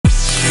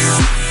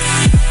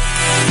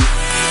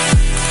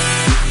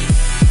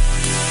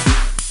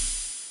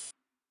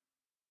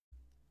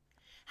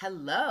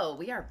Hello,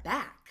 we are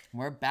back.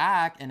 We're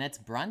back, and it's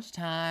brunch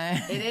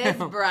time. It is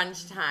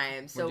brunch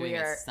time. So we're doing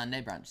a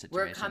Sunday brunch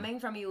situation. We're coming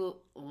from you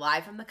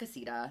live from the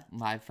casita.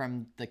 Live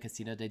from the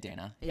Casita de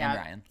Dana and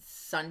Ryan.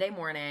 Sunday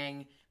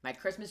morning. My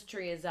Christmas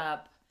tree is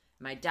up.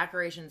 My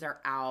decorations are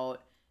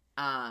out.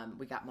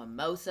 We got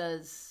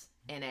mimosas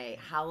in a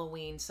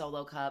Halloween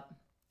solo cup.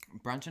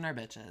 Brunching our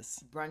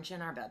bitches.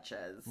 Brunching our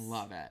bitches.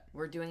 Love it.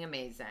 We're doing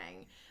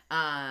amazing.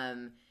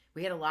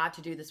 We had a lot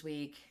to do this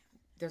week.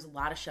 There's a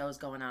lot of shows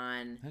going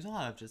on. There's a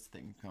lot of just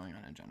things going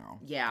on in general.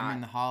 Yeah. I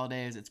mean, the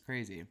holidays, it's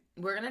crazy.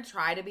 We're going to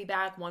try to be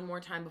back one more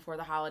time before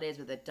the holidays,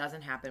 but if it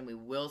doesn't happen, we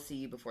will see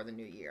you before the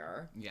new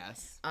year.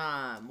 Yes.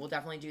 We'll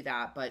definitely do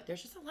that, but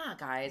there's just a lot,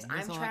 guys.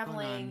 I'm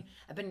traveling.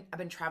 I've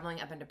been traveling.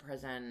 I've been to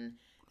prison.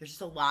 There's just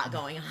a lot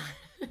going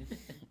on.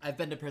 I've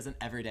been to prison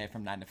every day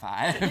from 9 to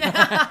 5.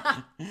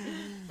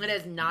 It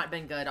has not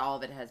been good. All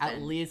of it has been.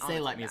 At least they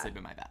let me sleep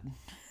in my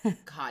bed.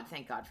 God,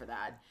 thank God for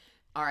that.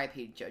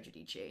 R.I.P. Joe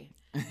Giudice.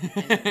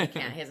 He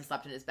hasn't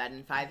slept in his bed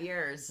in 5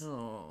 years.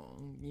 Oh,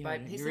 yeah,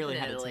 but he's you really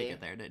in had Italy. to take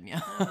it there, didn't you?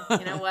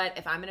 You know what?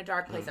 If I'm in a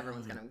dark place,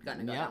 everyone's gonna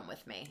go down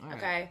with me. All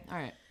okay. All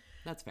right.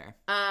 That's fair.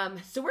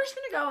 So we're just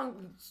gonna go.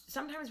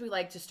 Sometimes we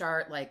like to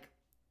start like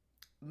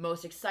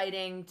most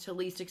exciting to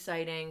least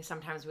exciting.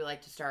 Sometimes we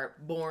like to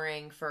start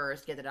boring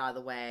first, get it out of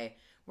the way.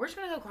 We're just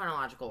gonna go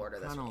chronological order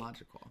this week.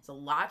 Chronological. It's a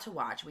lot to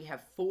watch. We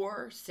have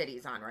 4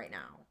 cities on right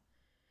now.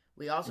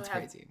 We also have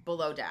crazy.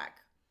 Below Deck.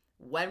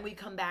 When we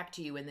come back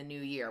to you in the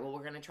new year, well,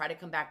 we're going to try to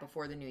come back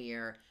before the new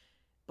year.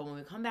 But when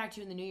we come back to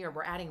you in the new year,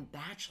 we're adding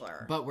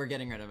Bachelor. But we're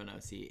getting rid of an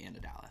OC and a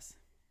Dallas.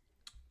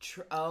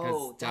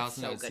 Oh, that's Dallas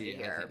so and good to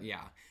hear.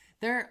 Yeah.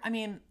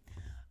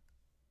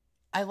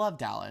 I love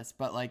Dallas,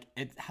 but like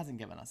it hasn't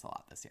given us a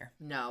lot this year.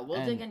 No,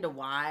 we'll dig into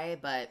why,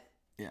 but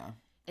yeah.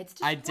 It's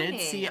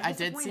disappointing. I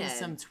did disappointed. see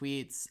some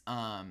tweets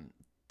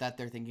that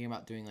they're thinking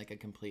about doing like a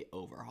complete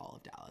overhaul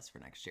of Dallas for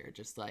next year.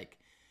 Just like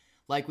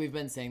we've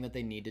been saying that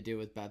they need to do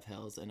with Bev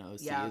Hills and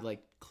OC,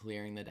 like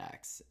clearing the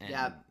decks and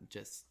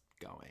just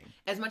going.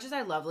 As much as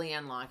I love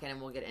Leanne Locken, and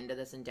we'll get into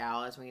this in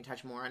Dallas, we can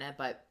touch more on it,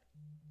 but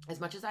as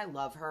much as I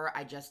love her,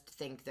 I just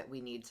think that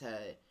we need to...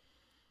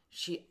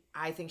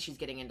 I think she's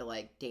getting into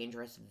like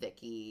Dangerous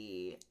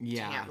Vicky.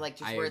 Yeah, like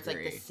just where it's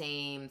like the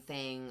same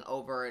thing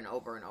over and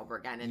over and over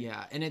again. And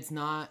and it's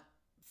not,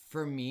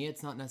 for me,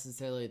 it's not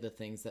necessarily the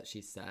things that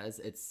she says,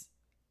 it's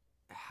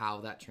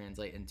how that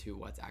translate into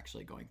what's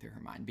actually going through her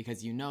mind,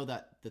 because you know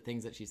that the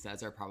things that she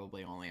says are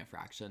probably only a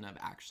fraction of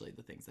actually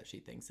the things that she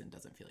thinks and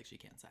doesn't feel like she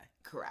can say.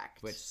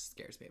 Correct. Which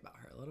scares me about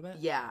her a little bit.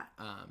 Yeah.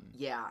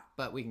 Yeah.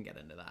 But we can get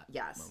into that.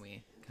 Yes. When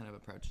we kind of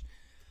approach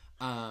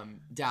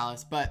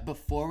Dallas. But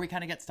before we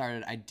kind of get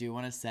started, I do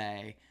want to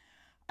say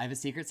I have a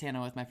Secret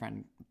Santa with my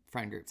friend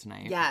group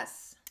tonight.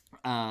 Yes.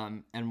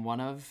 And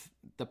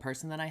the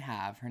person that I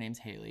have, her name's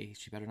Haley.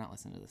 She better not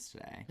listen to this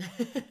today.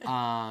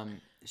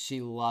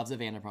 She loves a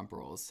Vanderpump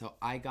Rules. So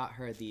I got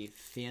her the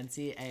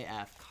Fancy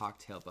AF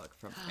cocktail book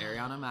from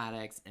Ariana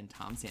Madix and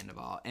Tom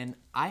Sandoval. And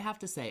I have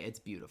to say, it's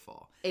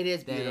beautiful. It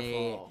is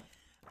beautiful.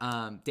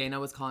 Dana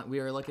was we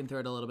were looking through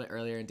it a little bit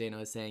earlier, and Dana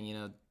was saying, you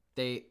know,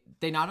 they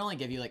not only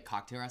give you like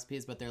cocktail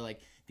recipes, but they're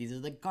like, these are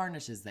the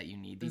garnishes that you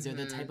need. These are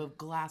the type of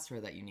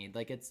glassware that you need.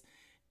 Like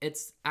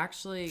it's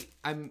actually,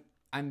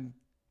 I'm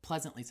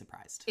pleasantly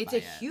surprised. It's a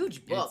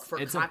huge book for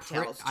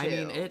cocktails too. I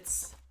mean,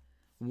 it's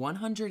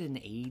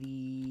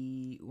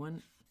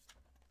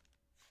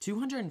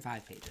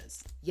 205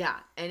 pages. Yeah,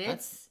 and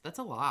that's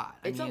a lot.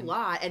 It's a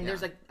lot, and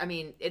there's like, I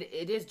mean,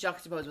 it is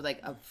juxtaposed with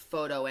like a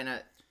photo and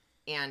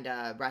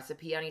a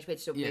recipe on each page.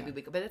 So maybe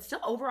we could, but it's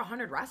still over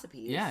 100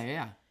 recipes.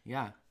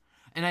 Yeah.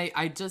 And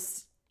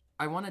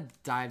I want to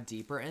dive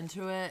deeper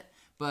into it,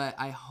 but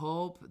I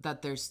hope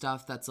that there's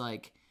stuff that's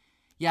like,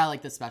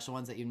 like the special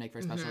ones that you make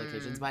for special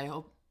occasions, but I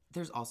hope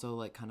there's also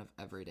like kind of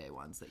everyday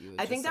ones that you would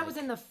I think that was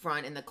in the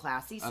front in the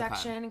classy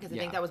section, because I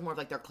think that was more of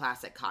like their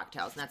classic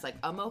cocktails, and that's like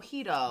a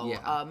mojito,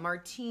 a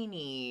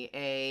martini,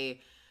 a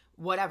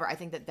whatever. I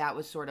think that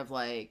was sort of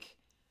like...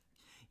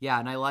 Yeah,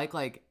 and I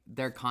like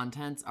their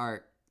contents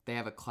are... They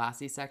have a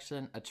classy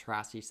section, a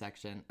trashy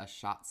section, a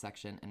shot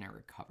section, and a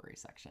recovery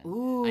section.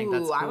 Ooh, I think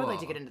that's cool. I would like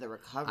to get into the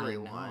recovery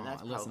one.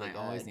 That's Listen, probably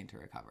I always need to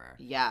recover.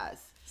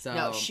 Yes. So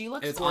no, she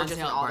looks gorgeous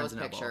in all those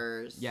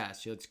pictures. Yeah,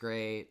 she looks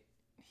great.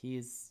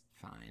 He's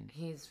fine.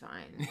 He's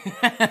fine.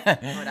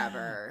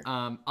 Whatever.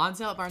 On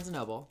sale at Barnes &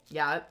 Noble.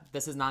 Yeah.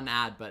 This is not an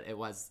ad, but it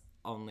was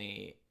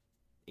only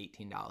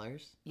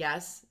 $18.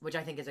 Yes, which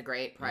I think is a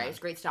great price.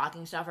 Great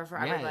stocking stuffer for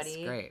everybody.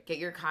 Yes, great. Get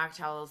your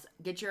cocktails.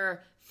 Get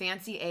your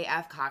Fancy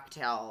AF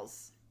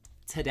cocktails.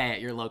 Today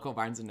at your local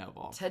Barnes &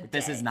 Noble. Today.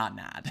 This is not an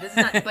ad. This is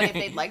not, but if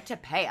they'd like to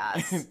pay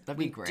us, that'd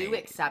be great. We do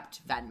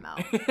accept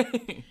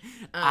Venmo.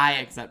 I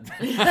accept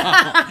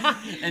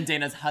Venmo. And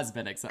Dana's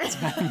husband accepts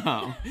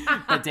Venmo.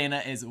 But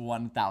Dana is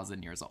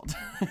 1,000 years old.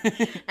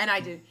 And I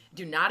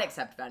do not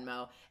accept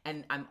Venmo.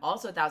 And I'm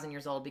also 1,000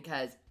 years old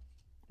because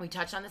we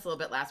touched on this a little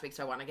bit last week,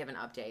 so I want to give an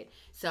update.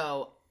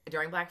 So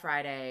during Black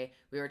Friday,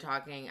 I was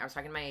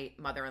talking to my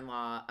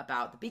mother-in-law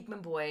about the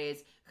Beekman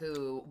boys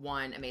who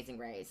won Amazing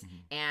Race. Mm-hmm.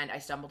 And I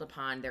stumbled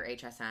upon their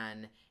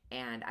HSN,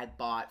 and I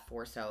bought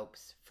 4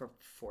 soaps for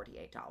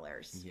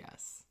 $48.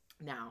 Yes.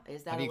 Now,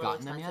 is that Have a you little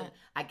gotten them expensive?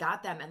 yet? I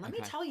got them, and let me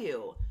Okay. tell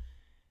you,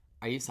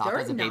 Are you soft they're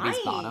as a baby's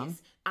nice. bottom?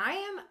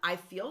 I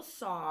feel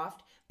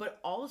soft, but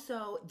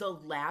also the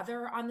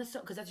lather on the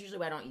soap, because that's usually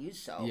why I don't use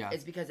soap. Yeah.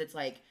 Is because it's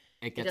like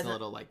It gets a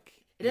little like.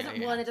 it doesn't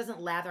well, and it doesn't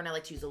lather, and I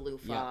like to use a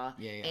loofah.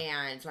 Yeah.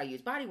 And so I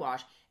use body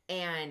wash.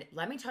 And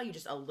let me tell you,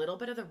 just a little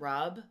bit of the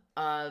rub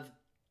of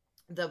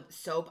the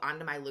soap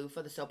onto my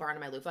loofah, the soap bar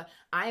onto my loofah.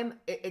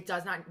 It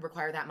does not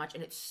require that much,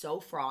 and it's so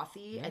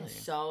frothy and Really?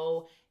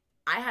 so.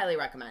 I highly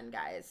recommend,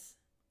 guys.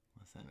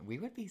 Listen, we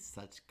would be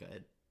such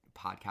good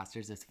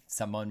podcasters if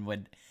someone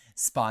would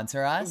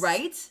sponsor us.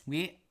 Right?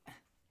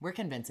 We're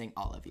convincing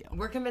all of you.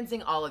 We're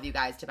convincing all of you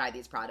guys to buy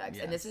these products.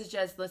 Yes. And this is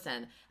just,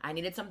 listen, I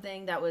needed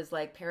something that was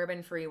like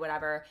paraben free,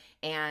 whatever.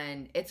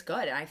 And it's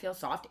good. And I feel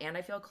soft and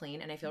I feel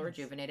clean and I feel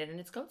rejuvenated, and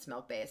it's goat's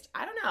milk based.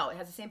 I don't know. It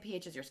has the same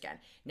pH as your skin.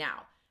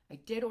 Now, I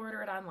did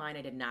order it online.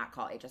 I did not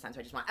call HSN, so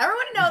I just want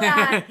everyone to know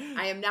that.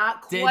 I am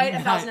not quite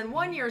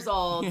 1,001 years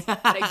old, but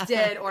I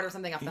did order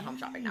something off the Home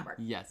Shopping Network.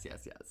 Yes.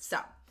 So,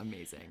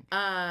 Amazing.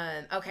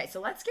 okay,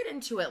 so let's get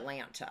into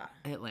Atlanta.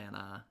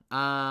 Atlanta.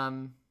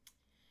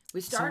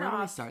 We So start where do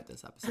we off. start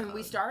this episode?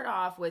 We start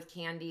off with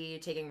Candy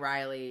taking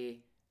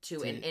Riley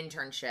to an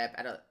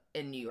internship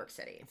in New York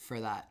City. for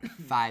that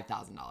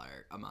 $5,000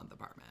 a month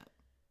apartment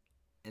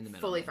in the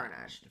middle. Fully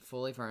furnished.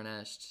 Fully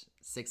furnished.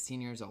 16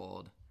 years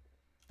old.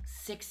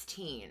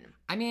 16.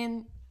 I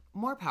mean,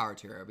 more power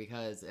to her,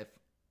 because if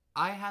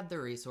I had the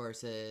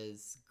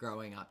resources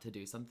growing up to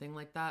do something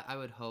like that, I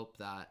would hope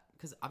that,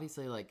 because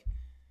obviously, like,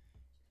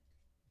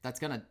 that's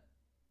going to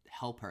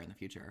help her in the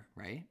future,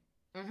 right?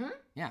 Mm-hmm.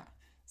 Yeah.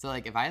 So,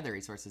 like, if I had the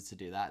resources to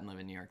do that and live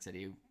in New York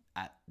City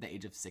at the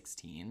age of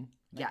 16,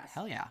 like, Yes.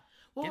 hell yeah.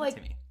 Well, Give like, it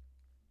to me.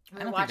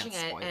 we I were don't think watching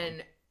that's it, spoiled.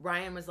 and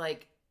Ryan was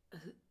like,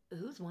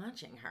 who's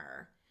watching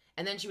her?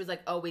 And then she was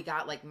like, oh, we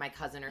got, like, my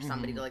cousin or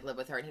somebody to, like, live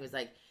with her. And he was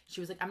like,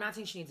 she was like, I'm not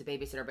saying she needs a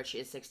babysitter, but she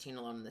is 16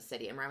 alone in the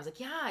city. And Ryan was like,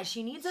 yeah,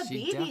 she needs a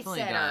She babysitter. definitely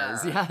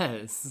does.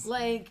 Yes.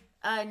 Like,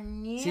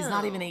 new. She's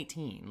not even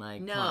 18.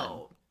 Like, come on.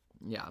 No.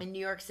 Yeah. In New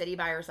York City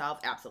by herself?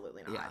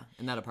 Absolutely not. Yeah.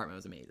 And that apartment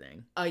was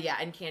amazing. Oh, yeah.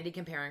 And Candy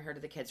comparing her to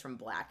the kids from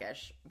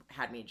Blackish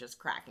had me just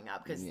cracking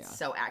up, because it's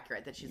so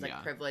accurate that she's,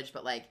 like, privileged,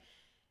 but, like,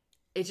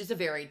 it's just a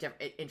very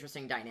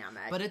interesting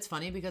dynamic. But it's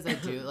funny because I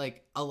do,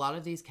 like, a lot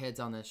of these kids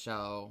on this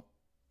show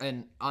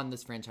and on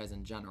this franchise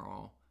in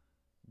general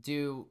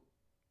do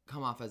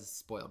come off as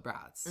spoiled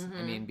brats.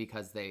 I mean,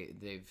 because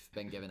they've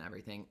been given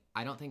everything.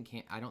 I don't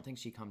think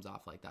she comes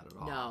off like that at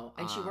all. No.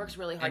 And she works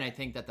really hard. And I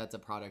think that that's a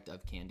product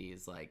of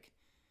Candy's, like,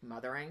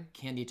 mothering.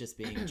 Candy just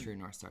being a true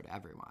North Star to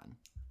everyone.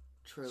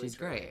 Truly, She's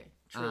great.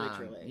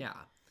 Truly. Yeah.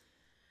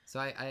 So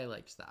I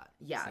liked that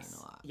scene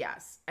a lot.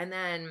 Yes. And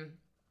then,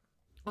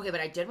 okay, but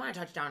I did want to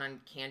touch down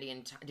on Candy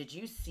and did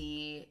you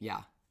see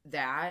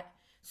that?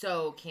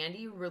 So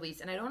Candy released,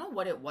 and I don't know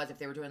what it was, if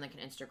they were doing like an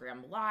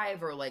Instagram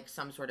live or like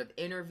some sort of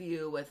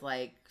interview with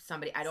like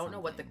somebody. I don't know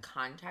what the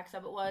context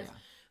of it was,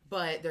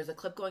 but there's a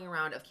clip going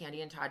around of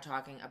Candy and Todd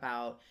talking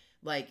about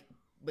like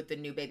with the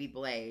new baby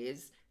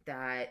Blaze,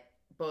 that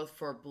both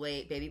for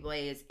baby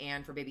Blaze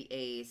and for baby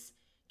Ace,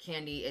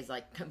 Candy is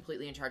like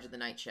completely in charge of the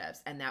night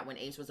shifts, and that when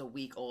Ace was a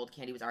week old,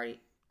 Todd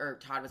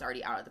was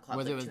already out of the club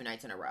like 2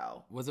 nights in a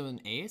row. Was it with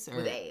Ace? Or?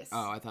 With Ace.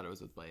 Oh, I thought it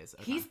was with Blaze.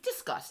 Okay. He's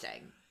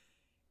disgusting.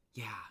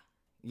 Yeah.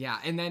 Yeah.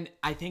 And then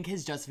I think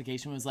his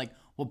justification was like,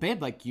 well,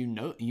 babe, like, you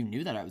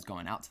knew that I was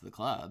going out to the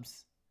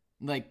clubs.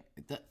 Like,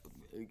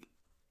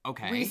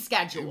 okay.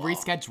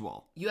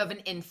 Reschedule. You have an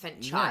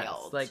infant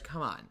child. Yes, like,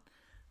 come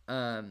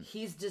on.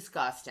 He's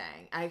disgusting.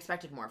 I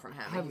expected more from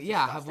him.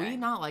 Have we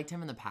not liked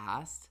him in the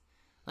past?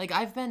 Like,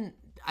 I've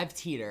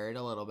teetered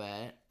a little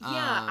bit.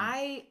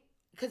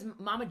 Because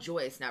Mama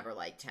Joyce never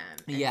liked him.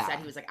 And said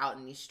he was like out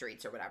in these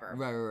streets or whatever.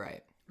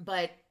 Right.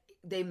 But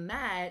they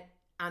met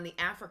on the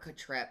Africa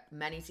trip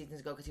many seasons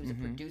ago because he was a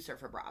producer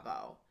for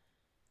Bravo.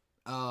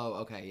 Oh,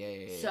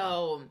 okay. Yeah.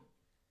 So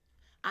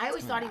I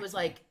always thought he was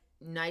like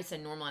nice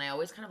and normal, and I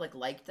always kind of like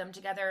liked them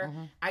together.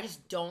 I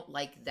just don't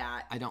like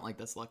that. I don't like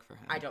this look for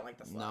him. I don't like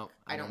this look. No,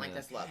 I don't like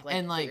this look. Like,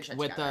 and like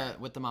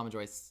with the Mama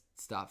Joyce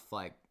stuff,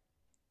 like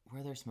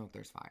where there's smoke,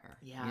 there's fire.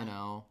 Yeah. You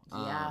know.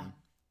 Yeah.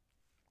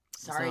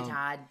 Sorry,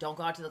 Todd. Don't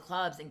go out to the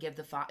clubs and give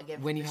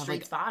when you the have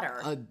streets like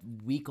fodder. A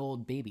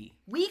week-old baby.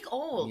 Week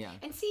old. Yeah.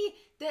 And see,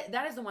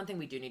 that is the one thing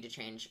we do need to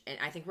change, and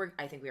I think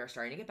we are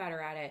starting to get better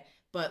at it.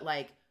 But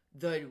like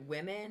the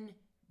women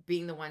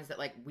being the ones that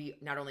like we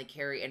not only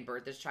carry and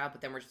birth this child,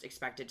 but then we're just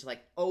expected to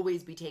like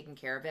always be taking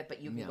care of it.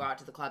 But you can go out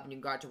to the club and you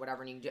can go out to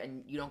whatever and you can do,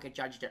 and you don't get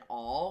judged at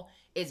all.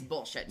 Is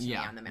bullshit to me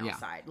on the male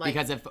side. Like,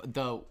 because if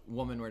the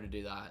woman were to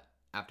do that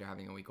after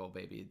having a week-old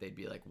baby, they'd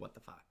be like, "What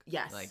the fuck?"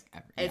 Yes, like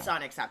it's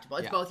unacceptable.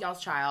 It's both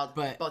y'all's child,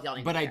 but both y'all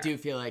need. But I do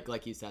feel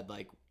like you said,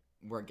 like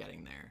we're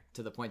getting there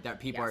to the point that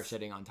people are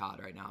shitting on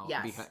Todd right now,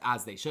 because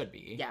as they should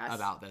be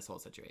about this whole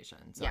situation.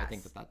 So I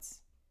think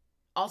that's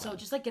also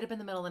just like get up in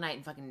the middle of the night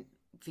and fucking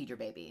feed your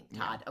baby,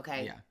 Todd.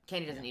 Okay,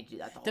 Candy doesn't need to do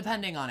that the whole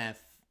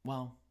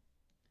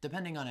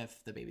depending on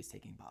if the baby's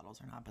taking bottles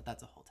or not, but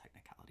that's a whole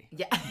technicality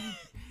reality. Yeah.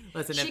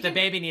 Listen, if the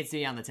baby needs to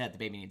be on the tit, the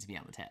baby needs to be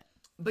on the tit.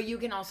 But you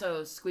can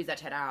also squeeze that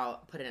tit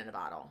out, put it in a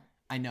bottle.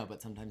 I know,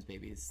 but sometimes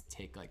babies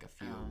take like a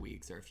few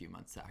weeks or a few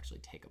months to actually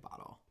take a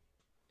bottle.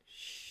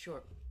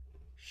 Sure.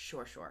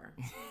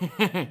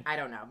 I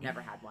don't know.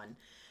 Never had one.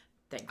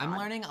 Thank God. I'm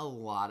learning a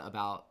lot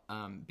about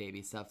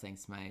baby stuff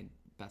thanks to my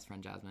best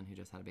friend Jasmine, who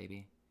just had a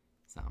baby.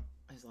 So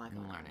there's a lot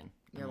I'm learning.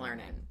 You're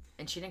learning.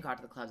 And she didn't go out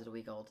to the clubs at a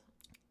week old.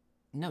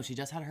 No, she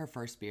just had her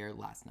first beer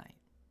last night.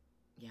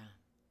 Yeah.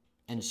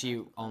 And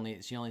she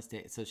only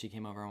stayed. So she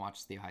came over and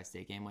watched the Ohio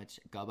State game, which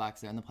go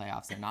Bucks. They're in the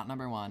playoffs. They're not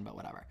number one, but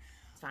whatever.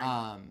 It's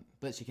fine.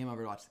 But she came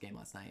over to watch the game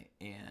last night,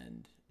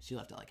 and she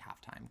left at like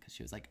halftime because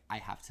she was like, "I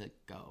have to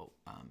go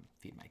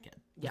feed my kid."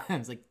 Yeah. I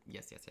was like,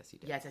 "Yes, you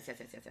do." Yes.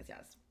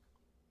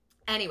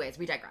 Anyways,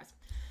 we digress.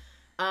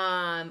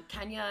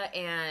 Kenya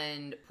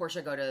and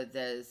Portia go to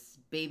this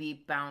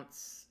baby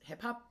bounce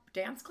hip hop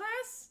dance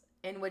class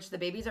in which the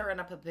babies are in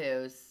a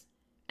papoose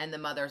and the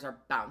mothers are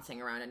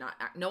bouncing around and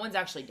no one's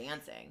actually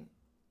dancing.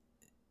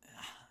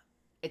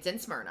 It's in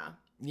Smyrna.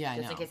 Yeah,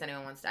 Just in case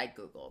anyone wants to, I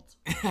Googled.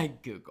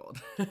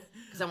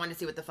 Because I wanted to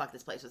see what the fuck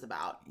this place was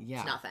about. Yeah.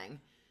 It's nothing.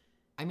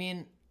 I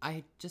mean,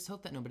 I just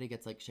hope that nobody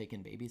gets, like,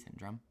 shaken baby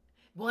syndrome.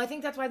 Well, I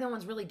think that's why no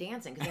one's really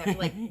dancing. Because they have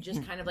to, like,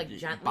 just kind of, like,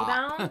 gently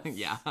bounce.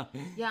 Yeah.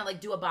 Yeah,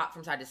 like, do a bop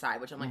from side to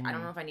side. Which I'm like, I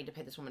don't know if I need to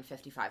pay this woman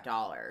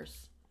 $55.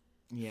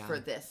 Yeah.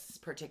 For this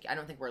particular... I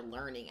don't think we're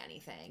learning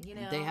anything, you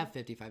know? They have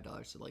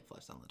 $55 to, like,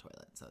 flush down the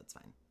toilet, so it's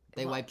fine.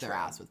 They wipe their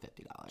ass with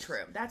 $50.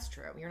 True. That's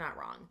true. You're not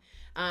wrong.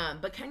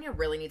 But Kenya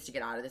really needs to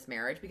get out of this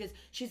marriage because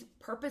she's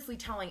purposely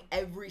telling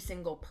every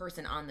single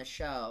person on the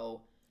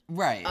show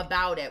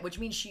about it, which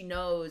means she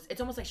knows.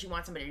 It's almost like she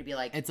wants somebody to be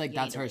like, it's like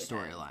that's her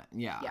storyline.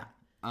 Yeah. Yeah.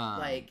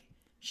 Like,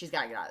 she's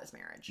got to get out of this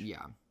marriage.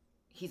 Yeah.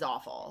 He's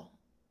awful.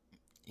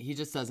 He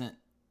just doesn't.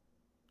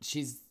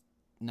 She's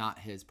not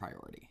his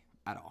priority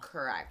at all.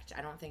 Correct.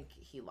 I don't think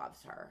he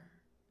loves her.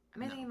 I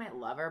mean, I think he might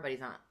love her, but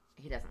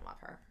he doesn't love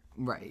her.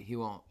 Right, he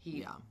won't.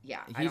 Yeah.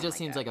 He just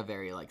seems like a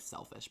very like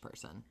selfish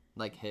person.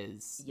 Like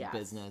his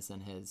business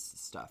and his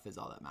stuff is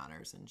all that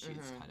matters, and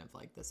she's kind of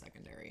like the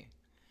secondary.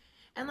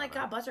 And like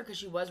God bless her, because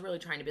she was really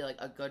trying to be like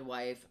a good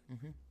wife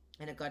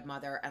and a good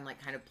mother, and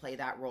like kind of play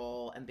that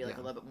role and be like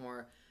a little bit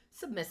more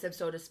submissive,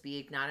 so to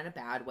speak, not in a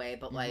bad way,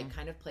 but like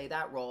kind of play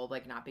that role,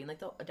 like not being like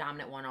the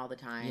dominant one all the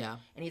time. Yeah.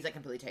 And he's like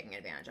completely taking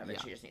advantage of it.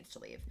 Yeah. She just needs to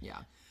leave. Yeah.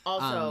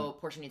 Also,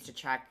 Portia needs to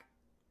check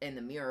in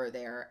the mirror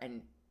there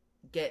and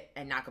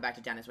not go back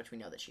to Dennis, which we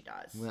know that she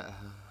does.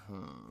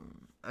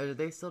 Are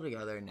they still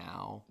together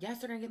now? Yes,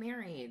 they're gonna get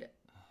married.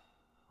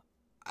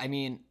 I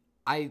mean,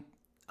 I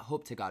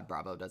hope to God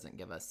Bravo doesn't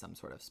give us some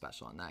sort of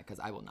special on that, because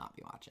I will not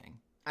be watching.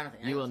 I don't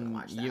think anyone's gonna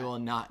watch that. You will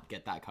not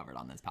get that covered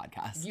on this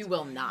podcast. You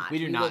will not. We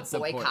do not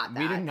boycott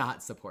that. We do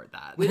not support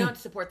that. We don't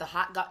support the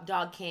hot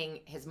dog king,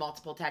 his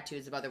multiple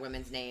tattoos of other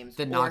women's names,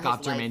 the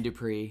knockoff Jermaine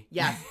Dupri.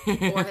 Yes,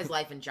 or his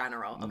life in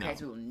general. Okay, no.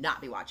 So we will not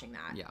be watching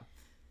that.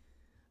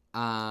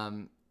 Yeah.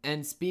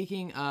 And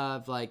speaking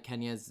of like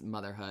Kenya's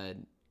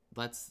motherhood,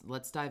 let's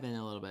dive in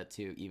a little bit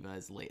to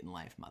Eva's late in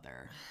life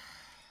mother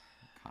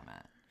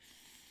comment.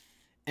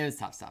 It was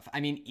tough stuff. I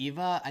mean,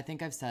 Eva, I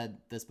think I've said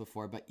this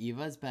before, but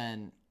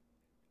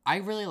I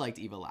really liked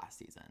Eva last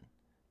season.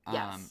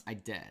 Yes. I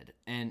did.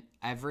 And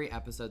every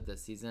episode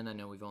this season, I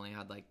know we've only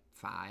had like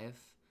 5,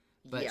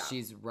 but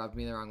she's rubbed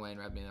me the wrong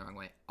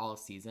way all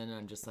season. And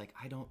I'm just like,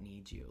 I don't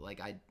need you.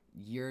 Like,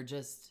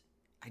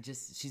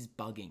 she's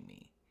bugging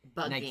me.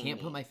 And I can't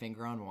put my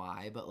finger on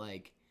why, but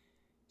like,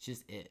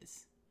 just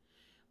is.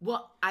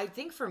 Well, I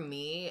think for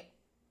me,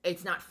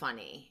 it's not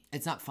funny.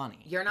 It's not funny.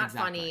 You're not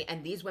funny,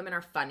 and these women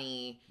are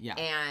funny. Yeah.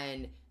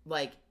 And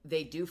like,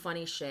 they do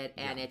funny shit,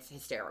 and it's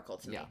hysterical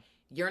to me.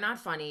 You're not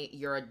funny.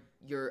 You're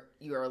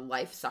a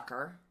life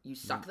sucker. You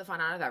suck the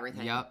fun out of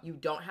everything. Yep. You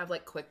don't have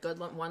like quick good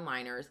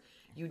one-liners.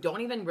 You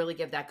don't even really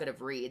give that good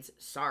of reads.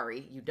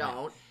 Sorry, you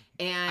don't.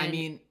 Yeah. And I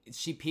mean,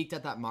 she peaked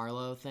at that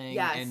Marlo thing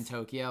in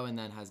Tokyo and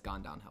then has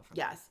gone downhill from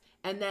there.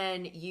 And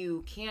then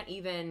you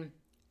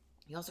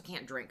also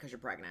can't drink because you're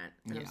pregnant.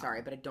 And I'm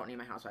sorry, but I don't need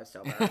my housewife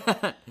sober.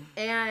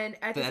 And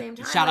at the same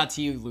time, shout out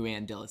to you,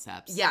 Luann de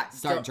Lesseps. Yeah.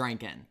 Start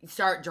drinking.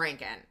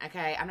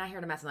 Okay. I'm not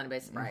here to mess with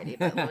anybody's sobriety,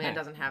 but Luann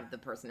doesn't have the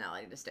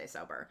personality to stay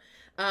sober.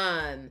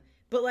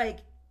 But like,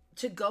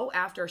 to go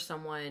after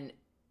someone,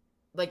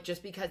 like,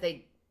 just because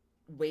they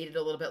waited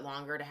a little bit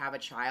longer to have a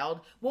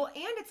child. Well, and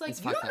it's like,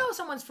 you don't know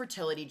someone's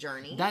fertility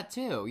journey. That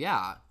too,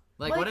 yeah.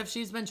 Like, what if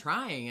she's been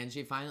trying and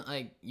she finally,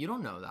 like, you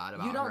don't know that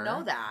about her. You don't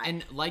know that.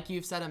 And like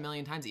you've said a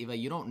million times, Eva,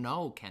 you don't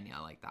know Kenya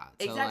like that.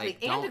 So, exactly.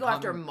 Like, and to go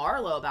after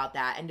Marlo about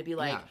that and to be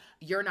like,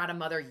 you're not a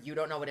mother, you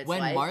don't know what it's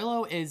when like. When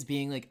Marlo is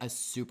being like a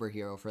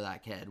superhero for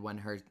that kid when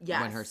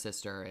her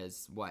sister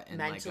is in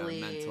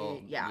mentally, like a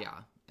mental. Yeah.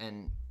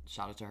 And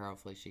shout out to her.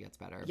 Hopefully she gets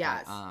better.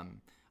 Yes.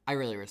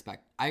 But,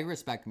 I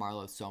respect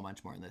Marlo so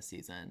much more in this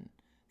season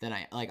than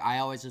I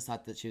always just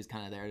thought that she was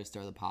kind of there to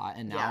stir the pot.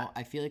 And now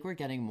I feel like we're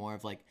getting more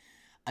of like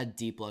a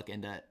deep look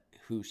into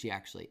who she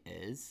actually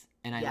is,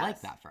 and I like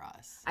that for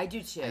us. I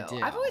do too.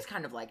 I've always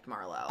kind of liked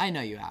Marlo. I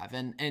know you have,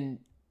 and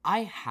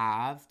I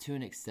have to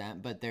an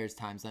extent, but there's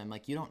times I'm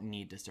like, you don't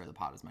need to stir the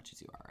pot as much as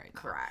you are right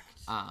now.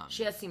 Correct.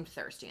 She has seemed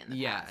thirsty in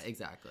the past. Yeah,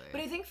 exactly. But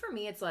I think for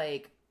me, it's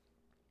like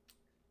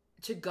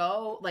to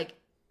go, like,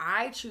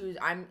 I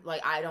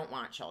don't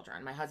want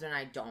children. My husband and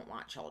I don't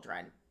want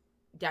children.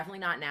 Definitely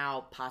not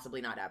now,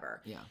 possibly not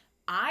ever. Yeah.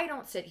 I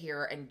don't sit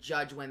here and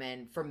judge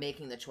women for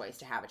making the choice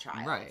to have a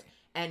child. Right.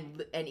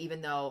 And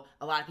even though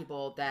a lot of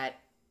people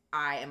that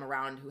I am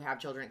around who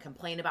have children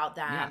complain about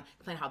them,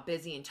 complain how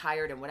busy and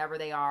tired and whatever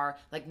they are.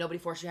 Like, nobody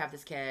forced you to have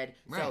this kid.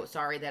 Right. So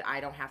sorry that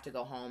I don't have to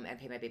go home and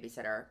pay my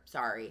babysitter.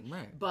 Sorry.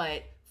 Right.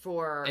 But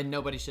and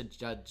nobody should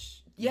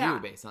judge you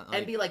based on, like,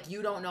 and be like,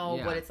 you don't know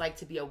what it's like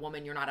to be a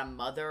woman. You're not a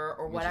mother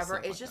or whatever.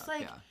 It's just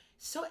like,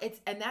 so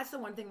and that's the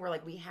one thing where,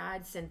 like, we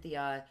had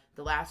Cynthia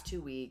the last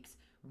 2 weeks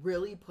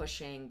really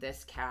pushing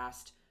this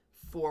cast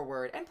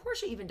forward. And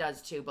Portia even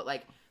does too, but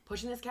like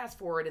pushing this cast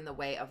forward in the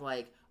way of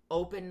like,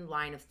 open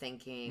line of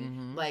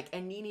thinking, like,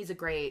 and Nene's a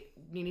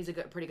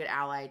pretty good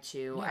ally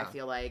too, I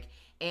feel like,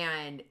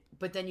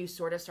 but then you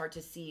sort of start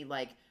to see,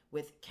 like,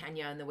 with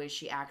Kenya and the way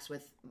she acts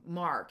with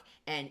Mark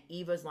and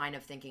Eva's line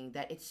of thinking,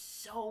 that it's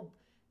so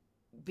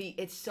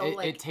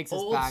like it takes us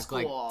old back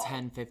school. Like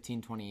 10,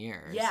 15, 20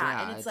 years.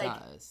 And it's like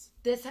does.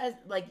 This has,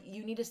 like,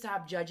 you need to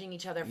stop judging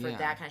each other for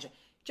that kind of shit.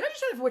 Judge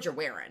each other for what you're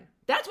wearing.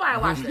 That's why I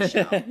watch this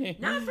show.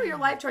 Not for your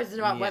life choices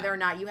about whether or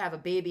not you have a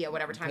baby at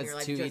whatever time in your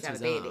life you choose to have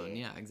a baby.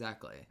 Yeah,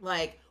 exactly.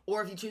 Like,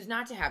 or if you choose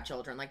not to have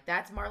children. Like,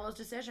 that's Marlo's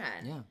decision.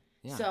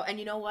 Yeah. So, and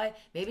you know what?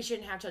 Maybe she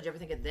didn't have children. You ever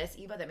think of this,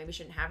 Eva? That maybe she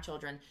shouldn't have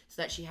children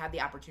so that she had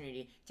the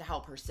opportunity to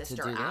help her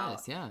sister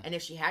out. And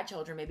if she had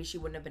children, maybe she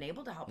wouldn't have been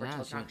able to help her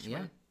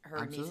children.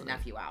 Her niece and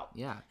nephew out.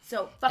 Yeah.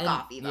 So, fuck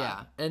off, Eva.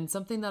 Yeah. And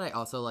something that I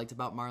also liked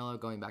about Marlo,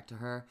 going back to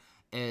her,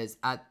 is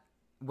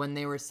when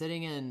they were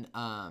sitting in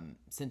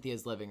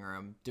Cynthia's living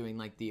room doing,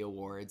 like, the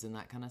awards and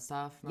that kind of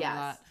stuff.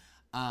 Remember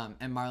that?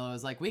 And Marlo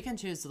was like, we can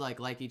choose to,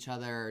 like each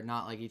other or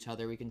not like each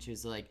other. We can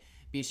choose to, like,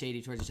 be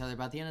shady towards each other.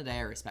 But at the end of the day,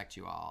 I respect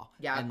you all.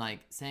 Yeah. And, like,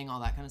 saying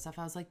all that kind of stuff,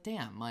 I was like,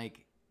 damn,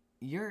 like,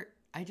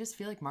 I just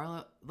feel like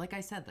Marlo, like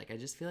I said, like, I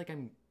just feel like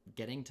I'm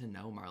getting to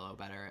know Marlo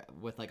better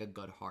with, like, a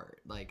good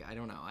heart. Like, I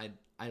don't know. I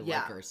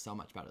like her so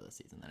much better this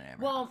season than I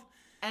ever have.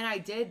 And I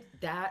did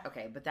that.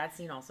 Okay, but that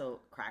scene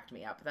also cracked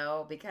me up,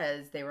 though,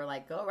 because they were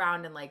like, go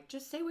around and, like,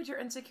 just say what you're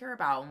insecure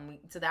about.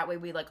 So that way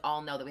we, like,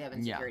 all know that we have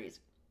insecurities.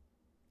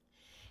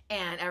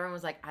 And everyone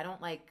was like, I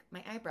don't like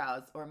my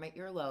eyebrows or my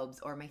earlobes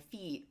or my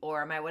feet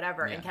or my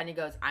whatever. Yeah. And Kenya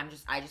goes, I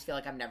just feel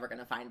like I'm never going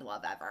to find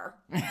love ever.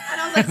 And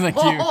I was like,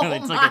 oh really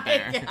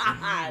my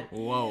God.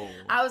 Whoa.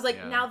 I was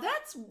like, now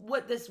that's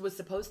what this was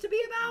supposed to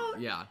be about.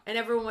 Yeah. And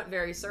everyone went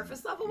very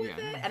surface level with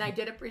it. And I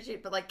did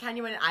appreciate, but like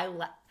Kenya and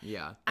I'm it's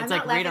not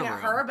like laughing at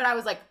her, but I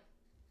was like,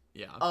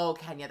 yeah. Oh,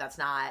 Kenya, that's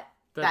not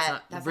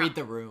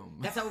the room.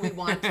 That's not what we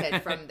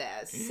wanted from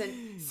this.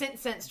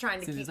 Since trying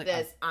to keep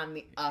this on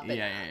the up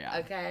and up.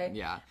 Okay.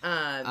 Yeah.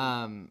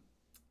 And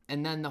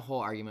then the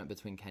whole argument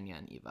between Kenya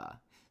and Eva.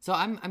 So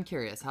I'm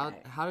curious, how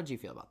did you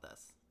feel about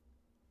this?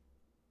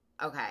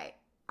 Okay,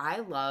 I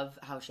love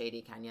how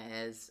shady Kenya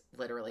is,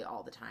 literally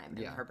all the time,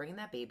 and her bringing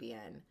that baby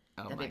in,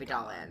 that baby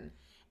doll in,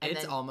 and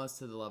it's almost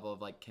to the level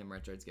of like Kim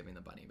Richards giving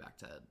the bunny back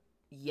to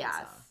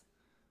Lisa.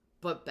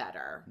 But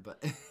better.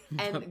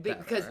 And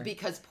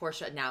because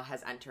Portia now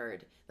has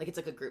entered, like, it's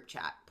like a group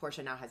chat.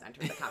 Portia now has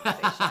entered the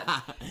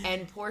conversation.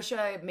 And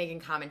Portia making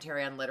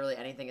commentary on literally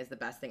anything is the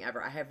best thing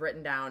ever. I have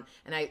written down,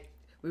 and I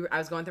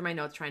was going through my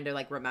notes trying to,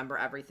 like, remember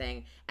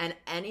everything. And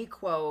any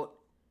quote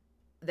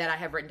that I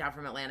have written down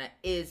from Atlanta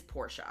is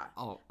Portia.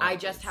 I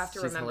just have to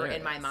remember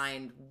in my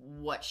mind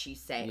what she's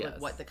saying, like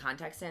what the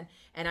context in.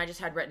 And I just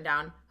had written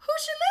down who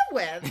she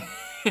lived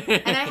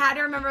with. And I had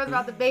to remember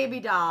about the baby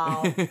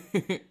doll.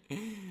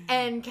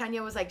 And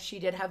Kenya was like, she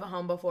did have a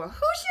home before.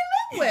 Who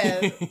she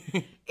lived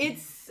with?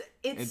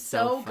 It's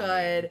so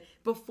good.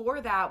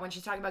 Before that, when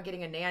she's talking about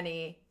getting a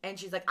nanny, and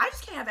she's like, I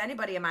just can't have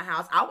anybody in my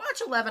house. I'll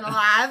watch 11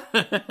 Alive.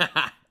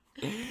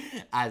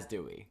 As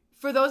do we.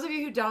 For those of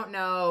you who don't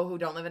know, who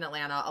don't live in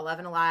Atlanta,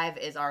 11 Alive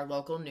is our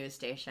local news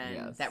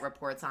station that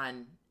reports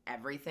on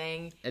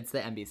everything. It's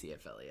the NBC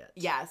affiliate.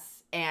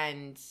 Yes.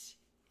 And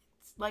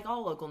it's like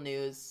all local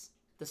news,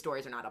 the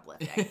stories are not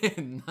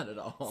uplifting. Not at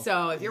all.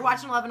 So if you're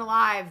watching 11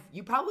 Alive,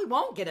 you probably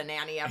won't get a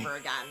nanny ever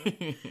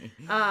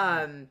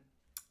again.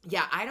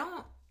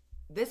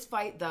 This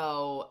fight,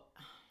 though,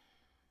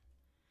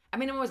 I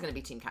mean, I'm always going to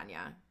be Team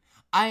Kenya.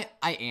 I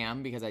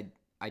am, because I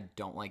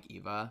don't like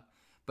Eva.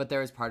 But there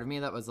was part of me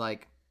that was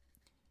like,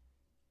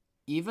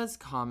 Eva's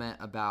comment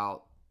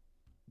about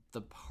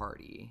the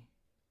party,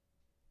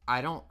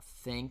 I don't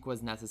think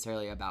was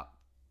necessarily about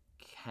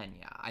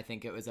Kenya. I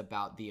think it was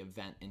about the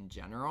event in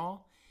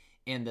general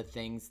and the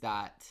things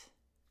that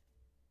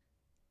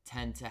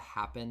tend to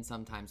happen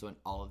sometimes when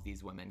all of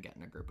these women get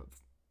in a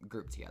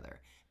group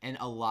together. And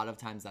a lot of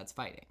times that's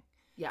fighting.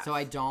 Yeah. So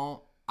I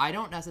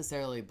don't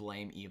necessarily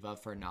blame Eva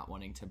for not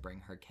wanting to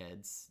bring her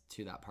kids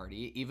to that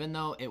party, even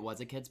though it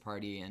was a kids'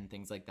 party and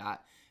things like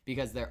that,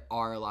 because there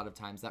are a lot of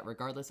times that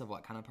regardless of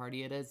what kind of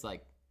party it is,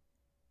 like,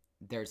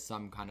 there's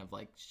some kind of,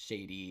 like,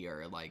 shady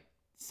or, like,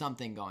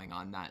 something going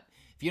on that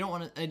if you don't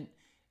want to, and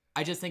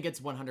I just think it's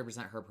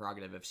 100% her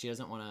prerogative. If she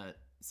doesn't want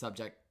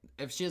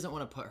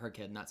to put her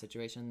kid in that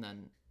situation,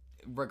 then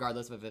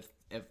regardless of if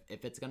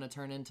it's going to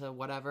turn into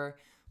whatever,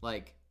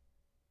 like,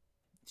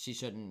 she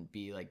shouldn't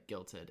be like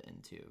guilted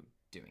into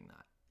doing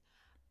that.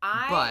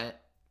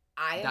 But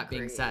that agree.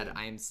 being said,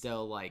 I am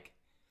still like,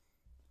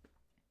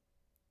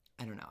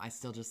 I don't know. I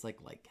still just like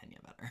Kenya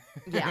better.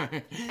 Yeah.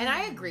 And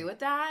I agree with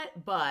that.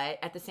 But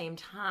at the same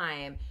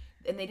time,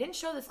 and they didn't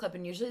show this clip,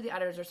 and usually the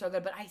editors are so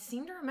good, but I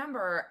seem to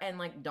remember, and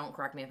like, don't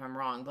correct me if I'm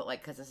wrong, but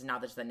like, because this is now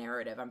just the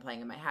narrative I'm playing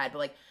in my head, but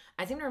like,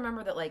 I seem to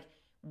remember that like,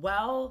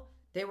 well,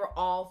 they were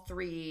all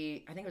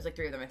three, I think it was like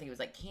three of them. I think it was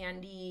like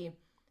Kandi,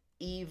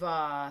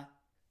 Eva,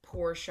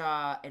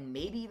 Portia, and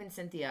maybe even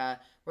Cynthia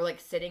were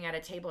like sitting at a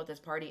table at this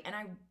party. And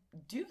I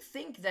do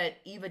think that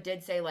Eva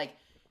did say like,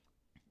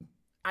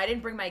 I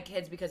didn't bring my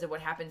kids because of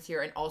what happens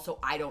here, and also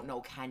I don't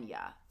know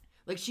Kenya.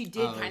 Like, she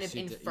did kind of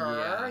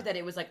infer that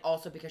it was like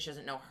also because she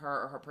doesn't know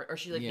her or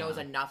she like knows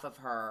enough of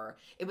her.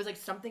 It was like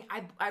something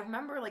I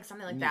remember like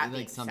something like that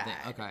being said.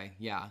 Okay,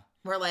 yeah.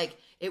 Where like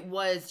it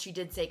was, she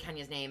did say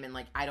Kenya's name, and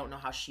like I don't know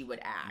how she would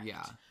act.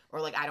 Yeah.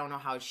 Or like I don't know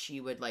how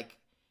she would like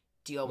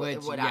deal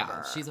with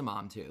whatever. Yeah, she's a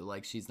mom too.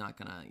 Like, she's not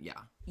gonna. Yeah.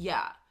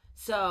 Yeah.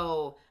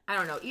 So I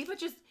don't know. Eva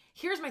just,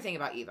 here's my thing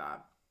about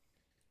Eva.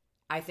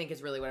 I think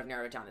is really what I've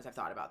narrowed it down as I've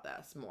thought about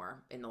this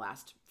more in the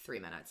last 3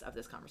 minutes of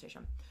this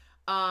conversation.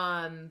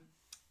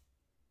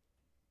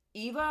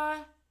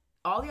 Eva,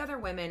 all the other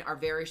women are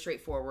very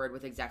straightforward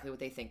with exactly what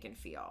they think and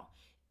feel.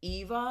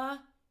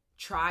 Eva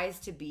tries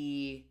to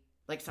be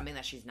like something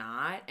that she's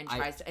not, and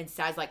and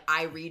says like,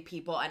 I read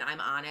people and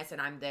I'm honest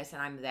and I'm this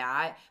and I'm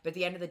that. But at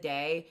the end of the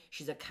day,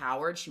 she's a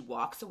coward. She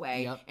walks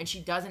away and she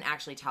doesn't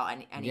actually tell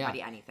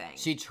anybody anything.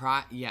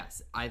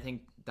 Yes, I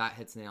think that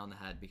hits the nail on the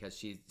head, because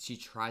she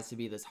tries to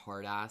be this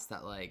hard ass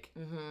that like,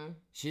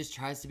 she just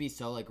tries to be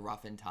so like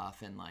rough and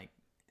tough, and like,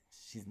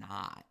 she's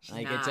not.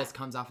 It just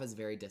comes off as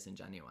very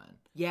disingenuous.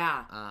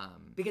 Yeah.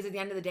 Because at the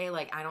end of the day,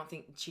 like, I don't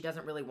think she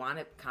doesn't really want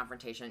a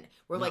confrontation.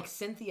 Like,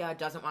 Cynthia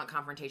doesn't want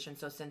confrontation,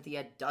 so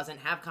Cynthia doesn't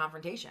have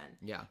confrontation.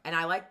 Yeah. And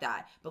I like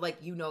that. But like,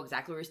 you know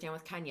exactly where you stand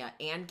with Kenya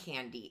and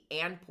Kandi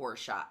and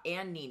Portia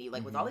and Nene.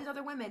 Like, with all these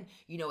other women,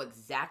 you know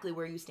exactly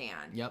where you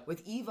stand. Yep.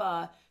 With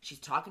Eva, she's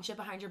talking shit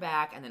behind your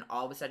back, and then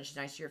all of a sudden she's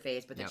nice to your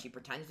face, but then she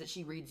pretends that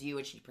she reads you,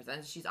 and she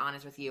pretends that she's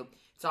honest with you.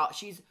 So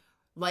she's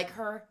like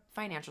her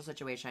financial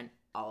situation.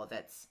 All of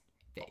it's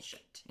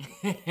bullshit.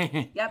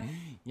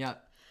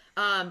 Yep.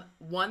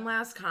 One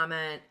last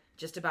comment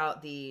just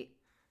about the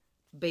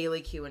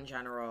Bailey Q in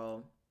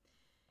general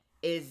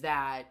is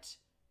that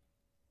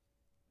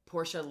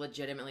Portia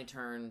legitimately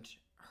turned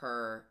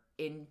her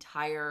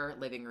entire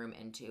living room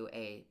into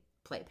a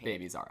play page.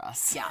 Babies Are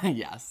Us. Yeah.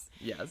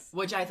 Yes.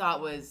 Which I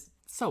thought was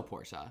so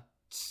Portia.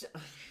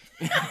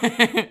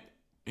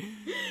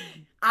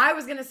 I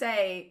was gonna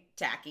say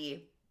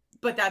tacky,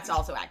 but that's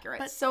also accurate.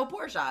 But so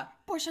Portia.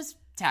 Portia's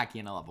tacky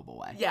in a lovable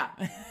way. Yeah.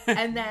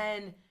 And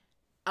then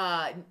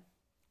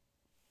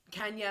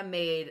Kenya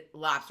made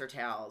lobster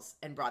tails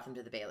and brought them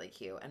to the Bailey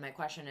Q. And my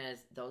question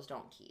is, those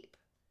don't keep.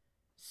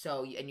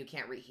 So, and you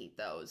can't reheat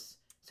those.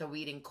 So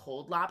eating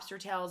cold lobster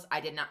tails,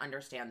 I did not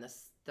understand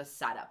the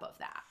setup of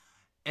that.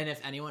 And if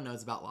anyone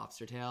knows about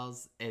lobster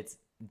tails, it's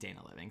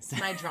Dana Livingston.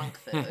 My drunk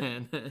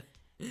food.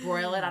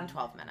 Broil it on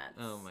 12 minutes.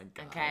 Oh my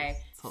god. Okay.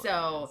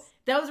 So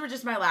those were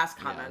just my last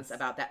comments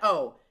about that.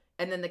 Oh,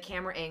 and then the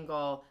camera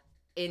angle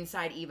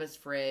inside Eva's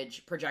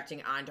fridge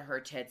projecting onto her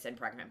tits and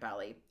pregnant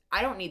belly.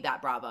 I don't need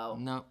that, Bravo.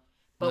 No.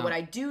 But what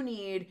I do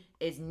need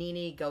is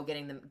Nene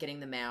getting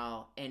the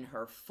mail in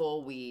her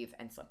full weave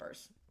and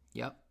slippers.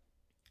 Yep.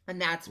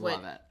 And that's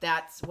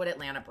what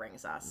Atlanta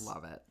brings us.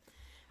 Love it.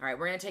 All right,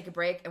 we're going to take a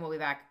break, and we'll be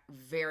back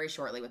very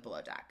shortly with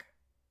Below Deck.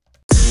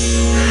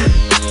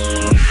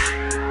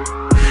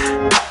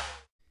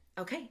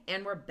 Okay,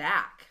 and we're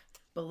back.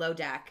 Below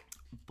Deck.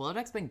 Below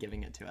Deck's been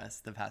giving it to us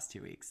the past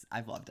 2 weeks.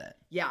 I've loved it.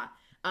 Yeah.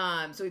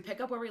 So we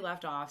pick up where we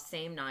left off,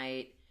 same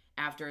night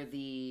after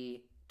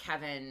the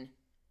Kevin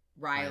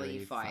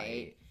Riley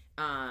fight.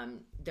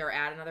 They're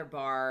at another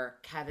bar.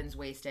 Kevin's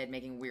wasted,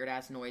 making weird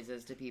ass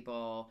noises to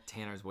people.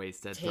 Tanner's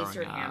wasted.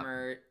 Taser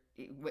hammered.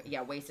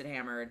 Yeah, wasted,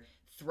 hammered.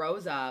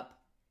 Throws up,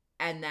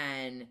 and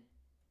then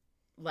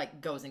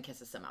like goes and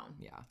kisses Simone.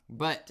 Yeah,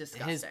 but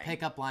disgusting. His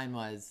pickup line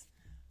was,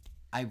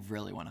 "I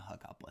really want to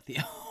hook up with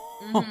you."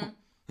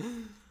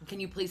 Can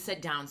you please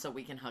sit down so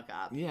we can hook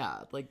up?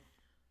 Yeah, like,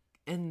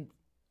 and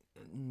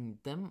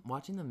them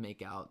watching them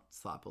make out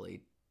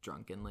sloppily,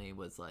 drunkenly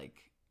was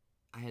like,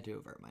 I had to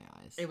avert my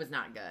eyes. It was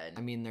not good.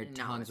 I mean, their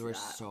tongues were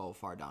so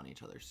far down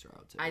each other's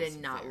throats. I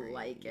did not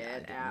like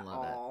it at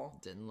all.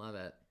 Didn't love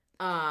it.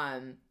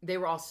 They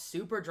were all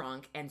super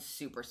drunk and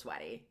super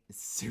sweaty.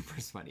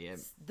 Super sweaty.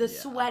 The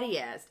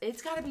sweatiest.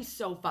 It's got to be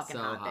so fucking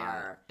hot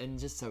there. And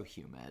just so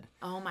humid.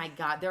 Oh my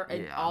god.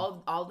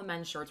 All the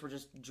men's shirts were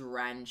just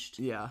drenched.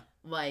 Yeah.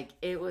 Like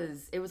it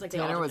was like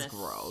Tanner they all was in a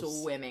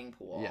gross. Swimming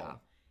pool. Yeah.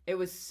 It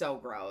was so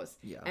gross.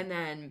 Yeah. And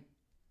then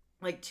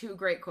like two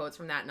great quotes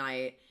from that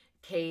night.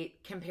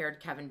 Kate compared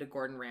Kevin to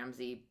Gordon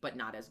Ramsay, but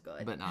not as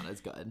good. But not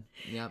as good.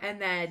 Yep.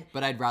 And then...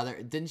 But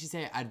didn't she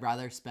say, I'd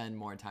rather spend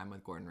more time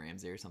with Gordon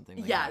Ramsay or something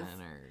like yes.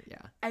 that?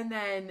 Yeah. And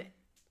then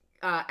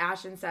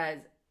Ashton says,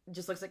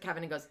 just looks at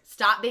Kevin and goes,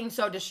 stop being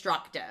so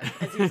destructive.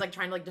 As he was like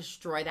trying to like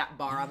destroy that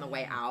bar on the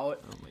way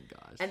out. Oh my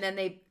gosh. And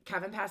then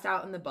Kevin passed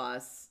out in the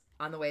bus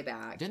on the way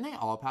back. Didn't they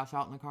all pass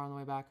out in the car on the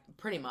way back?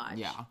 Pretty much.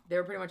 Yeah. They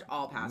were pretty much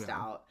all passed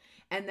out.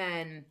 And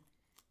then,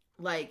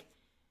 like,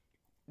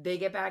 they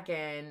get back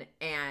in,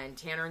 and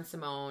Tanner and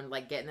Simone,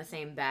 like, get in the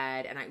same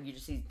bed, and you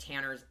just see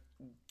Tanner's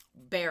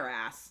bare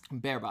ass.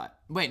 Bare butt.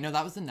 Wait, no,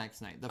 that was the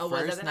next night. The was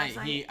first that the next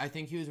night? I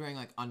think he was wearing,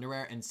 like,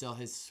 underwear and still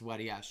his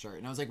sweaty ass shirt.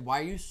 And I was like, why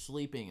are you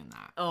sleeping in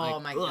that? Oh,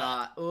 like, my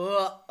ugh.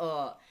 God.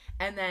 Ugh.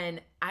 And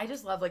then I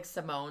just love, like,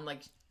 Simone,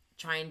 like,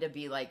 trying to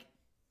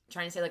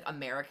say, like,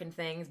 American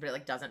things, but it,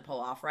 like, doesn't pull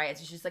off right.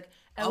 So she's just like,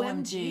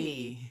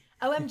 OMG.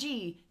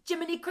 OMG,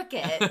 Jiminy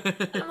Cricket.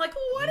 And I'm like,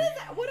 what is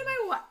that? What am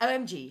I?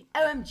 OMG,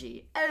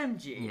 OMG,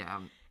 OMG. Yeah.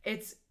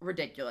 It's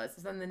ridiculous.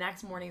 So then the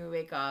next morning we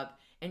wake up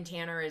and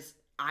Tanner is,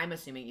 I'm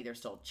assuming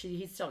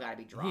he's still got to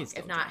be drunk,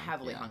 if not drunk,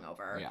 heavily yeah.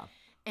 hungover. Yeah.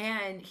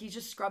 And he's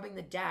just scrubbing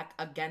the deck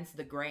against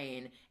the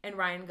grain. And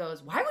Ryan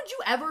goes, why would you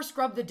ever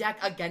scrub the deck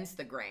against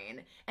the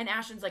grain? And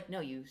Ashton's like,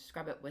 no, you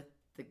scrub it with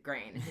the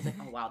grain. And he's like,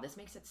 oh wow, this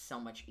makes it so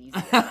much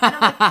easier. And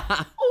I'm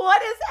like,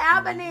 what is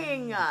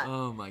happening?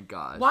 Oh my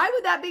gosh. Why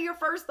would that be your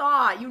first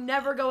thought? You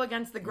never go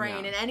against the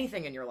grain in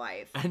anything in your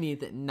life.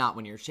 Not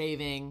when you're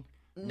shaving.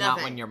 Nothing.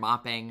 Not when you're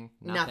mopping.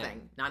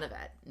 Nothing. None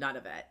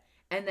of it.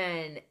 And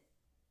then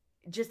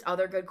just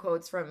other good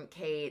quotes from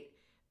Kate,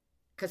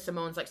 because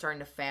Simone's like starting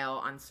to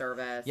fail on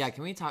service. Yeah,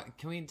 can we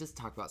just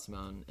talk about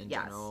Simone in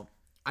Yes. general?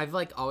 I've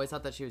like always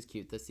thought that she was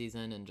cute this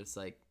season and just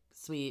like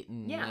sweet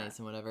and nice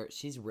and whatever.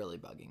 She's really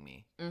bugging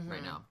me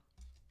right now.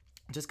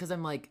 Just because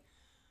I'm like,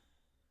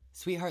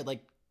 sweetheart,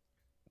 like,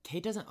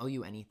 Kate doesn't owe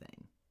you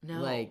anything.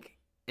 No. Like,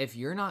 if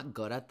you're not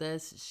good at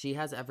this, she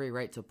has every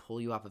right to pull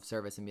you off of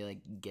service and be like,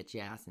 get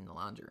your ass in the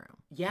laundry room.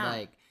 Yeah.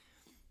 Like,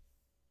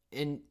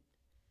 and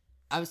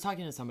I was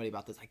talking to somebody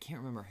about this. I can't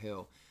remember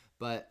who,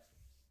 but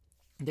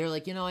they're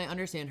like, I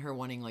understand her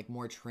wanting like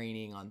more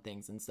training on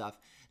things and stuff.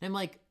 And I'm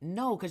like,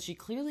 no, because she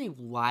clearly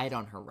lied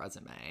on her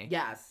resume.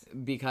 Yes.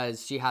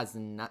 Because she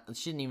didn't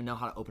even know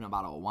how to open a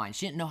bottle of wine.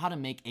 She didn't know how to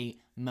make a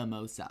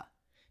mimosa.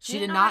 She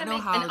did not know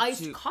how to make an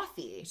iced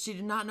coffee. She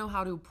did not know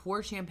how to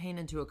pour champagne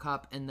into a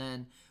cup and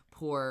then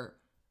pour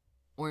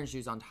orange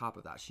juice on top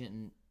of that. She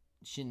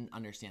didn't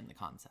understand the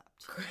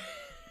concept.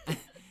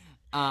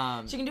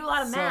 She can do a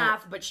lot of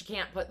math, but she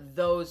can't put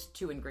those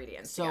two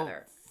ingredients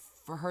together.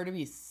 For her to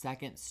be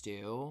second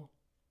stew,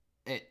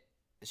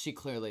 she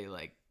clearly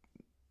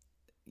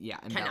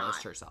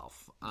embellished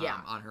herself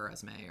on her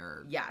resume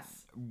or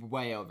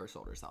way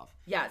oversold herself.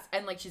 Yes,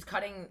 and like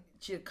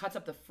she cuts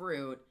up the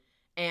fruit,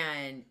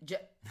 and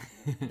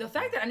the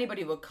fact that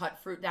anybody would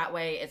cut fruit that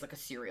way is like a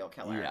serial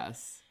killer.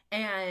 Yes.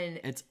 And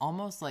it's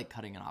almost like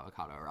cutting an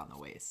avocado around the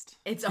waist.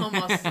 It's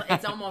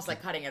almost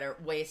like cutting it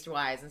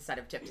waist-wise instead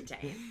of tip to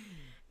tail.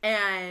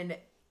 And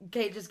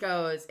Kate just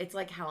goes, it's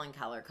like Helen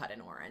Keller cut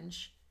an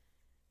orange.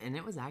 And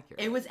it was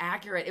accurate. It was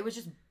accurate. It was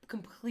just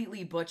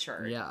completely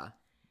butchered. Yeah.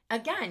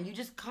 Again, you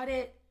just cut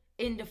it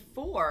into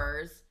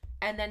fours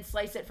and then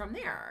slice it from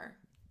there.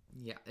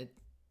 Yeah,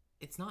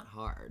 it's not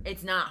hard.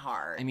 It's not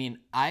hard. I mean,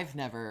 I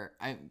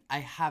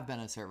have been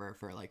a server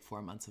for like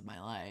 4 months of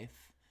my life.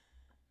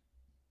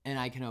 And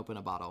I can open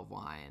a bottle of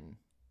wine,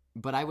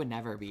 but I would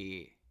never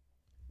be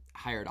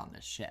hired on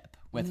this ship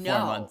with 4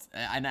 months.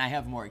 And I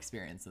have more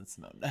experience than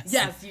Simone does.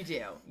 Yes, you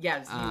do.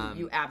 Yes,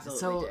 you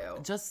absolutely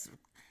do.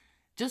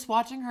 Just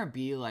watching her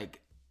be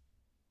like,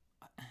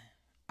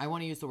 I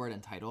want to use the word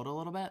entitled a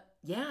little bit.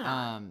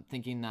 Yeah.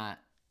 Thinking that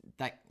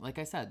like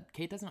I said,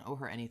 Kate doesn't owe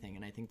her anything,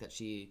 and I think that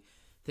she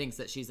thinks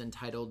that she's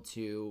entitled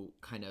to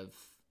kind of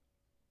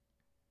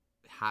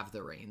have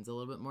the reins a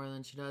little bit more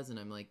than she does, and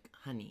I'm like,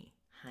 honey.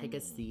 Take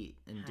a seat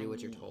and do what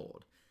you're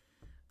told.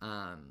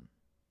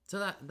 So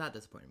that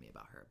disappointed me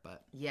about her,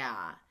 but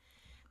yeah.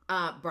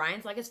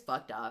 Brian's leg is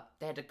fucked up.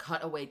 They had to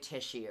cut away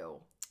tissue.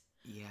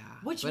 Yeah,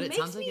 but it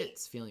sounds like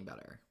it's feeling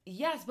better.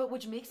 Yes, but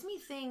which makes me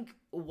think,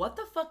 what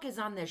the fuck is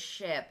on this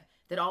ship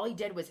that all he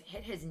did was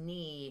hit his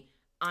knee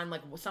on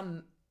like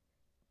some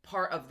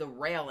part of the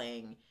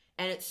railing,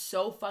 and it's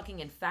so fucking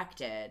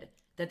infected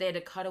that they had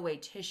to cut away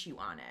tissue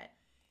on it.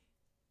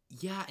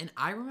 Yeah, and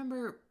I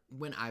remember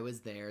when I was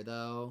there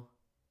though.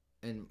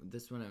 And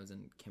this when I was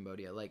in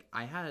Cambodia, like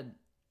I had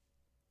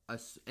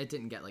it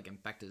didn't get like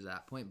infected at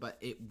that point, but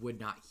it would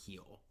not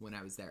heal when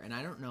I was there. And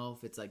I don't know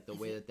if it's like the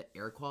way that the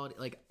air quality,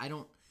 like I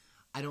don't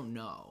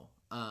know.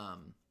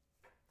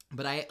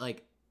 But I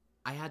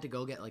had to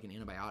go get like an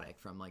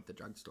antibiotic from like the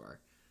drugstore.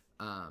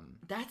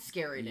 That's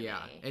scary to me.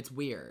 Yeah, it's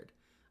weird.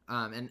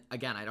 And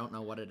again, I don't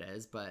know what it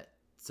is, but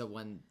so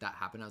when that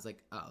happened, I was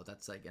like, oh,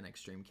 that's like an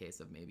extreme case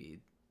of maybe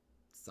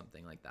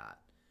something like that.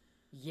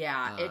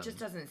 Yeah, it just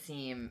doesn't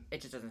seem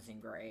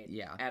great.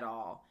 Yeah. At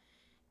all.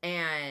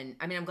 And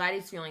I mean, I'm glad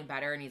he's feeling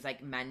better and he's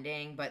like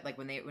mending. But like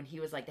when he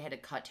was like they had to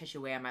cut tissue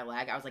away on my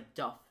leg, I was like,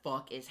 the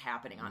fuck is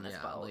happening on this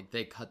boat? Like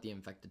they cut the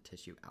infected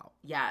tissue out.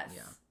 Yes.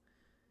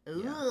 Yeah.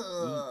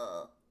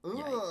 Ugh.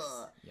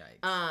 Yikes.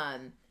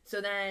 Yikes.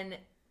 So then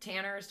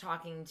Tanner's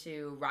talking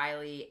to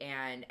Riley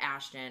and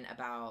Ashton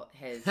about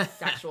his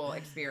sexual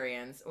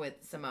experience with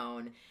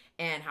Simone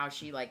and how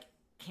she like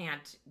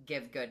can't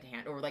give good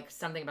hand, or like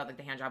something about like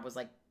the hand job was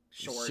like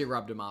short. She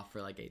rubbed him off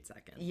for like 8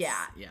 seconds.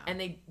 Yeah. And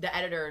the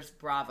editors,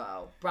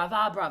 bravo,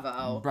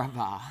 to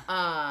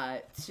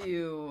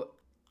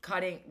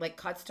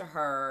cuts to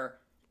her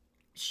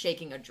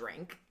shaking a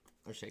drink.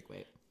 Or shake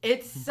weight.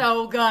 It's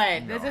so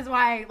good. No. This is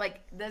why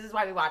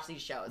we watch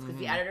these shows, because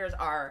the editors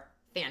are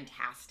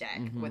fantastic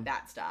with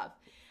that stuff.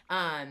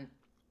 And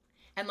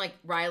like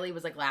Riley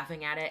was like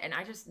laughing at it, and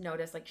I just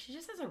noticed like she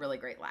just has a really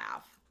great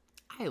laugh.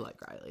 I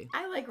like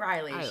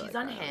Riley. She's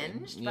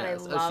unhinged, but I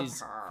love she's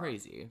her.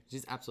 Crazy.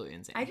 She's absolutely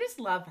insane. I just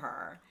love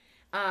her.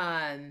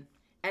 And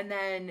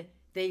then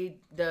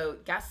the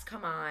guests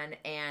come on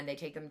and they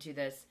take them to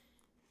this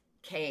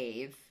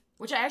cave,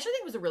 which I actually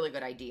think was a really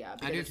good idea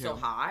because it's so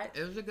hot.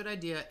 It was a good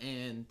idea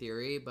in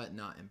theory, but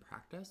not in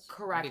practice.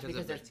 Correct,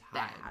 because there's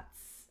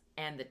bats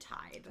and the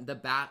tide. The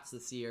bats, the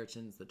sea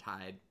urchins, the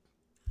tide.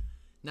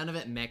 None of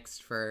it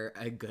mixed for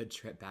a good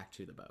trip back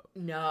to the boat.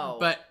 No.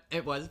 But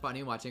it was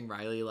funny watching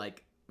Riley,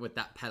 like, with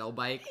that pedal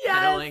bike,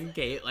 pedaling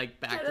Kate, like,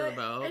 back to the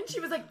boat. And she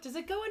was like, does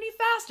it go any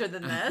faster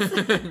than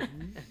this?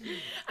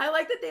 I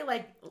like that they,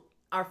 like,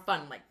 are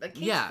fun like that.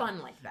 Kate's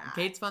fun like that.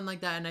 Kate's fun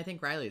like that, and I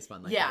think Riley's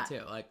fun like that,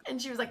 too. Like, and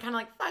she was, like, kind of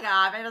like, fuck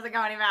off. It doesn't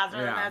go any faster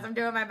than this. I'm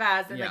doing my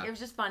best. And, like, it was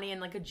just funny and,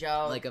 like, a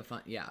joke. Like a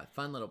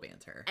fun little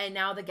banter. And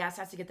now the guest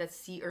has to get that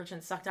sea urchin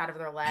sucked out of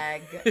their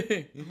leg.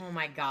 Oh,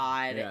 my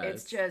God. Yes.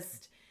 It's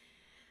just...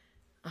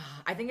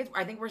 I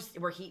think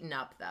we're heating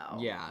up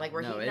though. Yeah, like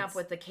we're heating up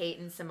with the Kate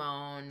and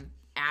Simone,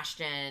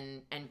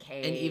 Ashton and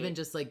Kate, and even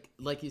just like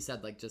you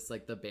said, like just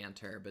like the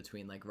banter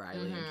between like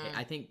Riley and Kate.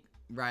 I think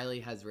Riley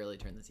has really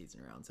turned the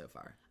season around so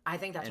far. I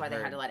think that's why they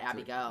had to let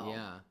Abby go.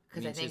 Yeah,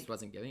 because I think she just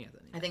wasn't giving us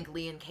anything. I think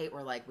Lee and Kate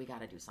were like, we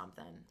got to do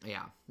something.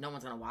 Yeah, no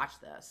one's gonna watch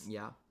this.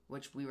 Yeah,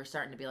 which we were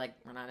starting to be like,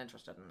 we're not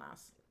interested in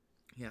this.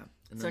 Yeah,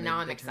 so now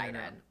I'm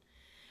excited.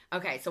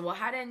 Okay, so we'll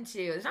head into...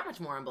 There's not much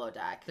more on Below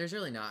Deck. There's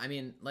really not. I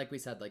mean, like we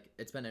said, like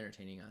it's been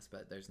entertaining us,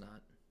 but there's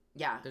not...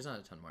 Yeah. There's not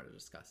a ton more to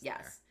discuss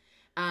there.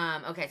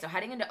 Okay, so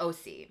heading into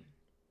OC.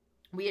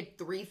 We had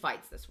 3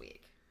 fights this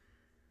week.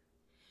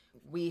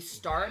 We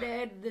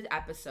started the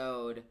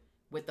episode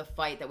with the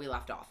fight that we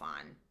left off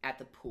on at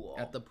the pool.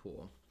 At the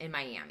pool. In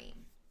Miami.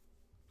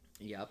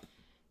 Yep.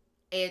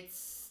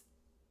 It's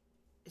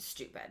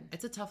stupid.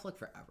 It's a tough look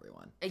for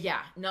everyone. Yeah.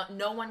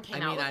 No one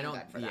came out looking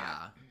good for that.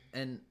 Yeah.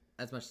 And...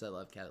 as much as I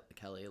love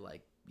Kelly,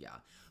 like, yeah.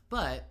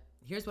 But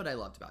here's what I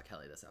loved about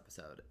Kelly this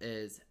episode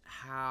is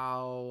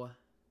how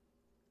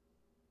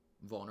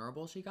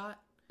vulnerable she got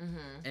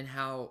and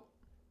how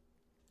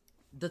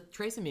the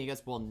Tres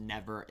Amigas will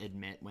never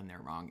admit when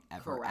they're wrong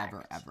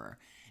ever.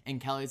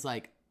 And Kelly's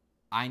like,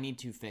 I need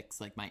to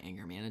fix, like, my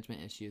anger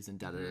management issues and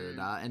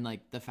da-da-da-da. And,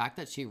 like, the fact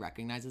that she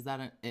recognizes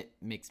that, it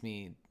makes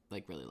me,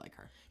 like, really like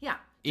her. Yeah.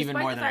 Even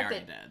more than I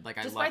already did. Like,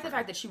 I despite the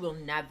fact that she will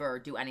never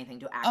do anything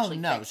to actually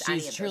fix any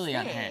of she's truly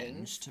things.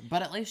 Unhinged.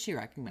 But at least she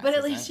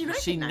recognizes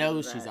it. She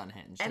knows she's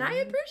unhinged. And I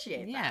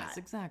appreciate that. Yes,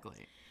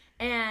 exactly.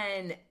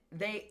 And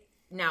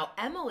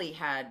Emily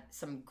had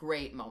some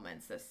great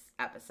moments this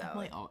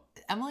episode.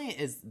 Emily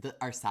is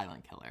our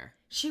silent killer.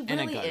 She really in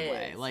a good is.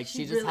 way. Like,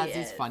 she just has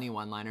these funny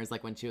one-liners,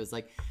 like when she was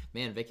like,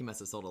 man, Vicky must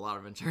have sold a lot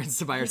of insurance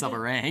to buy herself a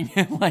ring.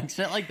 Like,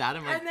 shit like that.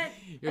 I'm like,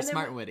 you're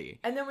smart and witty.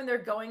 And then when they're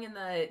getting in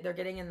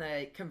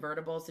the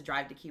convertibles to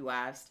drive to Key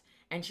West,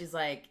 and she's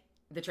like,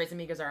 the Tres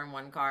Amigas are in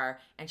one car,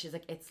 and she's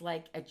like, it's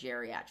like a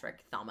geriatric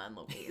Thelma and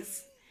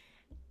Louise.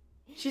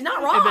 She's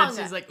not wrong. And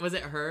then she's like, was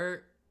it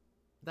her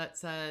that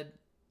said...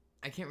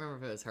 I can't remember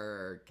if it was her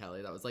or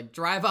Kelly that was like,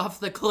 drive off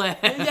the cliff.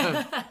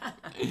 Yeah.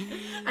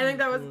 I think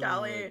that was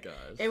Kelly. Oh my gosh.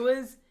 It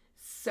was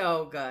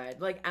so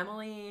good. Like,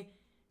 Emily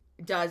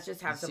does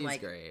just have some, like,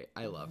 great.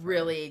 I love her.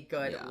 Really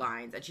good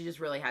lines. And she just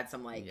really had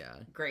some, like,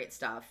 great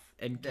stuff.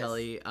 And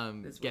Kelly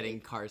getting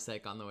car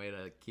sick on the way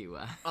to Key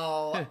West.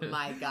 Oh,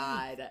 my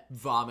God.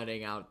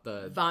 Vomiting out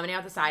the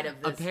side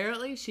of this.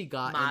 Apparently, she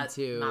got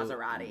into...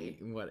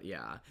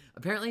 Maserati.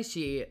 Apparently,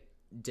 she...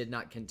 did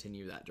not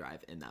continue that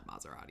drive in that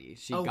Maserati.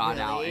 She got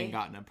out and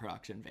got in a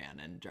production van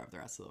and drove the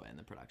rest of the way in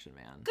the production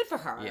van. Good for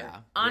her. Yeah.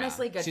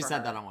 Honestly, good for her. She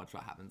said that on Watch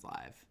What Happens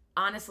Live.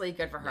 Honestly,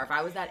 good for her. Yeah. If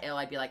I was that ill,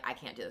 I'd be like, I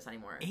can't do this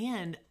anymore.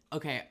 And,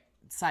 okay,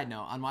 side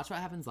note, on Watch What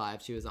Happens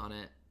Live, she was on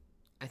it,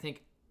 I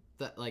think,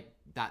 that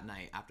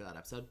night after that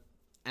episode.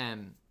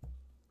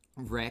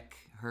 Rick,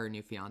 her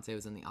new fiance,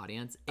 was in the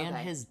audience, and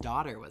his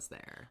daughter was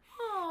there.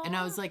 Aww. And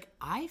I was like,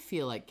 I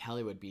feel like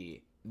Kelly would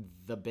be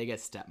the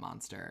biggest step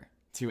monster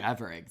to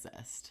ever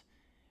exist.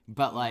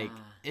 But like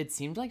it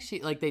seemed like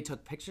they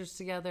took pictures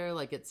together.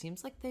 Like it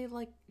seems like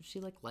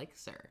she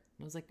likes her.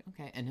 And I was like,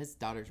 okay. And his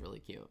daughter's really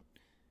cute.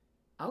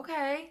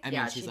 Okay. I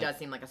mean, she does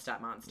seem like a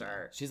step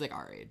monster. Yeah, she's like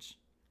our age.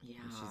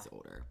 Yeah. She's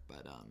older,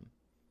 but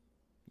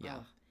yeah.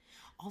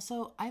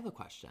 Also, I have a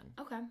question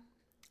Okay.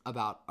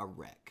 about a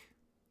Rick,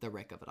 the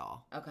Rick of it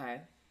all.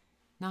 Okay.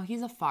 Now,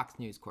 he's a Fox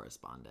News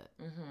correspondent.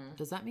 Mm-hmm.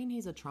 Does that mean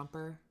he's a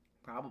Trumper?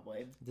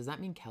 Probably. Does that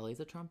mean Kelly's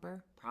a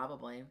Trumper?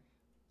 Probably.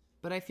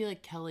 But I feel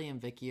like Kelly and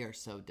Vicky are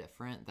so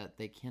different that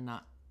they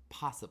cannot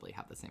possibly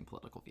have the same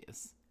political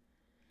views.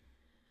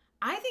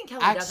 I think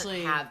Kelly Actually,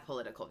 doesn't have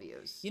political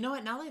views. You know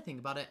what? Now that I think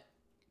about it,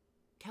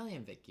 Kelly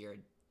and Vicky are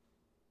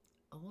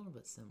a little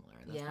bit similar.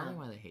 And that's probably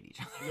why they hate each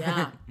other.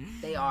 Yeah,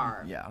 they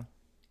are. Yeah.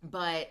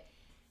 But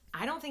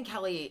I don't think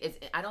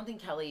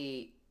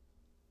Kelly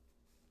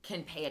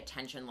can pay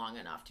attention long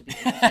enough to be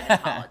interested in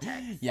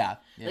politics. Yeah.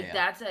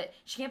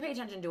 She can't pay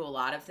attention to a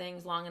lot of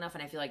things long enough,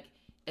 and I feel like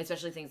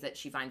especially things that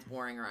she finds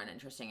boring or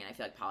uninteresting, and I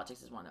feel like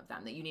politics is one of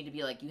them that you need to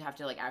be like, you have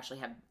to like actually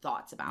have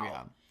thoughts about.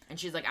 Yeah. And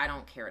she's like, I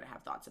don't care to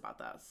have thoughts about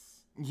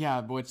this.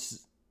 Yeah, which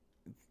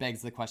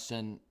begs the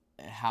question,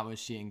 how is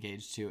she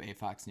engaged to a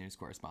Fox News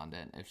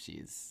correspondent if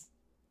she's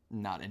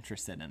not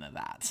interested in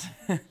that?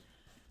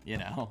 You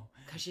know?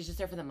 Because she's just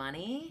there for the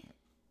money?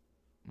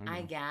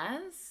 I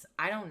guess.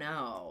 I don't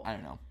know.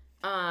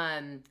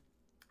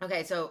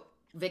 Okay, so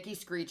Vicky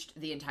screeched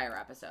the entire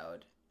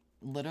episode.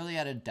 Literally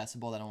at a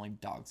decibel that only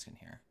dogs can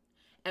hear.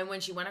 And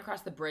when she went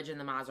across the bridge in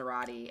the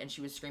Maserati and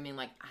she was screaming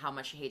like how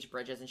much she hates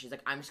bridges and she's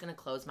like, I'm just gonna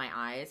close my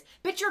eyes.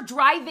 Bitch, you're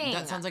driving!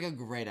 That sounds like a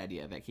great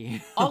idea,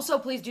 Vicky. Also,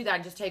 please do that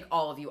and just take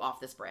all of you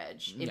off this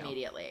bridge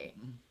immediately.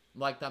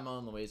 Like that Mo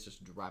and Louise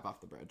just drive off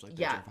the bridge, like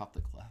they drive off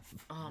the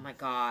cliff. Oh my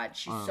god,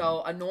 she's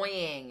so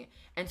annoying.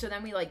 And so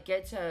then we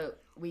get to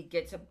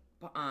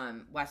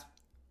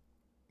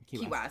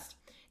Key West,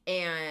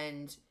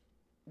 and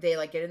they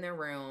like get in their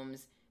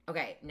rooms.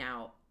 Okay,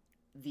 now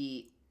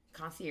the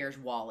concierge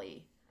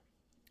Wally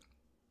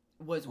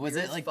was weird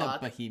it as like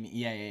fuck. the Bohemian?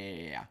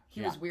 Yeah.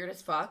 He was weird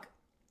as fuck,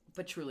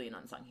 but truly an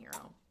unsung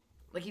hero.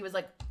 Like he was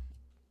like,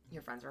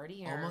 your friends are already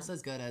here. Almost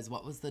as good as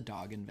what was the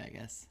dog in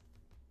Vegas?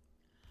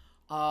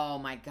 Oh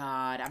my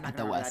god, I'm not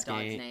gonna remember that dog's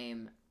Westgate.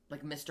 name.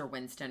 Like Mr.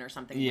 Winston or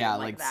something. Yeah,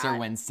 like that. Sir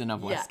Winston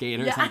of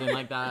Westgate or something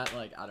like that.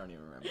 Like, I don't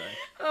even remember.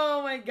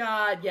 Oh my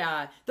god,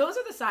 yeah. Those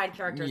are the side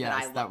characters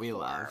that we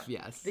love. love.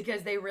 Yes.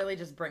 Because they really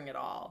just bring it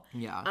all.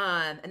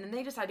 Yeah. And then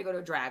they decide to go to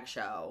a drag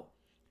show.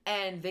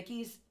 And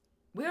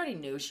we already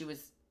knew she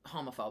was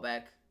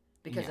homophobic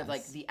because of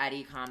like the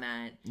Eddie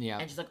comment. Yeah.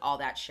 And just like all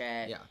that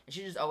shit. Yeah. And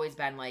she's just always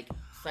been like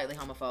slightly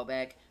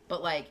homophobic.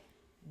 But like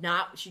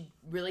she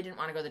really didn't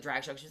want to go to the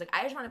drag show. She's like,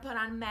 I just want to put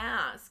on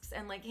masks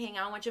and like hang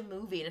out and watch a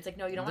movie. And it's like,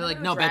 no, you don't want to go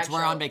to a drag show. No,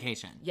 bitch, we're on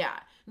vacation. Yeah.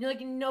 And you're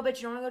like, no, bitch,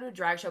 you don't want to go to a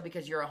drag show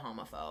because you're a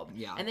homophobe.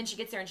 Yeah. And then she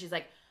gets there and she's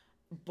like,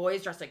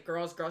 boys dressed like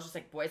girls, girls just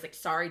like boys, like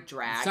sorry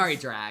drags. Sorry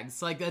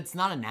drags. Like, it's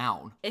not a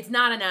noun. It's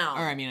not a noun.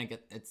 Or I mean,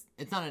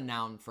 it's not a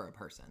noun for a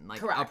person.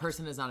 Like, correct. A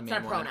person is not a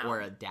man, woman, or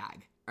a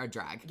dag. Or a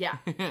drag. Yeah.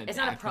 It's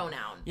not a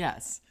pronoun.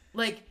 Yes.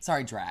 Like.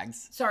 Sorry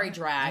drags. Sorry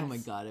drags. Oh my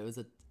god,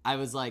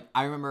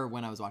 I remember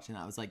when I was watching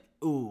that, I was like,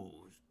 ooh,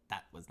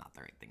 that was not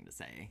the right thing to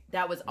say.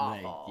 That was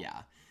awful. Like,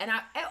 yeah. And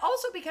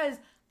also because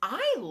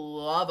I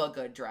love a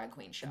good drag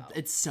queen show.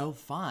 It's so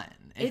fun.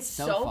 It's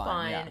so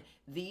fun. Yeah.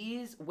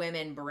 These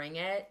women bring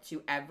it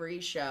to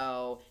every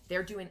show.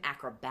 They're doing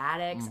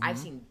acrobatics. I've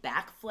seen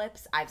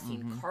backflips. I've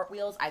seen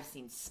cartwheels. I've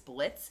seen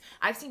splits.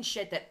 I've seen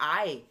shit that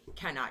I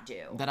cannot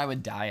do. That I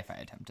would die if I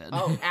attempted.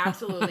 Oh,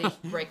 absolutely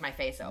break my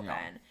face open.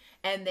 Yeah.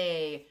 And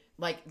they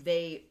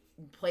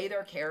play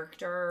their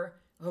character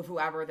of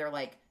whoever they're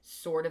like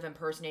sort of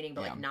impersonating,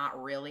 but like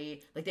not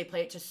really. Like they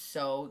play it to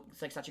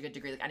such a good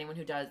degree. Like anyone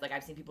who does, like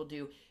I've seen people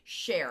do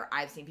Cher,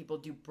 I've seen people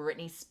do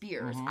Britney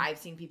Spears, I've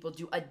seen people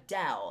do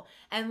Adele,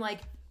 and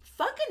like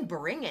fucking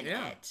bringing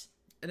it.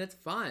 And it's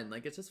fun.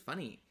 Like, it's just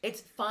funny.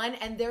 It's fun,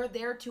 and they're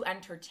there to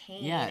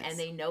entertain, and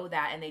they know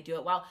that, and they do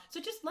it well. So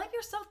just let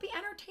yourself be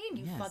entertained,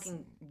 you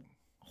fucking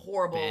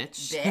horrible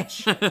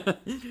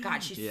bitch.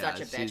 God, she's such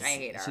a bitch. I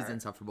hate her. She's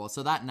insufferable.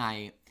 So that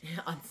night...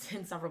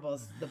 Insufferable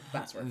is the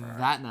best word for her.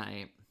 That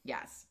night...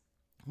 Yes.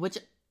 Which,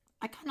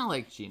 I kind of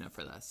like Gina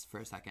for this, for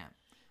a second.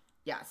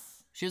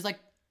 Yes. She was like,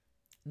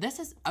 this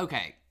is...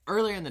 Okay,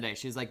 earlier in the day,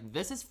 she was like,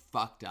 this is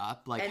fucked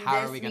up. Like, and how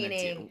are we going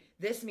to do...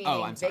 This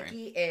meeting,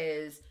 Vicky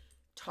is...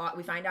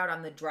 We find out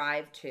on the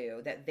drive,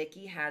 too, that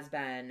Vicky has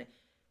been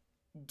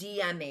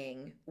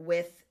DMing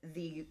with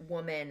the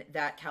woman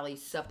that Kelly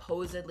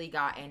supposedly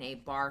got in a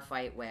bar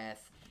fight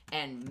with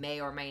and may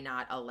or may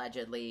not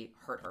allegedly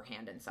hurt her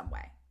hand in some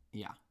way.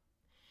 Yeah.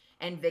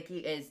 And Vicky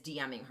is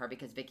DMing her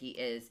because Vicky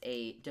is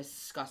a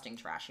disgusting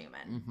trash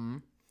human. Mm-hmm.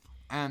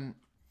 And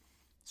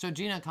so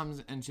Gina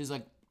comes and she's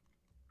like,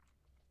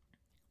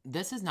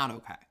 this is not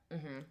okay.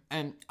 Mm-hmm.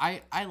 And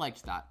I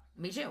liked that.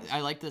 Me too. I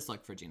like this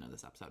look for Gina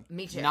this episode.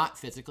 Me too. Not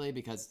physically,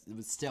 because it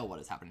was still what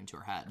is happening to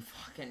her head.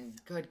 Fucking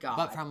good God.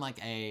 But from like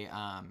a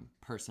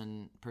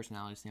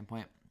personality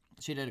standpoint,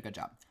 she did a good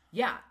job.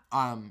 Yeah.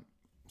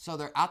 So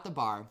they're at the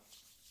bar,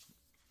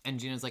 and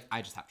Gina's like,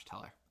 I just have to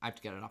tell her. I have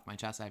to get it off my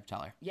chest. I have to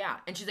tell her. Yeah.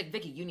 And she's like,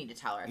 Vicky, you need to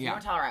tell her. If you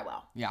don't tell her, I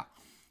will. Yeah.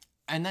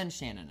 And then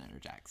Shannon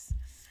interjects.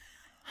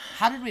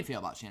 How did we feel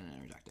about Shannon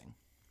interjecting?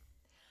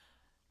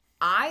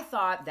 I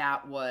thought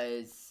that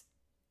was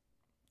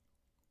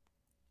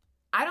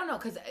I don't know,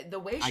 because the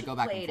way she go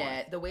back and played forth.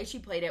 it, the way she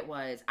played it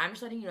was, I'm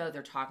just letting you know that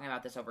they're talking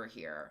about this over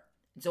here.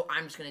 So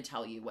I'm just going to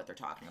tell you what they're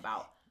talking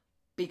about.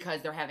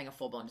 Because they're having a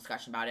full-blown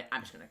discussion about it,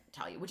 I'm just going to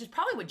tell you. Which is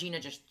probably what Gina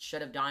just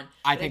should have done.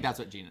 I think that's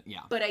what Gina,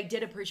 yeah. But I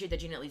did appreciate that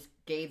Gina at least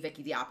gave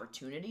Vicky the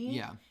opportunity.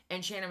 Yeah.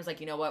 And Shannon was like,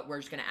 you know what, we're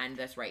just going to end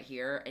this right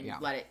here. And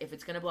let it, if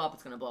it's going to blow up,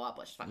 it's going to blow up.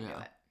 Let's just fucking do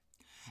it.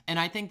 And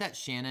I think that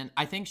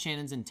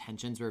Shannon's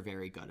intentions were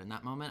very good in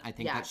that moment. I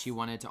think that she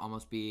wanted to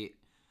almost be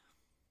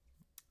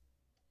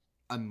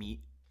a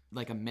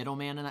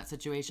middleman in that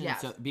situation.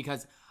 Yes. So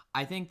because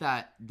I think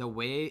that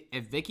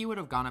if Vicky would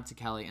have gone up to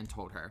Kelly and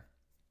told her,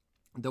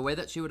 the way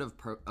that she would have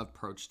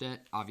approached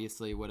it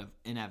obviously would have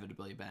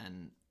inevitably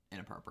been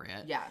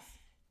inappropriate. Yes.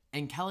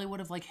 And Kelly would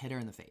have hit her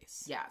in the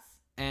face. Yes.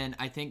 And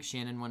I think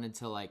Shannon wanted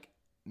to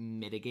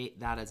mitigate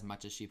that as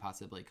much as she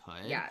possibly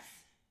could. Yes.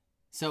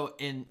 So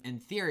in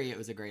theory, it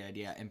was a great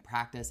idea. In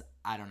practice,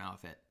 I don't know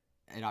if it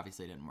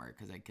obviously didn't work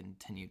because I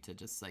continued to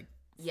just fight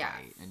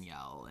and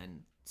yell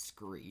and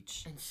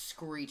screech. And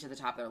screech at the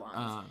top of their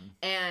lungs.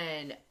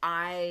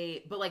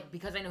 But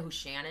because I know who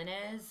Shannon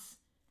is,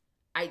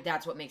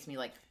 that's what makes me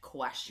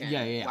question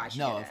why she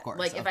did it. Of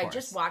course. If I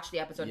just watched the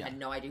episode and had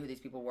no idea who these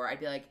people were, I'd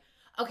be like,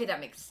 okay, that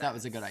makes sense. That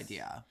was a good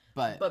idea.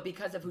 But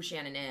because of who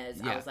Shannon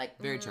is, I was like,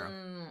 very true.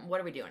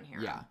 What are we doing here?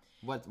 Yeah.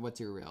 What's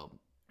your real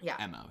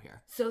MO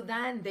here? So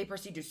then they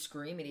proceed to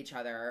scream at each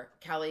other.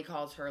 Kelly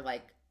calls her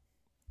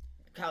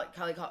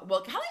Kelly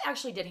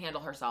actually did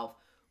handle herself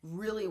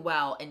really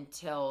well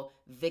until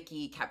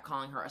Vicky kept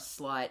calling her a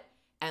slut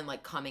and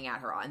coming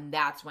at her. And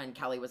that's when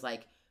Kelly was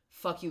like,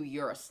 fuck you,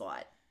 you're a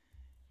slut.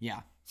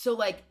 Yeah. So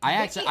Vicky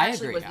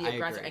actually was the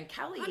aggressor, agree. and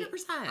Kelly, 100%.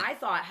 I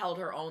thought held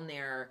her own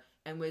there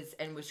and was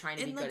trying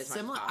to be good as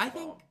much as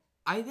possible.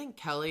 I think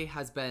Kelly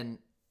has been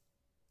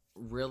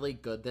really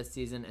good this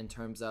season in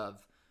terms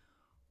of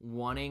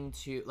wanting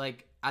to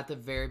at the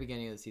very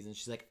beginning of the season,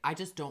 she's like, I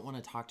just don't want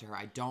to talk to her.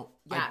 I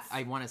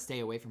want to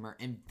stay away from her.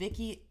 And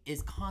Vicky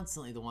is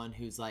constantly the one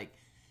who's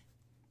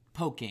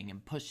poking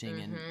and pushing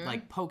and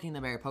poking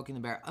the bear.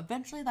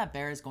 Eventually that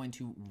bear is going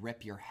to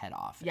rip your head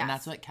off. Yes. And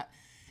that's what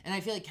and I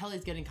feel like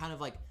Kelly's getting kind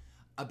of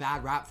a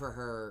bad rap for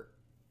her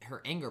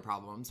anger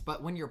problems,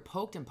 but when you're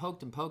poked and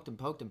poked and poked and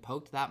poked and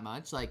poked that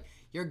much,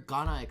 you're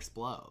gonna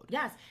explode.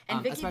 Yes.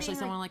 And Vicky especially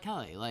someone like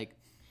Kelly.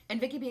 And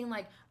Vicky being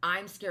like,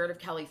 I'm scared of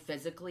Kelly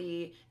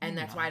physically, and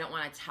that's why I don't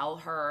want to tell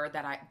her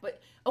that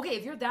but okay,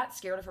 if you're that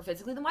scared of her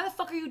physically, then why the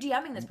fuck are you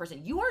DMing this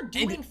person? You are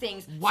doing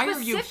things Why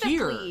are you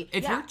here?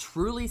 If Yeah. you're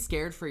truly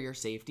scared for your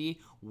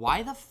safety,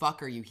 why the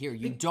fuck are you here?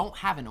 You don't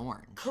have an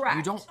orange.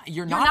 Correct.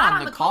 You're not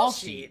on the call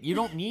sheet. You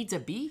don't need to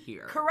be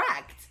here.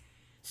 Correct.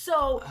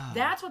 So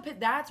that's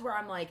where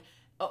I'm like,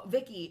 oh,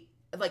 Vicky,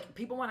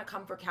 people want to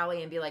come for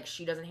Kelly and be like,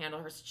 she doesn't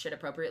handle her shit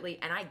appropriately.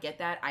 And I get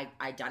that. I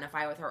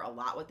identify with her a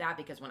lot with that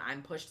because when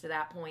I'm pushed to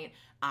that point,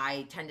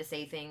 I tend to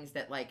say things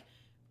that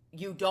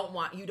you don't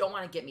want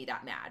to get me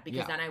that mad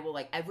because then I will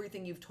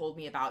everything you've told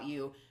me about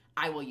you,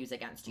 I will use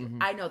against you.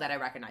 I know that. I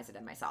recognize it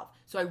in myself.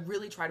 So I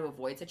really try to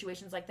avoid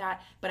situations like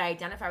that. But I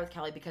identify with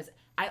Kelly because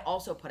I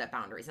also put up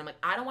boundaries. I'm like,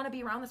 I don't want to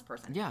be around this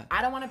person. Yeah.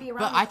 I don't want to be around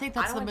But I think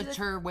that's the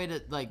mature way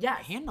to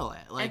handle it.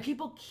 And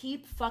people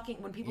keep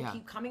when people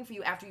keep coming for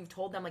you after you've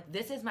told them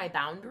this is my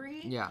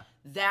boundary. Yeah.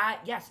 That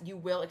yes, you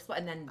will explode.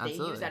 And then they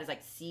use that as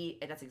see,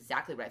 that's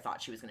exactly what I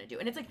thought she was gonna do.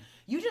 And it's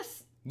you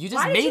just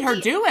made her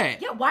do it.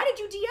 Yeah, why did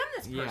you DM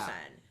this person? Yeah.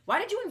 Why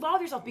did you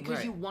involve yourself?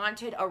 Because you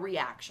wanted a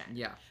reaction.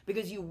 Yeah.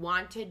 Because you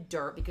wanted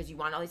dirt, because you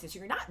want all these things. So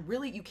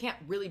you can't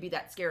really be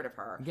that scared of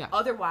her. Yeah.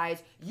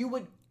 Otherwise, you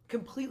would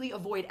completely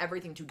avoid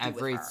everything to do with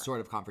her. Every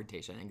sort of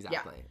confrontation.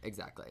 Exactly. Yeah.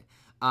 Exactly.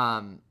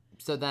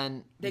 So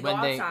then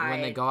when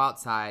they go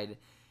outside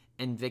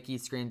and Vicky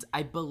screams,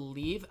 I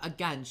believe,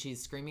 again,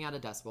 she's screaming out a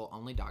decibel,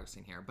 only dogs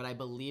can hear, but I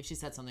believe she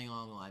said something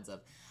along the lines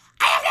of,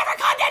 I have never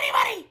conned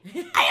anybody!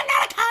 I am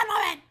not a con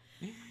woman!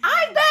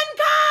 I've been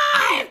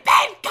conned! I've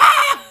been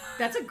conned!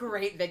 That's a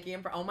great Vicky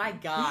impression. Oh my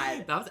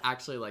God. That was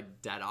actually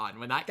dead on.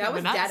 When that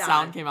dead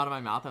sound on. came out of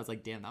my mouth, I was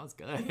like, damn, that was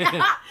good.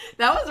 That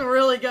was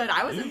really good.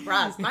 I was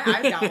impressed. My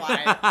eyes got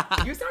wide.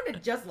 You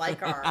sounded just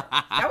like her.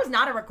 That was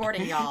not a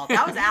recording, y'all.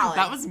 That was Alex.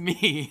 That was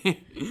me.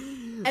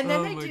 And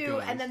then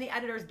and then the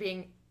editors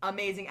being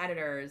amazing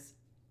editors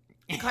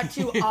cut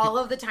to all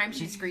of the time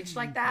she screeched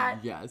like that.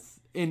 Yes.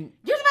 You're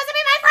supposed to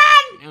be my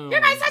friend!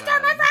 You're my sister,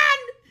 God. my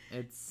friend!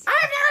 I've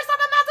never slept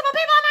with multiple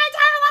people in my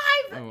entire life!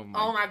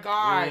 Oh my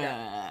God.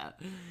 Yeah.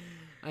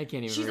 I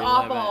can't even She's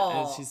relive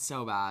awful. it. She's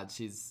so bad.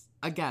 She's,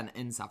 again,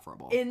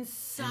 insufferable.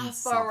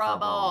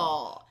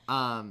 Insufferable.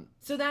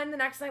 So then the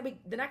next day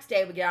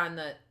we get on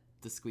the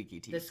squeaky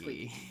tiki. The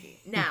squeaky tiki.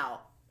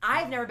 Now,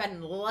 I've never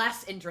been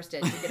less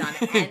interested to get on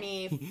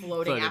any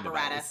floating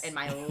apparatus in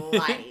my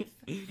life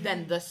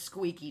than the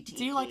squeaky tiki.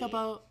 Do you like a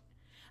boat?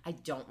 I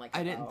don't like a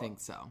boat. I didn't think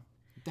so.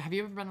 Have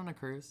you ever been on a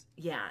cruise?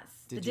 Yes.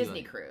 Did the you,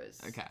 Disney like-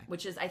 cruise. Okay.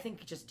 Which is, I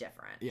think, just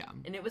different. Yeah.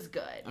 And it was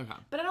good. Okay.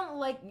 But I don't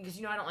like, because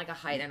I don't like a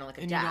height, I don't like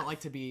a And depth.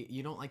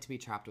 you don't like to be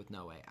trapped with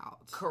no way out.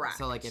 Correct.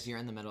 So like if you're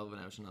in the middle of an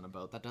ocean on a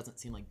boat, that doesn't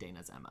seem like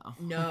Dana's MO.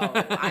 No,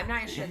 I'm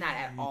not interested in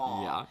that at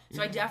all. Yeah.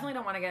 So I definitely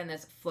don't want to get in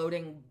this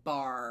floating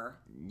bar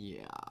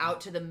Yeah.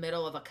 out to the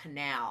middle of a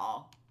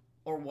canal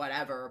or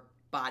whatever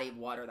body of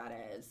water that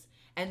is,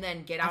 and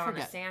then get out on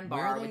a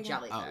sandbar with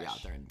jellyfish. Oh yeah,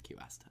 they're in Key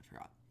West. I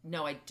forgot.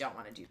 No, I don't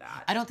want to do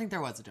that. I don't think there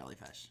was a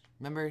jellyfish.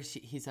 Remember,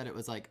 he said it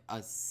was like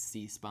a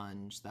sea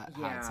sponge that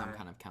had some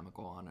kind of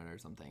chemical on it or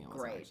something. It wasn't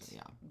Great. Actually,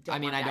 yeah. Don't I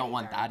mean, want I that don't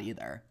want either. that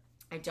either.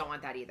 I don't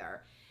want that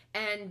either.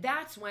 And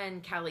that's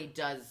when Kelly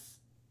does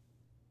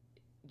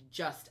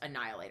just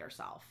annihilate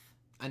herself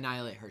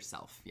Annihilate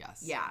herself.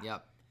 Yes. Yeah.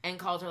 Yep. and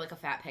calls her like a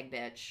fat pig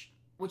bitch,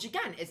 which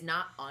again is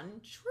not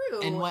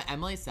untrue. And what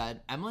Emily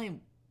said, Emily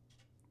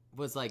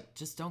was like,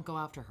 just don't go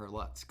after her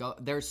looks.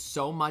 There's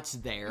so much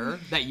there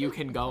that you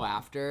can go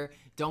after.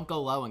 Don't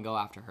go low and go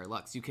after her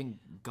looks. You can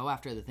go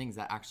after the things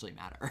that actually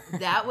matter.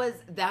 that was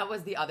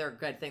the other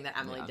good thing that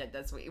Emily did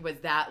this week, was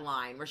that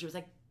line where she was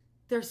like,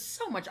 there's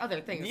so much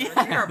other things that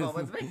are terrible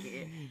with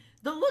Vicky.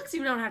 The looks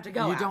you don't have to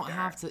go You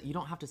after.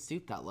 don't have to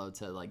stoop that low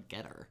to like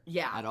get her.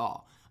 Yeah. At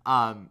all.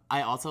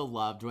 I also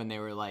loved when they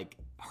were like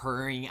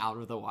hurrying out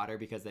of the water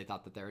because they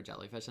thought that there were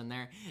jellyfish in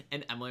there,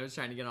 and Emily was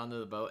trying to get onto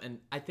the boat, and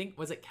I think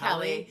was it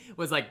Kelly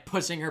was like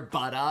pushing her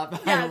butt up.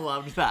 Yes. I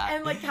loved that.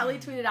 And like Kelly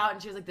tweeted out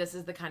and she was like, this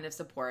is the kind of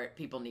support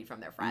people need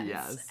from their friends.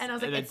 Yes. And I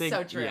was like, it's think,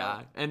 so true.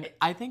 Yeah. And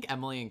I think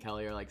Emily and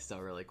Kelly are like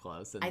still really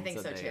close. And I think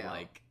so, they, too.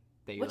 Like,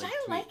 they, Which like, I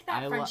tweet. like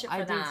that friendship for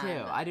I them. do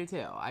too. I do too.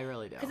 I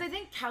really do. Because I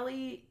think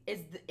Kelly is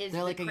They're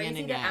the like a yin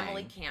crazy and that yang.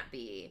 Emily can't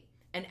be.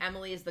 And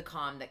Emily is the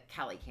calm that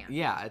Kelly can't be.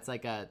 Yeah, it's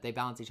like they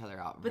balance each other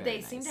out. But very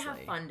they seem to have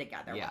nicely. fun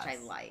together, Yes. which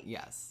I like.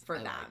 Yes. For I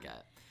them.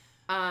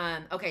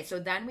 Like it. Okay, so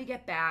then we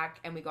get back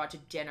and we go out to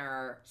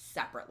dinner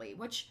separately,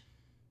 which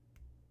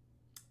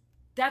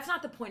that's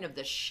not the point of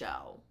the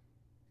show.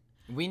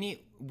 We need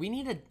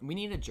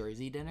a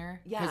Jersey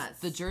dinner. 'Cause Yes.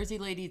 the Jersey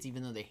ladies,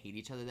 even though they hate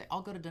each other, they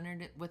all go to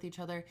dinner with each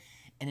other,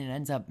 and it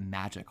ends up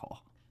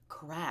magical.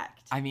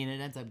 Correct. I mean, it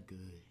ends up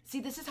good. See,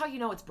 this is how you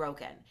know it's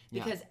broken.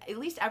 Yeah. Because at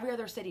least every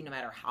other city, no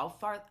matter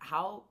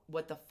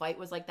what the fight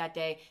was like that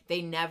day,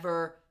 they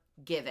never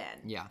give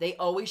in. Yeah. They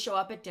always show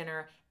up at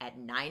dinner at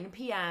 9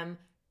 p.m.,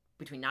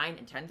 between 9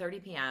 and 10:30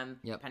 p.m.,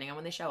 Yep. depending on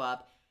when they show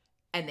up,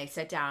 and they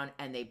sit down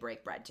and they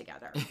break bread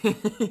together.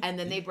 And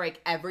then they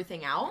break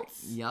everything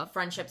else. Yep.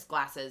 Friendships,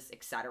 glasses,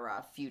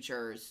 etc.,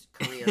 futures,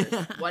 careers,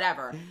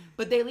 whatever.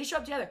 But they at least show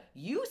up together.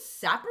 You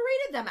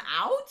separated them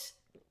out?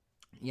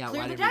 Yeah,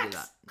 Clear why the did we do decks.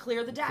 that?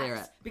 Clear the decks. Clear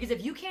it. Because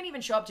if you can't even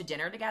show up to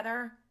dinner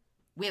together,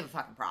 we have a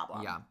fucking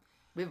problem. Yeah.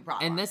 We have a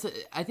problem.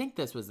 And I think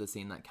this was the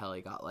scene that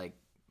Kelly got like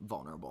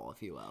vulnerable,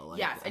 if you will. Like,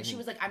 yes, I and she think-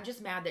 was like, I'm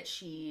just mad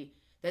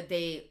that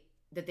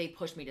they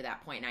pushed me to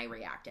that point and I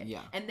reacted.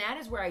 Yeah. And that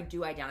is where I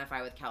do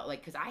identify with Kelly, like,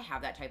 because I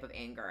have that type of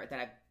anger that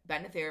I've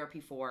been to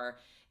therapy for,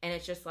 and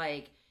it's just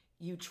like,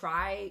 you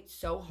try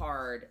so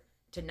hard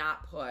to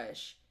not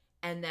push,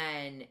 and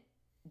then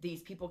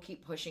these people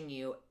keep pushing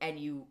you and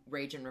you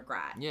rage and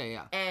regret. Yeah,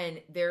 yeah. And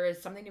there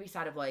is something to be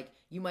said of like,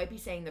 you might be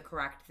saying the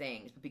correct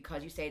things, but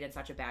because you say it in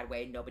such a bad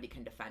way, nobody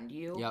can defend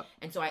you. Yep.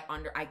 And so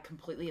I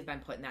completely have been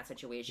put in that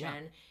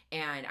situation,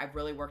 and I've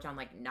really worked on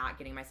like not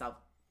getting myself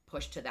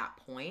pushed to that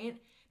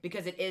point,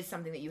 because it is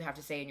something that you have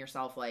to say in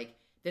yourself, like,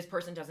 this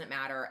person doesn't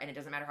matter, and it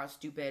doesn't matter how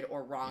stupid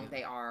or wrong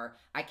they are.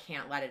 I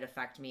can't let it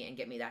affect me and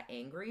get me that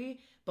angry.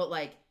 But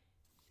like,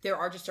 there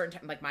are just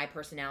certain like my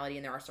personality,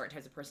 and there are certain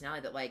types of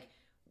personality that like,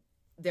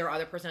 there are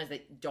other personalities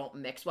that don't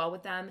mix well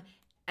with them,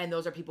 and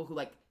those are people who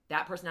like,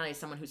 that personality is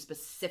someone who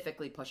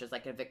specifically pushes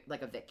like a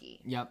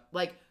Vicky. Yep.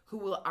 Like,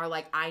 who are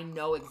like, I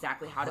know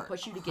exactly how to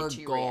push you to Her get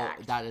you to goal,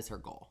 react. that is her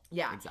goal.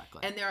 Yeah.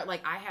 Exactly. And they're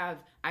like, I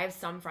have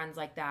some friends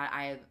like that.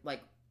 I have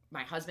like,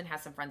 my husband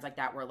has some friends like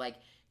that where like,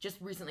 just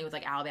recently with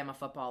like Alabama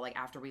football, like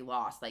after we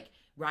lost, like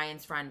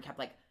Ryan's friend kept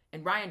like,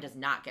 and Ryan does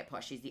not get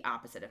pushed. He's the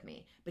opposite of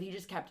me. But he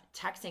just kept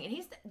texting, and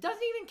he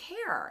doesn't even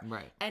care.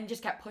 Right. And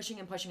just kept pushing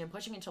and pushing and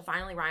pushing until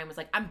finally Ryan was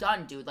like, I'm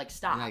done, dude. Like,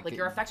 stop. Like, Like,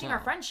 you're affecting our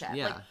chill. friendship.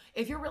 Yeah. Like,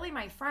 if you're really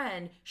my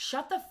friend,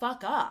 shut the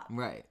fuck up.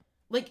 Right.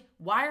 Like,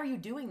 why are you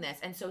doing this?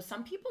 And so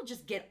some people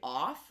just get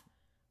off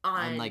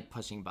on like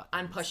pushing buttons.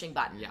 on pushing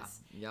buttons. Yeah.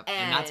 Yep.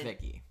 And that's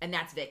Vicky. And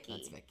that's Vicky.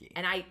 That's Vicky.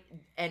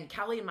 And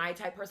Kelly and my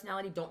type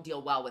personality don't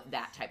deal well with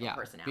that type of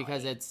personality.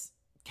 Because it's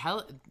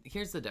Kelly.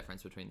 Here's the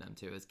difference between them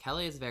two: is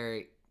Kelly's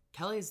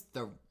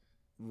the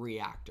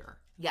reactor,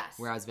 yes,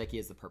 whereas Vicky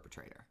is the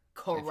perpetrator.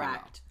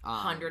 correct, will.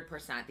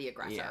 100% the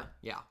aggressor.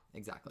 Yeah,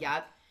 exactly.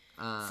 Yep.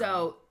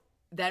 So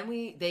then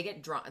they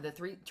get drunk. The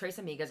three Tres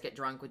Amigas get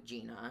drunk with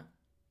Gina.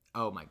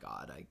 Oh my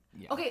god,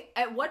 Okay,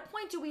 at what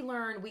point do we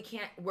learn we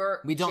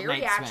don't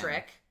night geriatric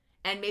swim.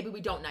 and maybe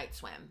we don't night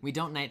swim? We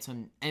don't night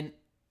swim, and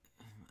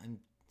I'm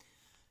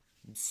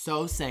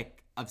so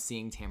sick of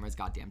seeing Tamara's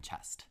goddamn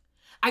chest.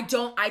 I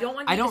don't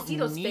want you to see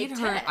those fake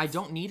tits. I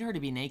don't need her to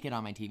be naked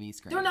on my TV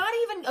screen. They're not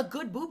even a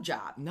good boob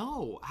job.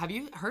 No. Have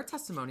you her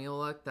testimonial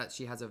look that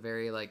she has a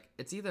very like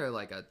it's either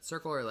like a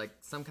circle or like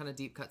some kind of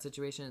deep cut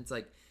situation. It's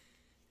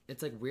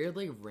like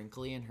weirdly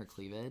wrinkly in her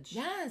cleavage.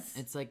 Yes.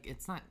 It's like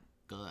it's not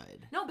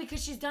good. No,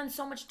 because she's done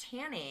so much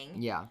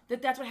tanning. Yeah.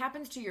 That's what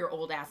happens to your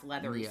old ass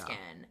leathery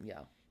skin.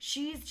 Yeah.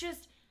 She's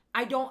just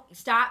I don't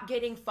stop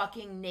getting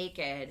fucking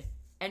naked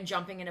and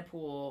jumping in a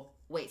pool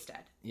wasted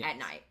at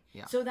night.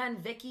 Yeah. So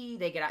then Vicky,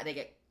 they get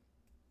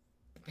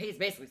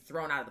basically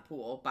thrown out of the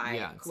pool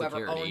by whoever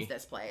security. owns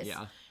this place.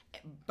 Yeah.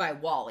 By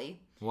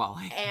Wally.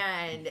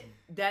 And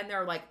then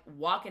they're like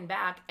walking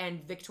back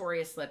and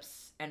Victoria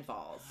slips and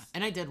falls.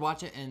 And I did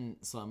watch it in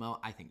slow-mo.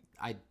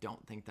 I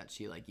don't think that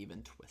she like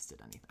even twisted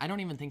anything. I don't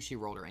even think she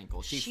rolled her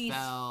ankle. She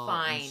fell.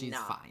 Fine. She's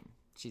fine.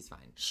 She's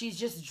fine. She's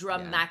just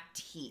dramatic.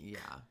 Yeah.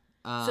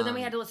 So then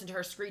we had to listen to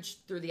her screech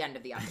through the end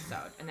of the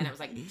episode. And then it was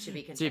like, to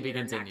be continued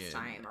next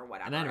time or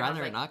whatever. And I'd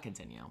rather like, it not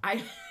continue.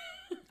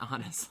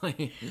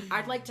 Honestly.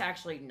 I'd like to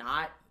actually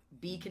not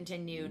be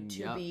continued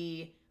to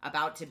be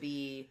about to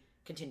be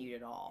continued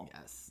at all.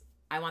 Yes.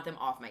 I want them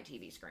off my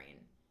TV screen.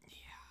 Yeah.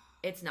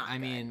 It's not good. I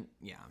mean,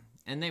 yeah.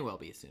 And they will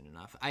be soon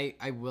enough. I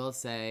will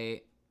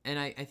say, and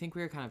I think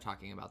we were kind of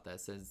talking about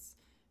this is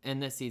in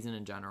this season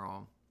in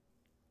general,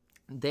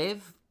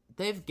 they've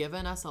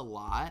given us a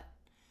lot,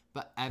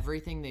 but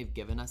everything they've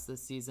given us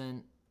this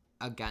season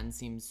again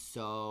seems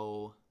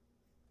so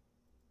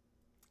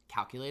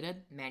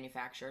calculated,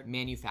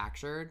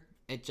 manufactured.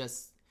 It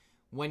just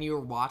when you're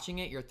watching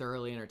it, you're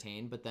thoroughly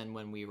entertained, but then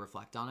when we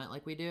reflect on it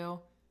like we do,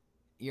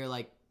 you're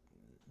like,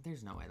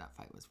 there's no way that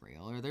fight was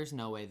real, or there's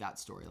no way that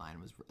storyline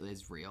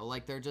is real.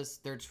 Like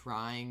they're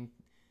trying.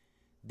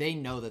 They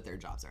know that their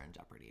jobs are in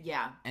jeopardy.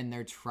 Yeah, and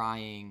they're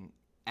trying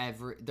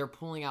they're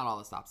pulling out all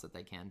the stops that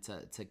they can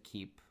to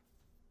keep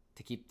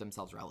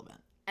themselves relevant.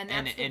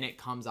 And it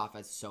comes off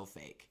as so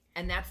fake.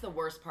 And that's the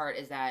worst part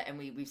is that, and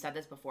we've said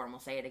this before and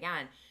we'll say it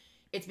again,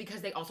 it's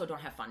because they also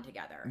don't have fun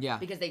together. Yeah.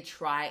 Because they're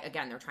trying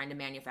to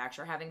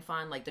manufacture having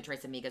fun, like the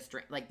Tres Amigas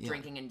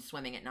drinking and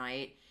swimming at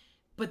night.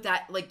 But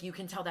that, like, you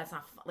can tell that's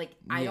not fun. Like,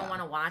 I don't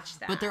want to watch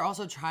that. But they're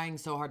also trying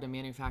so hard to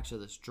manufacture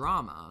this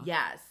drama.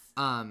 Yes.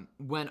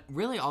 When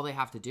really all they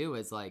have to do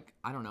is, like,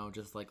 I don't know,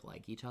 just, like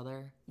each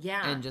other.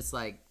 Yeah. And just,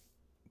 like,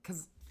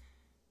 because,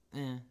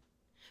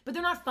 But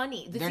they're not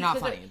funny. They're not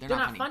funny. They're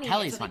not funny.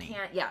 Kelly's so funny.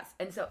 Yes.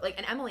 And so, like,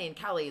 and Emily and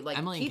Kelly, like,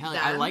 Emily keep and Kelly,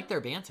 them, I like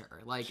their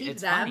banter. Like, keep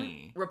it's them,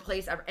 funny.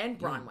 Replace, and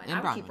Bronwyn. And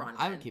I would keep Bronwyn.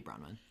 I would keep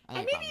Bronwyn.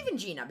 And maybe even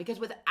Gina, because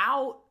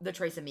without the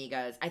Tres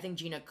Amigas, I think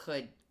Gina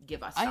could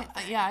give us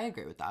something. I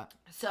agree with that.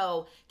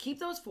 So, keep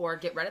those four.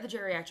 Get rid of the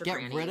geriatric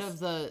grannies. Get rid of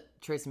the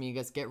Tres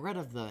Amigas. Get rid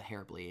of the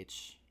hair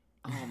bleach.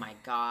 Oh my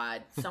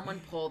God.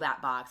 Someone pull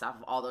that box off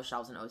of all those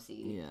shelves in OC.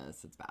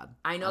 Yes, it's bad.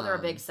 I know they're a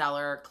big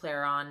seller.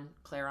 Clarion,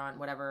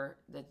 whatever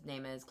the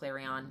name is.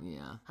 Clarion.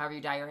 Yeah. However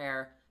you dye your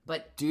hair.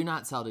 But do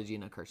not sell to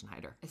Gina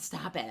Kirchenheider.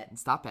 Stop it.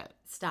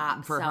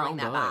 Stop for selling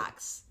that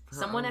box.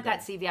 Someone at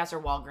that CVS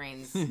or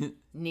Walgreens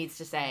needs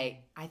to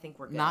say, I think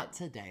we're good. Not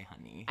today,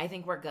 honey. I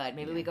think we're good.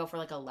 Maybe we go for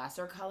like a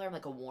lesser color,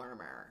 like a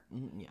warmer.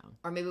 Yeah.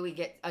 Or maybe we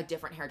get a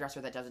different hairdresser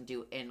that doesn't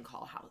do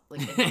in-call house.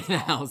 Like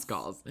house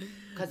calls.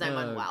 Because I'm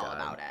unwell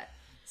about it.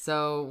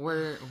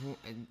 So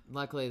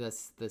luckily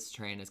this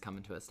train is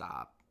coming to a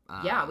stop.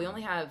 Yeah, we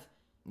only have.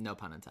 No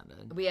pun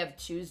intended. We have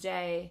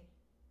Tuesday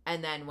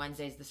and then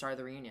Wednesday's the start of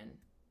the reunion.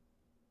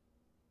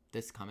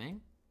 This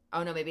coming?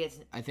 Oh no, maybe it's.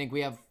 I think we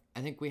have.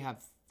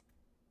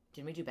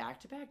 Didn't we do back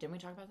to back? Didn't we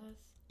talk about this?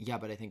 Yeah,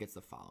 but I think it's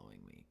the following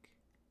week.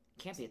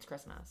 Can't be. It's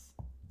Christmas.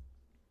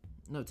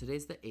 No,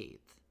 today's the 8th.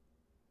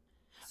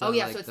 So,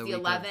 so it's the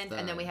 11th,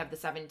 and then we have the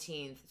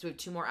 17th. So we have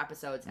 2 more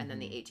episodes, and then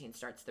the 18th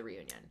starts the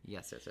reunion.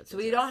 Yes. So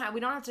we don't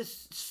have to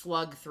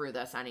slug through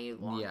this any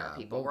longer,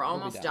 people. We're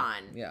almost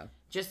done. Yeah.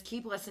 Just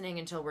keep listening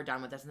until we're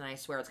done with this, and then I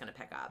swear it's going to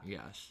pick up.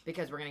 Yes.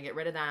 Because we're going to get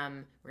rid of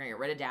them. We're going to get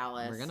rid of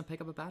Dallas. We're going to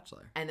pick up a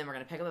Bachelor. And then we're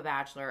going to pick up a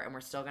Bachelor, and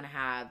we're still going to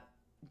have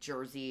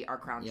Jersey, our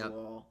crown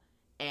jewel,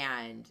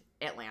 and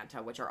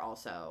Atlanta, which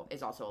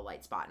is also a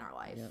light spot in our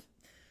life. Yep.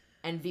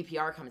 And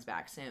VPR comes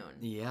back soon.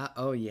 Yeah.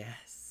 Oh,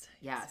 yes.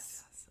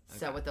 Yes. Okay.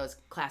 So with those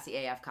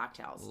classy AF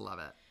cocktails. Love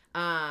it.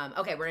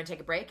 Okay, we're going to take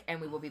a break, and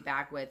we will be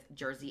back with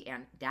Jersey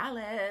and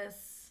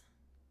Dallas.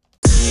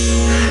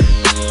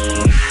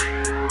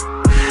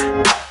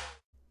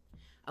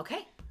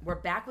 Okay, we're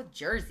back with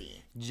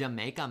Jersey.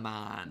 Jamaica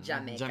man.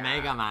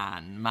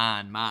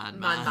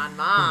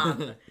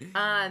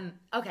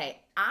 Okay,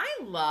 I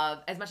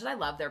love, as much as I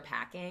love their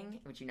packing,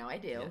 which you know I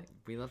do. Yeah,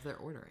 we love their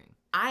ordering.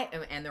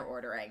 And their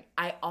ordering.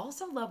 I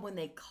also love when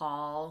they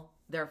call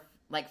their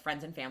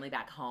friends and family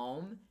back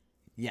home.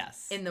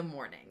 Yes. In the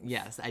morning.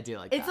 Yes, I do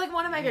like that. It's like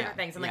one of my favorite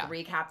things. And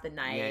recap the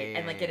night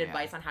and get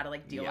advice on how to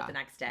deal with the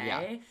next day.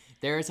 Yeah.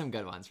 There are some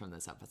good ones from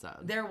this episode.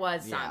 There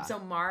was some. Yeah. So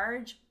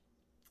Marge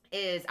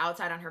is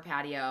outside on her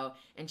patio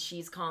and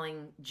she's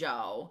calling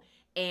Joe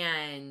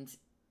and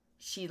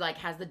she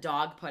has the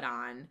dog put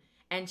on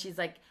and she's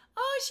like,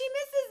 "Oh, she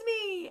misses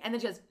me." And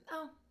then she goes,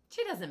 "Oh,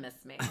 she doesn't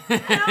miss me."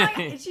 And I'm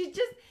like,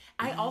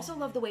 I also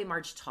love the way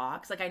Marge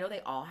talks. Like, I know they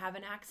all have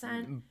an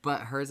accent.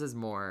 But hers is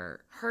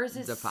more Hers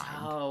is defined.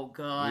 so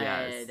good.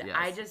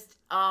 Yes.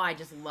 I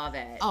just love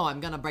it. Oh, I'm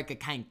gonna break a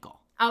cankle.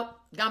 Oh,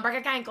 gonna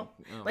break a cankle.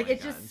 Oh Like, my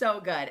it's God. just so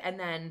good. And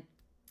then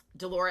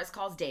Dolores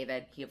calls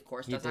David. He, of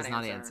course, He does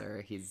not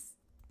answer. He's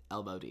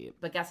elbow deep.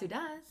 But guess who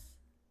does?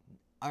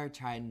 Our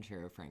tried and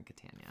true Frank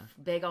Catania.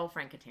 Big old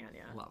Frank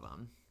Catania. Love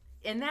him.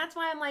 And that's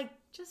why I'm like,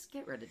 just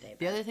get rid of David.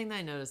 The other thing that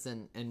I noticed,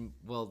 and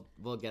we'll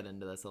get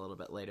into this a little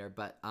bit later,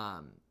 but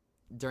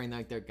during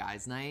like their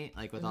guys' night,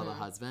 like with all the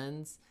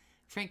husbands,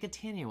 Frank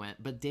Catania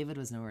went, but David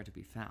was nowhere to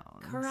be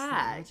found.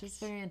 Correct. Which is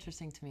very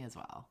interesting to me as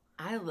well.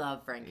 I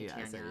love Frank Yes,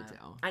 I Catania. do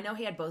too. I know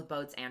he had both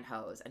boats and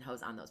hose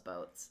on those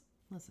boats.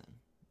 Listen,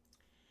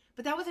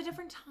 But that was a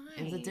different time.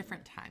 it was a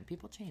different time.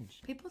 People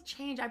change. People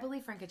change. I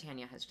believe Frank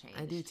Catania has changed.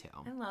 I do too.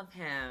 I love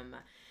him.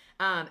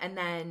 And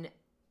then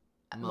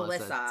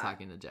Melissa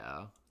talking to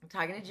Joe.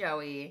 talking to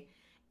Joey,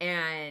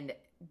 and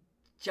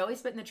Joey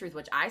spitting the truth,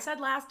 which I said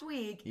last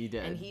week. You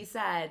did. And he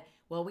said,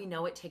 well, we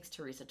know it takes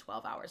Teresa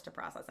 12 hours to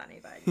process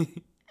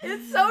anything.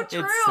 It's so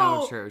true. It's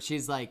so true.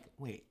 She's like,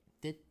 wait,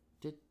 did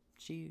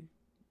she?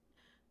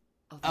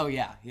 Oh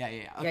yeah.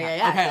 Okay.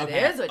 Yeah. Okay.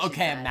 It is what she okay,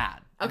 said. I'm mad.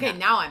 Okay,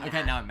 now I'm mad.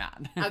 Okay, now I'm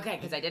mad. Okay,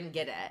 because I didn't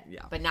get it.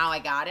 Yeah. But now I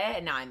got it,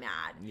 and now I'm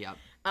mad. Yep.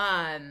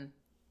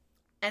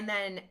 And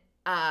then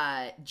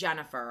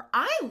Jennifer.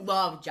 I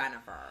love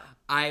Jennifer.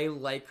 I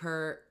like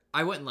her.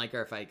 I wouldn't like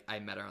her if I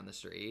met her on the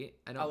street.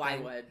 I don't. I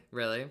would.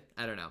 Really?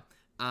 I don't know.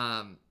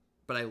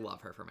 But I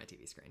love her for my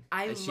TV screen.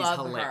 She's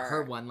love her.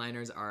 Her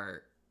one-liners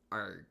are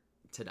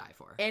to die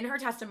for. In her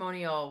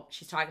testimonial,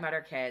 she's talking about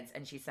her kids,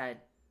 and she said,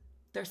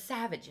 "They're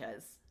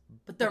savages,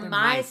 but they're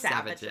my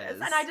savages."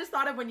 And I just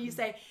thought of when you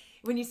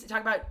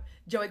talk about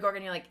Joey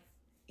Gorgon, you're like,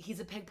 he's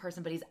a pig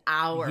person, but he's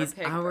our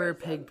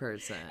pig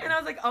person. And I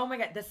was like, oh my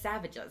God, the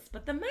savages,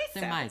 but they're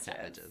my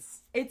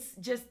savages. It's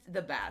just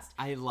the best.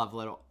 I love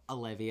little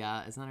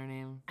Olivia. Isn't that her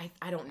name?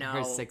 I don't know.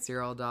 Her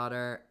 6-year-old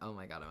daughter. Oh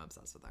my God, I'm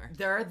obsessed with her.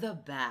 They're the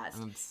best.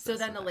 I'm obsessed So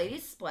then with the her.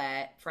 ladies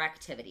split for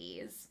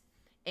activities,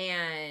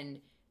 and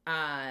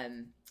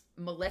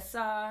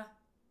Melissa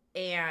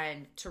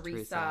and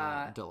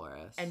Teresa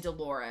and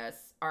Dolores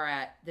are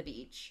at the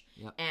beach.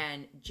 Yep.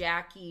 And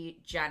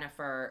Jackie,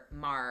 Jennifer,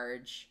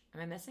 Marge.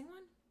 Am I missing one?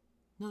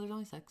 No, there's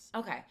only 6.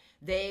 Okay.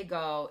 They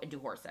go and do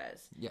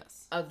horses.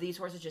 Yes. Of these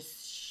horses just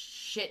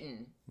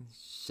shitting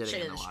Shitting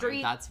in the water.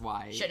 street. That's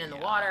why. Shitting in the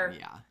water.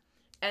 Yeah.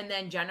 And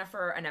then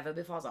Jennifer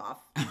inevitably falls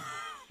off.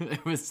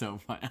 It was so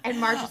fun. And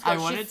Marge just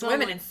goes, she's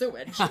swimming in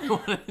sewage. I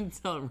wanted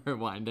to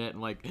rewind it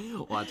and like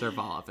watch her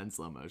fall off in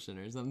slow motion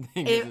or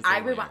something.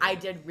 I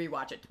did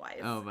rewatch it twice.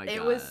 Oh my God.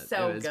 It was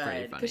so It was pretty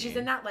good. funny. Because she's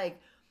in that like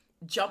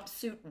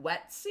jumpsuit,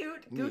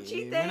 wetsuit,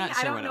 Gucci We're thing. not I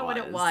sure don't know what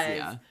it was.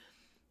 Yeah.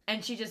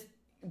 And she just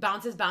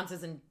bounces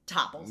and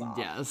topples off.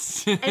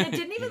 Yes. And it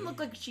didn't even look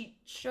like she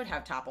should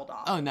have toppled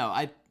off. Oh no,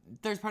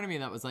 there's part of me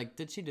that was like,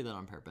 did she do that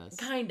on purpose?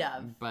 Kind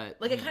of. But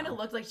like it kind of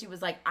looked like she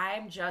was like,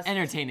 I'm just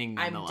entertaining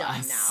I'm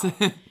nonetheless. done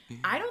now.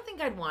 I don't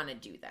think I'd want to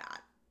do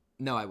that.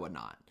 No, I would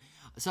not.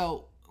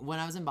 So when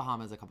I was in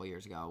Bahamas a couple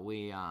years ago,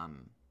 we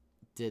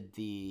did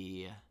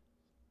the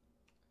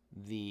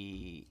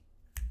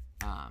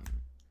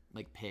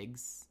like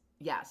pigs.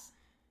 Yes.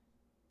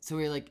 So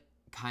we were like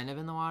kind of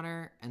in the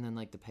water, and then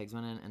like the pigs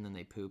went in, and then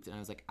they pooped, and I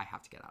was like, I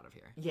have to get out of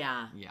here.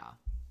 Yeah.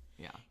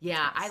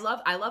 Yeah. I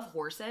love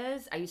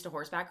horses. I used to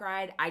horseback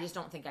ride. I just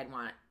don't think I'd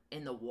want it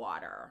in the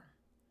water.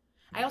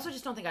 I also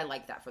just don't think I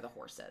like that for the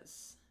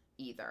horses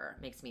either.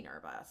 Makes me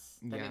nervous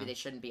that maybe they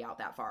shouldn't be out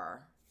that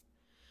far.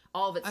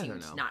 All of it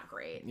seems not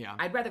great. Yeah.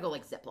 I'd rather go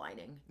like zip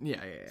lining.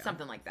 Yeah.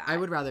 Something like that. I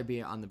would rather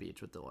be on the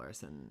beach with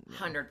Dolores and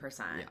 100%.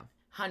 Yeah.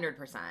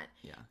 100%.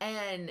 Yeah.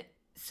 And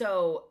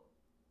so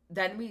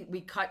then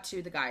we cut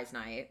to the guys'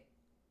 night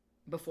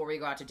before we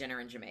go out to dinner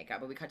in Jamaica.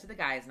 But we cut to the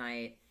guys'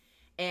 night,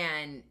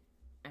 and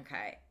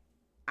okay,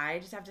 I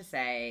just have to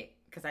say,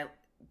 because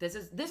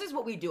this is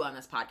what we do on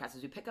this podcast,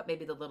 is we pick up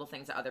maybe the little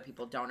things that other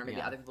people don't, or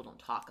maybe other people don't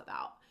talk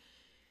about.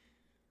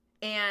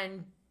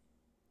 And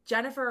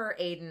Jennifer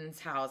Aiden's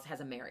house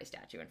has a Mary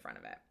statue in front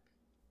of it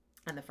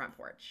on the front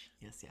porch.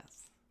 Yes.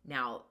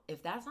 Now,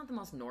 if that's not the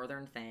most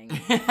northern thing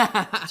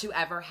to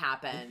ever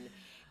happen,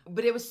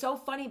 but it was so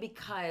funny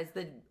because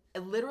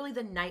literally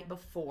the night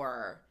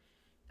before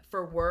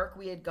for work,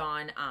 we had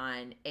gone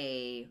on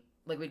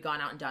we'd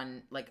gone out and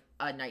done like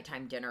a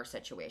nighttime dinner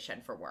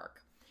situation for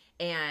work.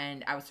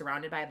 And I was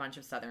surrounded by a bunch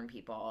of Southern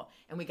people,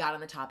 and we got on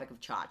the topic of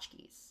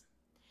tchotchkes.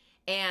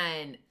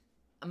 And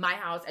my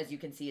house, as you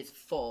can see, is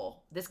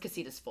full. This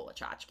casita is full of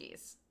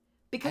tchotchkes.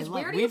 Because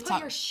where do you put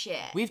your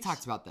shit? We've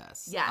talked about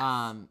this.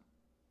 Yes.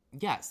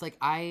 Yes, like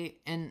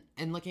and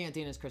looking at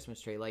Dana's Christmas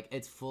tree, like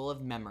it's full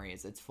of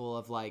memories. It's full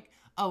of like,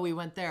 oh, we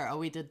went there. Oh,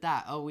 we did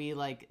that. Oh, we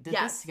like did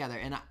this together.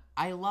 And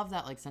I love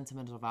that like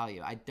sentimental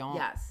value. I don't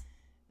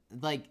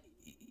like.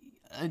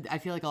 I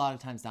feel like a lot of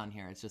times down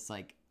here, it's just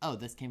like, oh,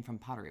 this came from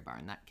Pottery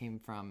Barn. That came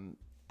from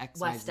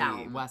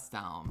XYZ, West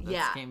Elm.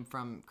 This came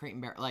from Crate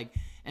and Barrel. Like,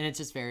 and it's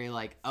just very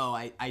like, oh,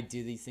 I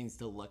do these things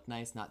to look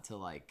nice, not to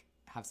like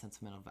have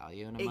sentimental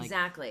value. And I'm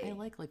exactly. I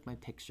like my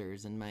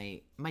pictures and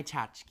my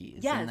tchotchkes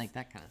Yes. and like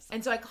that kind of stuff.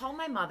 And so I called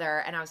my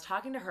mother and I was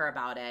talking to her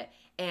about it.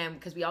 And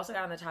because we also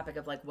got on the topic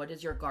of like, what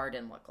does your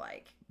garden look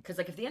like? Because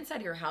like if the inside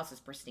of your house is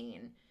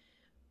pristine,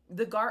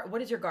 what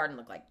does your garden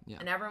look like? Yeah.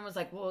 And everyone was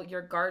like, well,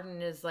 your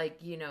garden is like,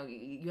 you know,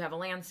 you have a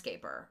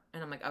landscaper.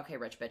 And I'm like, okay,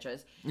 rich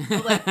bitches.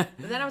 But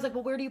then I was like,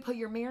 well, where do you put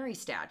your Mary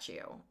statue?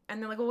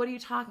 And they're like, well, what are you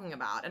talking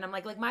about? And I'm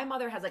like my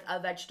mother has like a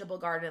vegetable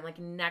garden, like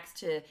next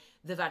to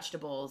the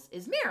vegetables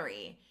is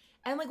Mary.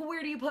 And like,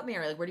 where do you put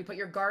Mary? Like, where do you put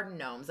your garden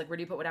gnomes? Like, where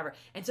do you put whatever?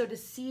 And so to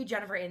see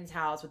Jennifer Aydin's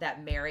house with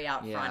that Mary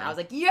out front, I was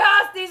like,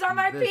 yes, these are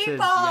my people.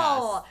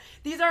 Yes.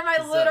 These are my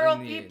This is literal what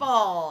we need.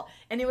 people.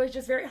 And it was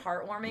just very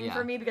heartwarming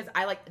for me because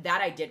I like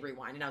that. I did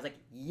rewind and I was like,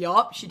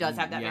 yup, she does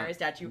have that Yep. Mary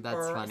statue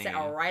That's funny.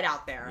 right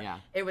out there. Yeah.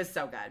 It was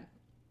so good.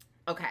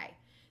 Okay.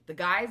 The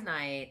guys'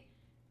 night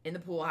in the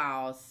pool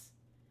house.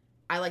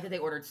 I like that they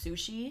ordered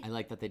sushi. I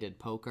like that they did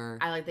poker.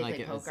 I like they played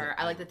it was poker.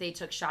 I like that they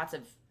took shots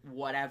of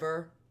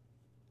whatever.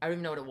 I don't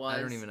even know what it was.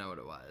 I don't even know what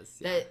it was.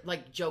 Yeah. That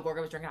like Joe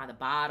Gorga was drinking out of the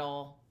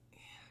bottle.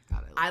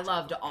 God, I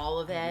loved all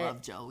of it. I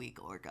love Joey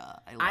Gorga.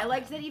 I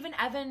liked that even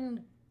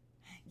Evan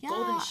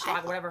Golden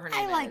Shot, whatever her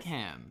name is. I like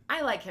him.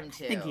 I like him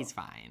too. I think he's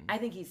fine. I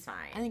think he's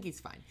fine. I like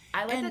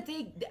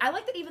I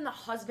like that even the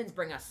husbands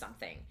bring us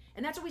something.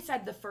 And that's what we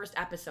said the first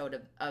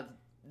episode of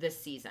this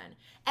season.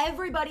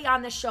 Everybody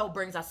on this show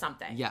brings us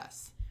something.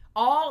 Yes.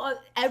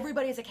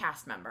 Everybody's a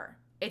cast member.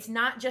 It's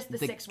not just the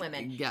 6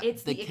 women. Yeah,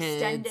 it's the kids,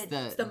 extended,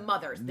 it's the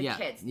mothers, the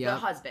kids, the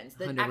husbands,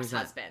 the 100%.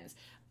 ex-husbands.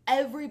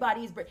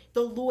 Everybody's,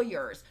 the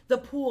lawyers, the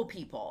pool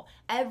people,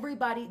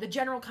 everybody, the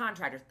general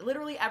contractors.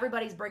 Literally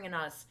everybody's bringing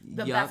us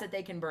the best that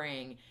they can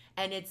bring.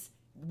 And it's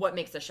what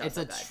makes the show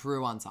so good. It's a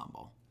true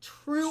ensemble.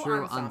 True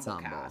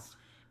ensemble cast.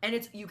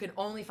 And you can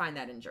only find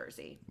that in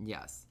Jersey.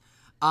 Yes.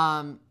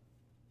 Can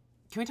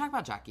we talk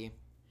about Jackie?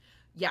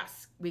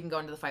 Yes. We can go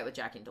into the fight with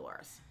Jackie and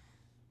Dolores.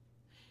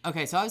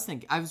 Okay, so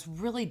I was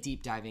really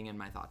deep diving in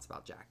my thoughts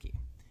about Jackie.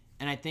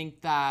 And I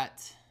think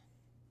that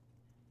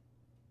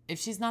if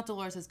she's not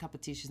Dolores' cup of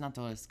tea, she's not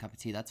Dolores' cup of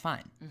tea. That's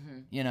fine. Mm-hmm.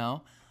 You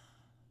know?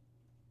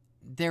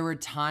 There were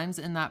times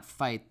in that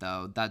fight,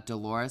 though, that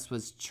Dolores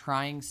was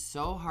trying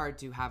so hard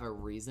to have a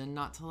reason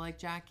not to like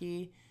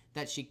Jackie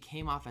that she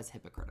came off as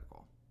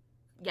hypocritical.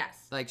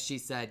 Yes. Like she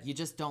said, you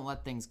just don't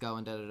let things go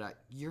and da-da-da.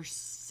 You're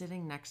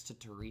sitting next to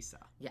Teresa.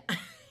 Yeah.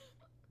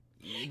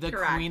 The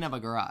Correct. queen of a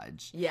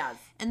garage. Yes.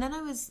 And then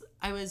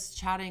I was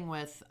chatting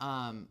with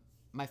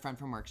my friend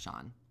from work,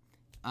 Sean.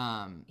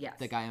 Yes.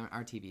 The guy on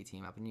our TV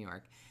team up in New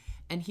York.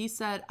 And he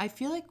said, I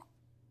feel like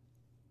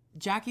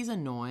Jackie's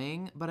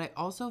annoying, but I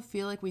also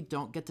feel like we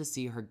don't get to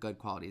see her good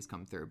qualities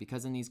come through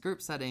because in these group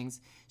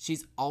settings,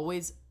 she's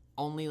always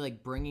only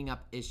like bringing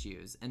up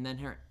issues. And then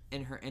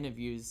in her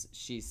interviews,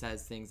 she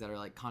says things that are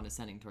like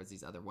condescending towards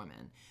these other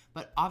women.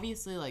 But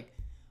obviously like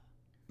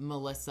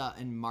Melissa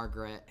and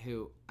Margaret,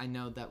 who I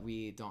know that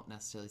we don't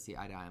necessarily see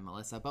eye to eye on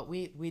Melissa, but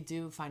we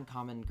do find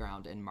common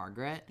ground in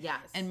Margaret. Yes.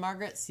 And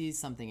Margaret sees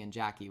something in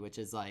Jackie, which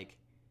is like,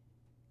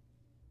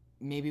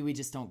 maybe we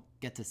just don't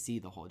get to see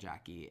the whole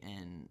Jackie.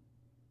 And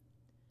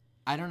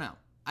I don't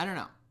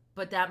know.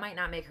 But that might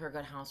not make her a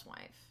good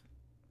housewife.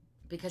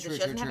 Because True, if she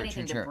doesn't true, have true,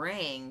 anything true, to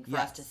bring for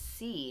Yes. us to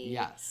see,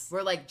 Yes.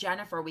 we're like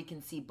Jennifer, we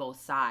can see both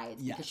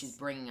sides because Yes. she's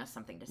bringing us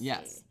something to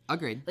Yes. see.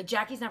 Agreed. Like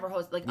Jackie's never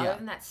hosted, like Yeah. other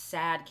than that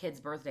sad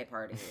kid's birthday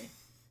party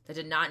that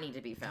did not need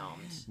to be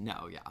filmed.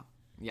 No, yeah.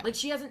 Yeah. Like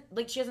she hasn't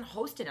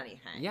hosted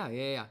anything. Yeah. No,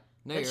 Like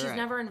you're she's right.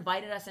 never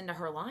invited us into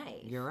her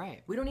life. You're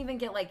right. We don't even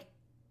get like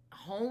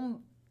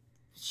home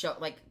show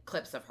like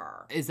clips of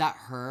her. Is that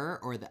her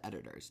or the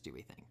editors, do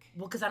we think?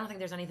 Well, because I don't think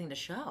there's anything to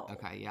show.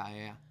 Okay,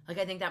 yeah. Like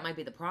I think that might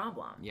be the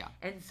problem. Yeah.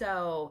 And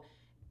so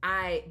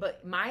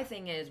but my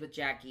thing is with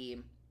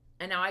Jackie,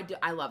 and now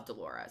I love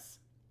Dolores.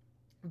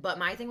 But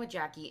my thing with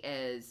Jackie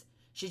is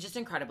she's just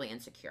incredibly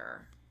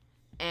insecure.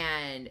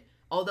 And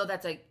although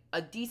that's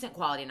a decent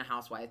quality in a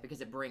housewife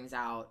because it brings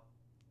out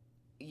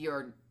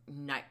your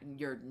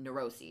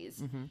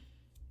neuroses, Mm-hmm.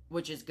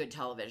 which is good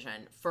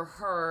television, for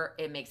her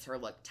it makes her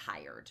look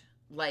tired.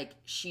 Like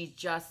she's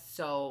just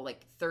so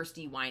like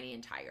thirsty, whiny,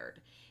 and tired.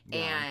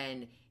 Yeah.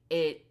 And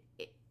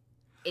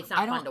it's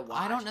not fun to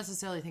watch. I don't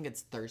necessarily think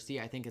it's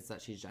thirsty. I think it's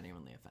that she's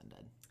genuinely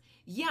offended.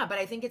 Yeah, but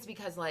I think it's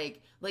because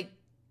like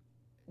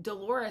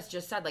Dolores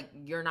just said, like,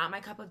 you're not my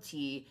cup of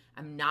tea.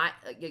 I'm not,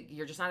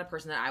 you're just not a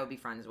person that I would be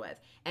friends with.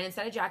 And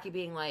instead of Jackie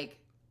being like,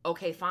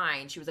 okay,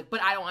 fine, she was like,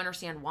 but I don't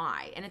understand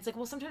why. And it's like,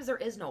 well, sometimes there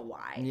is no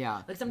why.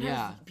 Yeah. Like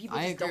sometimes people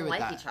I just don't agree with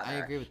like that. each other. I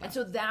agree with that. And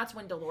so that's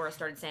when Dolores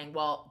started saying,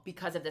 well,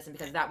 because of this and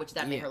because of that, which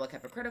that made her look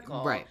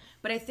hypocritical. Right.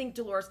 But I think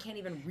Dolores can't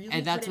even really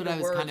And that's put what into I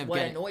was words kind of what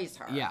getting. annoys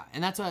her. Yeah,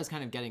 and that's what I was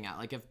kind of getting at.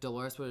 Like if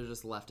Dolores would have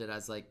just left it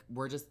as like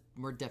we're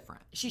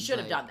different. She should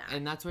have done that.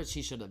 And that's what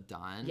she should have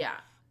done.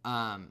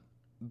 Yeah.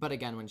 But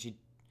again, when she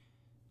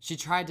she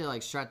tried to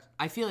like stretch.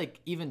 I feel like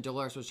even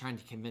Dolores was trying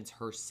to convince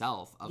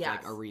herself of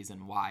like a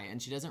reason why,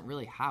 and she doesn't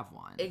really have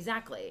one.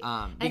 Exactly.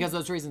 Because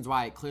those reasons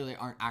why clearly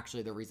aren't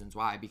actually the reasons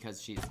why, because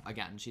she's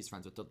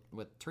friends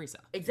with Teresa.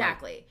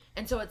 Exactly. Like,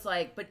 and so it's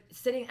like, but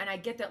sitting, and I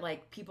get that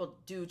like people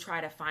do try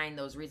to find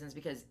those reasons,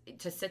 because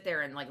to sit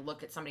there and like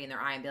look at somebody in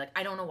their eye and be like,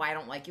 I don't know why I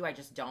don't like you, I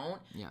just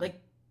don't. Yeah.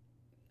 Like,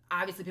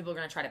 obviously people are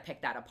going to try to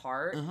pick that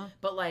apart,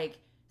 but like,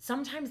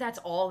 sometimes that's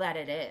all that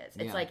it is.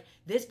 It's like,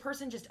 this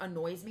person just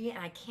annoys me and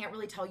I can't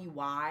really tell you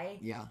why,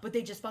 but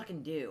they just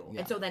fucking do.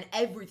 And so then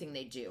everything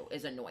they do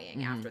is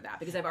annoying after that,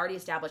 because I've already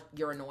established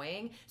you're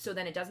annoying. So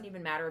then it doesn't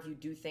even matter if you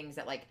do things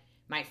that like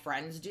my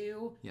friends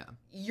do. Yeah.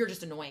 You're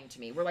just annoying to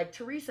me. Where like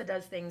Teresa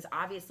does things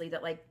obviously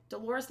that like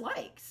Dolores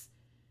likes.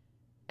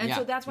 And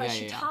so that's why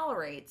she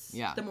tolerates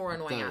the more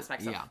annoying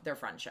aspects of their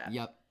friendship.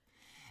 Yep.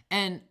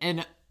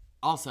 And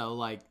also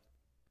like,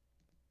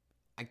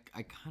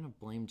 I kind of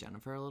blame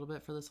Jennifer a little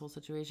bit for this whole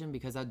situation,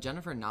 because had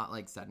Jennifer not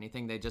like said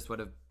anything, they just would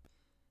have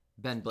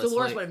been blissfully.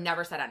 Dolores would have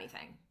never said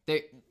anything.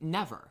 They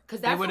never.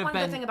 Because that's the one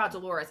good thing about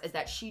Dolores, is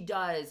that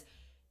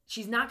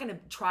she's not going to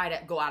try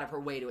to go out of her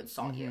way to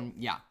insult you.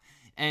 Yeah.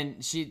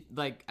 And she,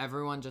 like,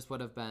 everyone just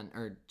would have been,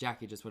 or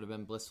Jackie just would have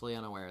been blissfully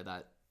unaware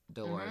that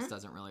Dolores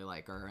doesn't really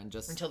like her, and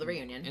just until the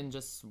reunion, and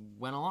just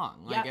went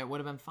along. Like, it would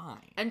have been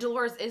fine. And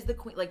Dolores is the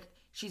queen. Like,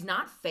 she's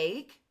not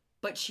fake,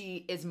 but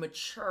she is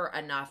mature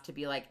enough to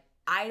be like,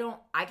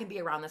 I can be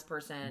around this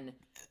person.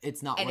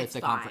 It's not worth the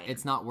conflict.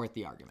 It's not worth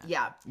the argument.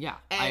 Yeah. Yeah.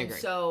 And I agree.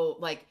 So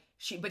like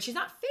but she's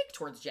not fake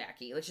towards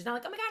Jackie. Like, she's not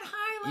like, oh my God,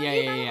 hi,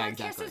 love you,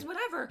 exactly. Kisses,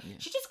 whatever. Yeah.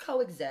 She just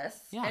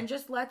coexists and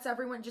just lets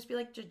everyone just be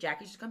like,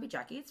 Jackie's just gonna be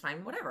Jackie. It's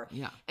fine, whatever.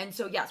 Yeah. And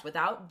so yes,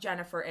 without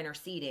Jennifer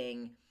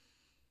interceding,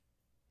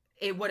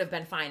 it would have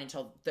been fine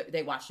until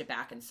they watched it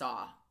back and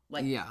saw.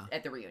 Like,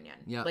 at the reunion.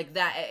 Yeah. Like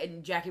that,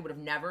 and Jackie would have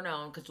never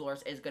known, because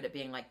Dolores is good at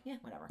being like, yeah,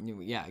 whatever.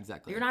 Yeah,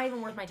 exactly. You're not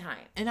even worth my time.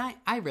 And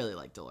I really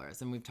like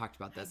Dolores, and we've talked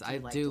about this. I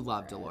do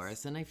love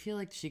Dolores, and I feel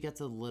like she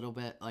gets a little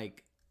bit,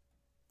 like,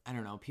 I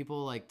don't know,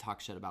 people, like, talk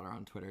shit about her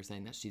on Twitter,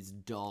 saying that she's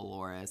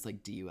Dolores,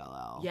 like,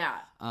 Dull. Yeah.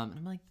 And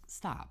I'm like,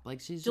 stop.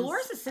 Like,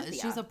 Dolores is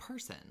Cynthia. She's a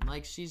person.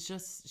 Like, she's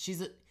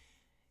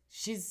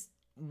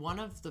one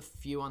of the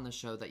few on the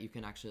show that you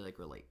can actually, like,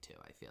 relate to,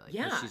 I feel like.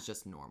 Yeah. She's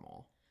just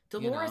normal.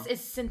 Dolores is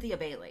Cynthia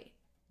Bailey.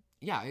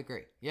 Yeah, I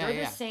agree. Yeah,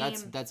 they're the same.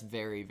 That's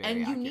very, very and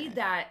you accurate. need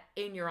that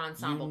in your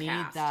ensemble cast. You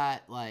need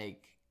that,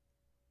 like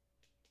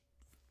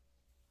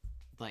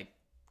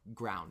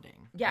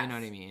grounding. Yes. You know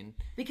what I mean?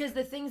 Because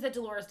the things that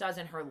Dolores does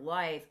in her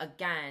life,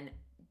 again,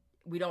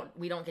 we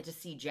don't get to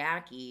see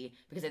Jackie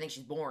because I think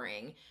she's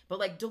boring. But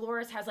like,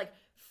 Dolores has like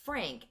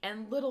Frank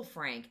and little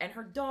Frank and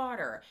her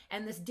daughter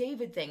and this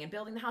David thing and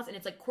building the house, and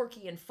it's like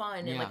quirky and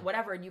fun and like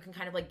whatever, and you can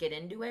kind of like get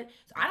into it.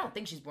 So I don't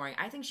think she's boring.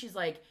 I think she's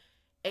like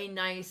a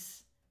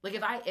nice, like,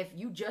 if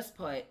you just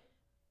put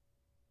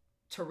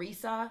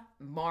Teresa,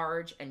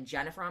 Marge, and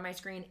Jennifer on my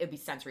screen, it'd be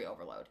sensory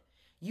overload.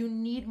 You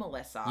need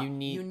Melissa. You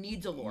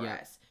need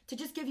Dolores to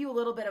just give you a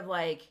little bit of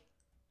like,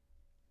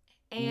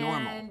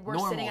 and we're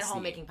sitting at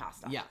home making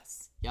pasta.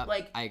 Yes. Yep.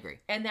 Like, I agree.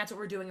 And that's what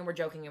we're doing, and we're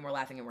joking, and we're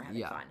laughing, and we're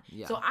having fun.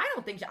 Yeah. So I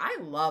don't think, I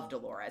love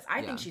Dolores.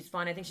 I think she's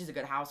fun. I think she's a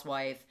good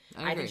housewife.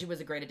 I think she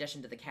was a great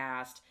addition to the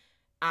cast.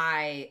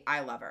 I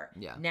love her.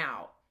 Yeah.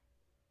 Now,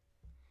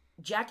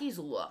 Jackie's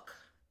look.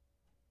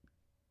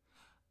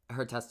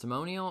 Her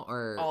testimonial,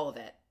 or all of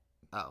it.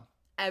 Oh.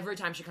 Every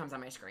time she comes on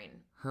my screen.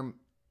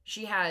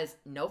 She has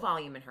no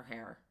volume in her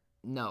hair.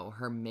 No,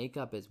 her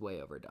makeup is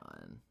way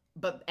overdone.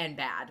 And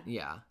bad.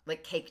 Yeah.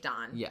 Like caked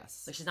on.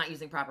 Yes. Like she's not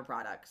using proper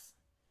products.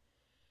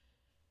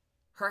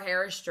 Her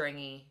hair is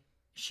stringy.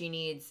 She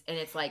needs, and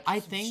it's like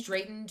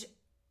straightened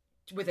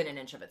within an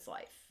inch of its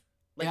life.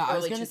 Like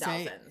early 2000s.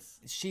 Say,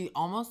 she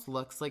almost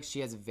looks like she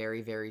has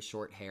very, very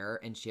short hair,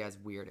 and she has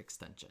weird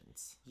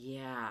extensions.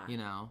 Yeah. You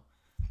know?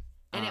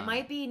 And it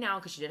might be now,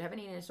 because she did have an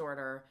eating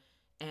disorder,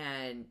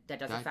 and that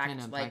does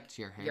affect like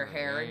your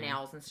hair and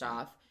nails and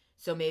stuff.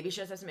 So maybe she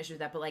does have some issues with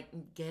that, but like,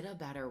 get a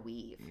better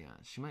weave. Yeah,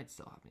 she might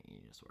still have an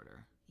eating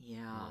disorder.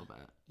 Yeah. A little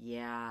bit.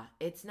 Yeah.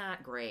 It's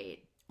not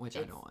great. Which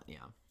I don't want,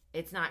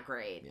 It's not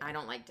great. Yeah. I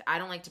don't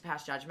like to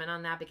pass judgment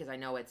on that, because I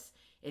know it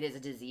is a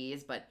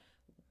disease, but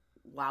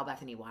wow,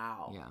 Bethany,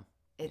 wow. Yeah.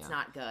 It's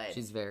not good.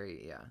 She's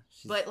very,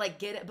 but like,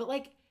 get it. But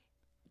like,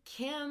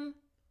 Kim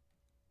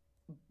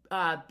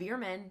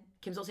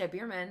Zolciak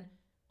Bierman,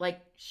 like,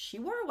 she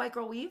wore a white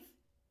girl weave,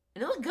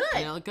 and it looked good.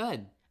 And it looked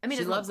good. I mean,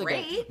 she loves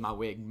great. Good, my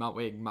wig, my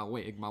wig, my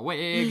wig, my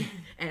wig.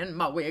 And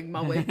my wig,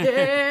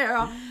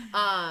 yeah.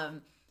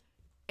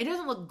 It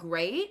doesn't look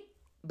great,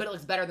 but it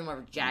looks better than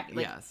whatever Jackie.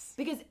 Like, yes.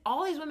 Because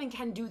all these women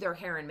can do their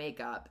hair and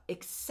makeup,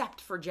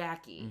 except for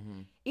Jackie.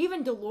 Mm-hmm.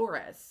 Even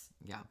Dolores.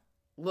 Yeah.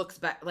 Looks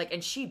better. Like,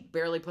 and she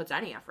barely puts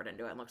any effort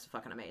into it and looks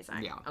fucking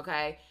amazing. Yeah.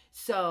 Okay?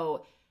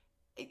 So,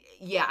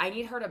 yeah, I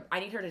need her to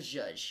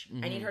zhuzh.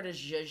 Mm-hmm. I need her to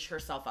zhuzh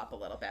herself up a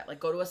little bit. Like,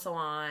 go to a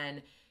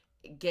salon,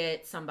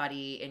 get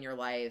somebody in your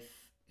life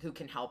who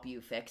can help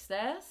you fix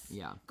this.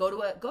 Yeah. Go to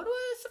a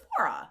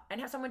Sephora and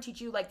have someone teach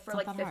you, like, for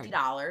like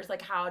 $50,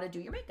 like, how to do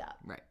your makeup.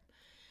 Right.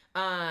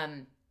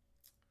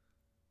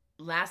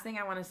 last thing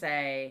I want to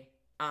say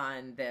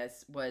on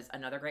this was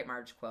another great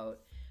Marge quote.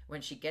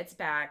 When she gets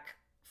back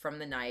from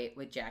the night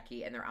with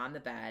Jackie and they're on the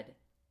bed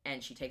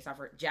and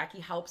Jackie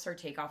helps her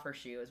take off her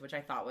shoes, which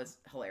I thought was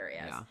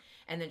hilarious. Yeah.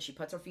 And then she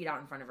puts her feet out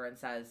in front of her and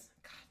says,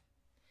 God,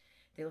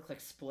 they look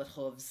like split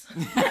hooves.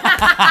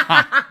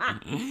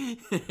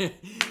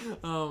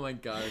 Oh my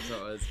God,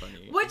 that was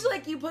funny. Which,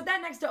 like, you put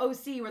that next to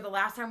OC, where the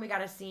last time we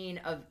got a scene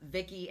of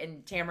Vicky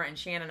and Tamara and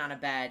Shannon on a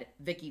bed,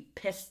 Vicky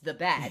pissed the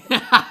bed.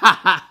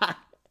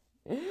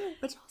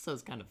 Which also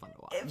is kind of fun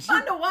to watch. It's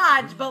fun to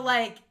watch, but,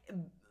 like,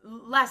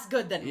 less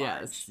good than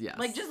Marge. Yes.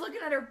 Like, just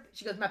looking at her,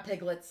 she goes, my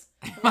piglets.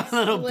 My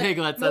little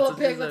piglets. My little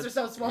piglets are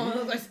so small, they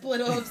look like split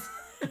hooves.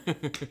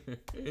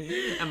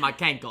 And my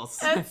cankles.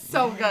 It's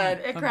so good.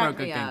 It cracked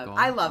me up.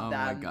 I love them.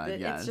 My God,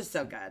 it's just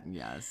so good.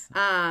 Yes.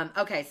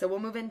 Okay, so we'll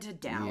move into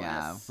Dallas.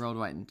 Yeah, rolled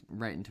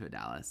right into a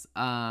Dallas.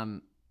 So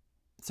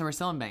we're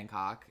still in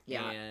Bangkok.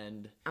 Yeah.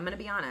 And I'm gonna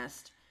be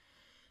honest.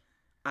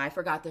 I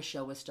forgot the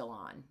show was still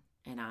on,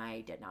 and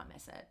I did not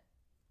miss it.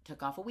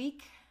 Took off a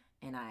week,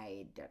 and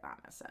I did not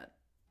miss it.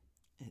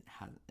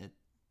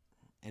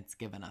 It's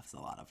given us a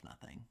lot of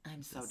nothing.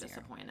 I'm so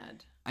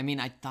disappointed. I mean,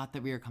 I thought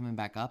that we were coming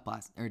back up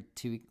last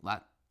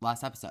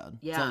episode.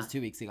 Yeah. So it was 2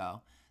 weeks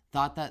ago.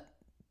 Thought that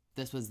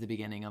this was the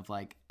beginning of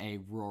like a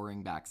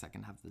roaring back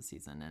second half of the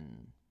season,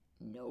 and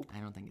nope. I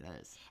don't think it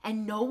is.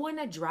 And no one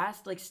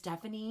addressed, like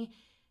Stephanie,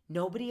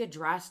 nobody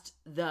addressed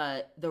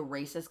the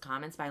racist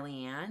comments by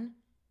Leanne.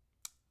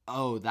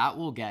 Oh, that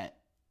will get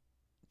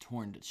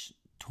torn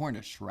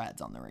to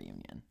shreds on the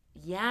reunion.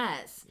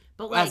 Yes.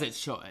 But like, as it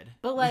should.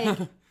 But like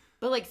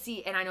But, like,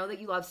 see, and I know that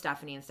you love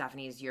Stephanie, and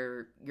Stephanie's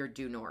your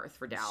due north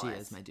for Dallas. She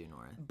is my due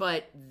north.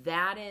 But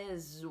that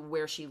is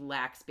where she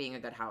lacks being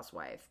a good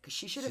housewife. Because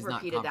she should have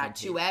repeated that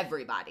to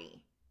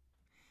everybody.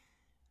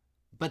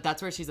 But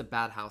that's where she's a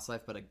bad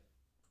housewife, but a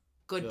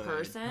good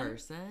person?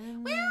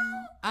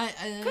 Well, because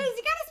you got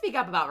to speak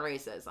up about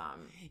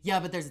racism.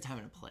 Yeah, but there's a time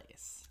and a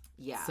place.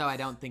 Yeah. So I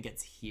don't think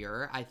it's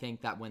here. I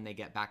think that when they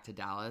get back to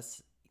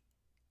Dallas,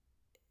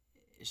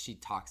 she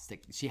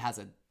has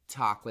a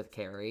talk with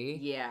Carrie.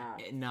 Yeah.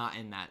 Not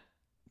in that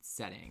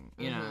setting,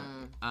 you know.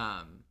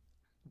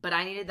 But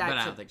I needed that But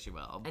I don't think she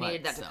will. I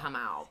needed that to come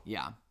out.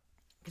 Yeah.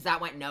 Because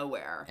that went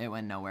nowhere. It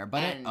went nowhere.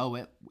 But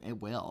it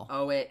will.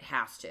 Oh, it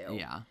has to.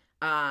 Yeah.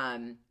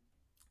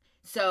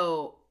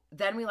 So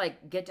then we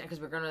get to,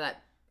 because we're going to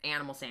that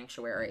animal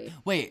sanctuary.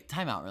 Wait,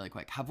 time out really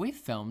quick. Have we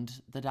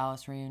filmed the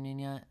Dallas reunion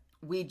yet?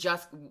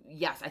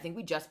 Yes, I think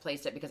we just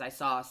placed it because I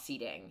saw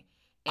seating.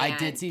 And I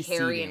did see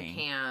Carrie seating. And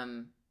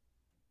Cam,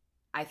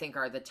 I think,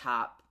 are the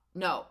top.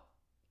 No,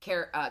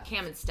 Cam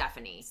and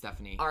Stephanie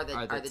are the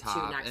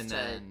top, two next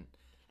to.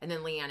 And then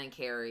Leanne and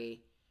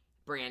Carrie,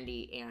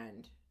 Brandy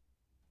and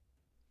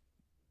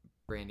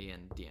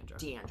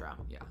Deandra.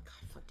 Yeah. God,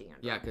 fuck Deandra.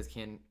 Yeah, because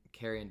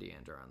Carrie and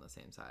Deandra are on the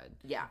same side.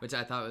 Yeah. Which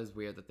I thought was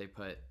weird that they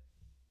put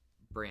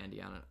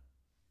Brandy on it.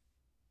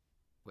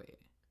 Wait.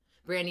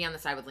 Brandy on the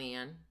side with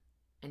Leanne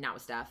and not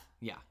with Steph.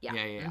 Yeah. Yeah.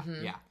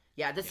 Mm-hmm. Yeah.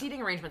 Yeah, the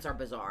seating arrangements are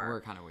bizarre.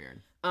 We're kind of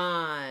weird.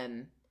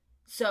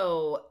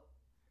 So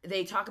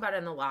they talk about it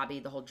in the lobby,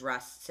 the whole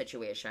dress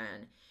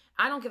situation.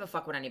 I don't give a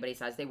fuck what anybody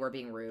says. They were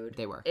being rude.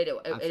 They were. It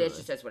is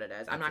just is what it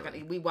is. I'm not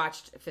gonna. We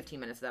watched 15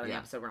 minutes of that in the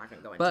episode. We're not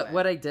gonna go into it. But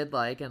what I did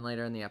like, and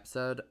later in the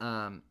episode,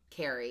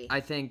 Carrie.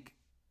 I think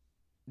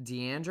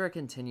Deandra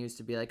continues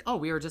to be like, "Oh,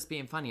 we were just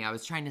being funny. I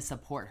was trying to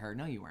support her."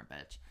 No, you weren't,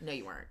 bitch. No,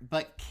 you weren't.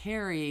 But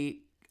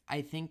Carrie,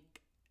 I think,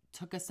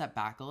 took a step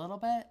back a little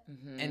bit,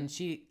 and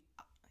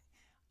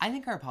I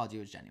think her apology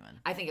was genuine.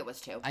 I think it was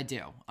too. I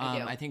do.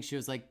 I think she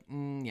was like,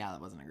 yeah, that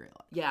wasn't a great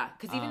look. Yeah,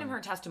 because even in her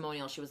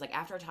testimonial, she was like,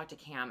 after I talked to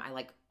Cam,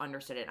 I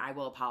understood it, and I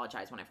will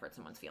apologize when I've hurt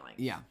someone's feelings.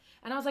 Yeah.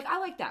 And I was like, I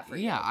like that for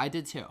you. Yeah, I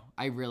did too.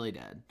 I really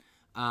did.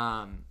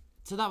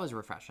 So that was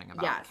refreshing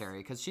about Carrie,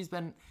 because she's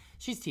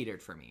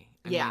teetered for me.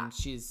 I mean,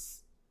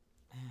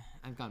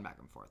 I've gone back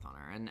and forth on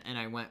her, and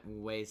I went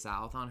way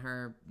south on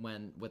her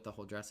with the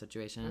whole dress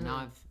situation, and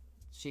now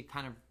she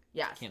kind of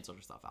canceled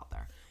herself out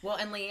there. Well,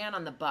 and Leanne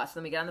on the bus.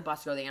 Then we get on the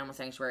bus to go to the animal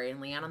sanctuary,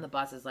 and Leanne on the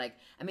bus is like,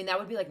 I mean, that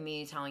would be like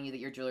me telling you that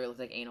your jewelry looks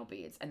like anal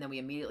beads, and then we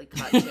immediately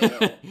cut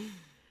to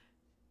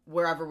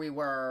wherever we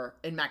were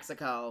in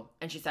Mexico,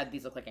 and she said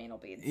these look like anal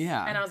beads.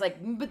 Yeah, and I was like,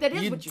 but that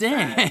is what you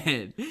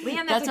said,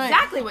 Leanne. That's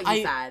exactly what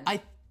you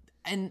said.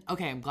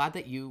 Okay, I'm glad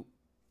that you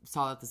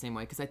saw that the same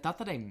way, because I thought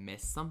that I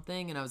missed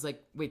something, and I was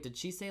like, wait, did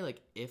she say like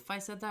if I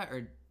said that,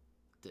 or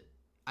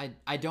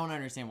I don't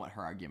understand what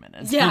her argument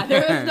is. Yeah,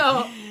 there isn't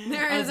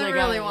like,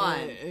 really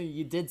one.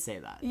 You did say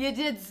that. You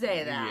did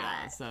say that.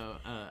 Yeah, so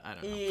I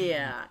don't know.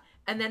 Yeah.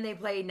 And then they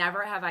play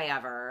Never Have I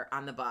Ever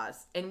on the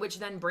bus, in which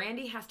then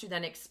Brandy has to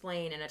then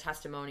explain in a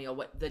testimonial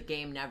what the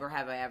game Never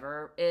Have I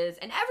Ever is.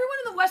 And everyone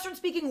in the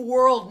Western-speaking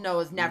world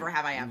knows Never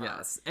Have I Ever.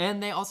 Yes.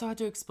 And they also had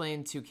to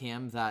explain to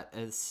Cam that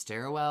a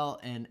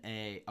stairwell in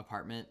a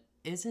apartment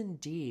is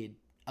indeed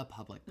a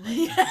public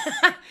place.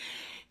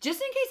 Just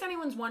in case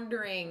anyone's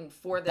wondering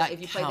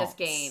if you play this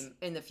game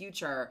in the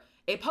future,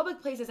 a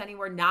public place is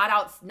anywhere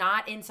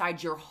not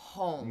inside your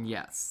home.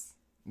 Yes.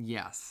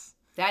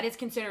 That is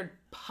considered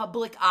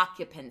public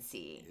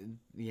occupancy.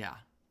 Yeah.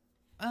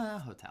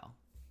 Hotel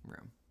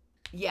room.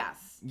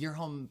 Yes. You're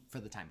home for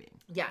the time being.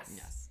 Yes.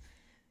 Yes.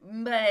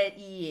 But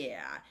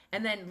yeah.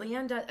 And then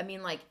Leanne does, I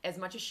mean, like, as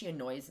much as she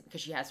annoys, because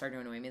she has started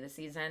to annoy me this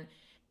season,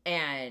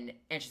 and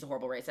she's a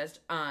horrible racist,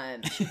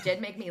 she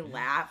did make me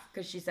laugh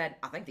because she said,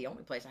 I think the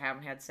only place I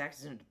haven't had sex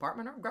is in a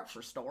department or a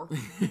grocery store.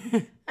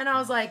 And I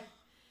was like,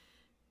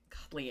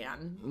 God,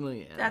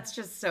 Leanne. That's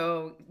just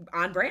so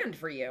on brand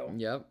for you.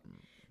 Yep.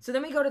 So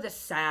then we go to the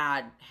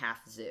sad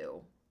half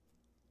zoo.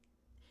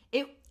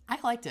 I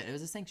liked it. It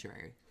was a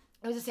sanctuary.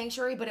 It was a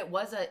sanctuary, but it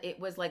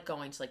was like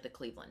going to like the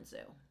Cleveland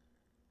Zoo.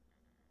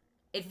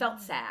 It felt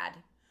sad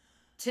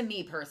to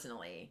me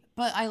personally.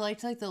 But I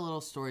liked like the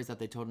little stories that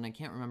they told, and I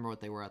can't remember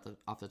what they were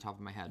off the top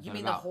of my head. You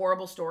mean the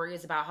horrible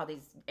stories about how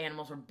these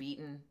animals were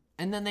beaten?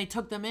 And then they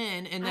took them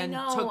in, and then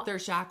took their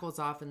shackles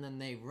off, and then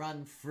they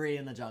run free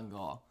in the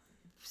jungle.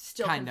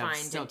 Still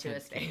confined into a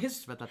space.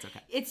 Caged, but that's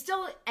okay. It's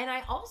still, and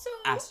I also...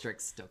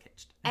 Asterisk, still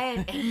caged.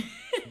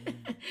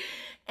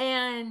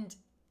 And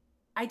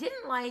I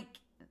didn't like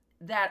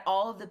that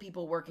all of the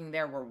people working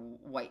there were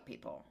white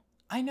people.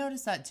 I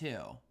noticed that too.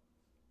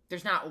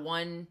 There's not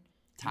one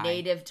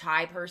native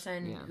Thai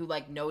person who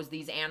like knows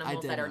these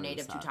animals that are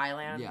native to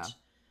Thailand. Yeah.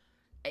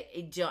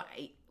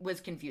 I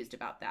was confused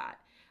about that.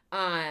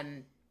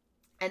 And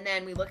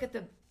then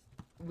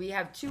we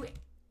have two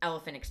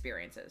elephant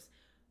experiences.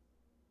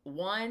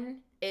 One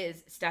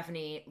is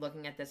Stephanie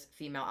looking at this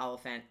female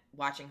elephant,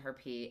 watching her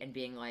pee, and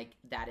being like,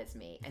 that is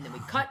me. And then we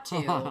cut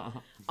to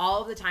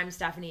all of the time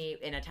Stephanie,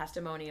 in a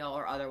testimonial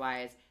or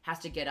otherwise, has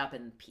to get up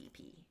and pee.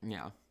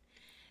 Yeah.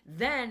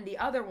 Then the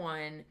other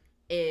one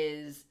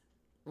is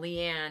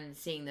Leanne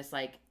seeing this,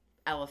 like,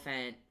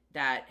 elephant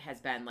that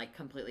has been, like,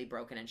 completely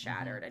broken and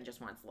shattered and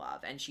just wants love.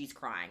 And she's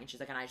crying. And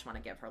she's like, and I just want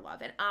to give her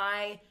love. And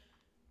I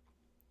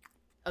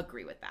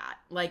agree with that.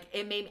 Like,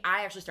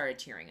 I actually started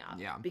tearing up.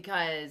 Yeah.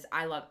 Because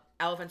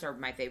elephants are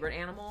my favorite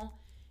animal,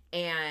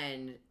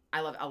 and I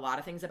love a lot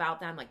of things about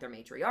them. Like, they're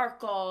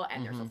matriarchal,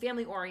 and they're so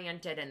family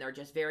oriented, and they're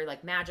just very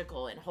like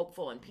magical and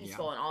hopeful and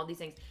peaceful and all these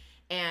things.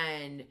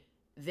 And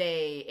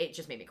it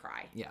just made me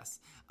cry. Yes.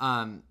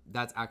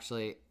 That's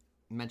actually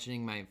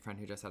mentioning my friend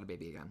who just had a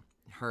baby again.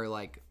 Her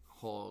like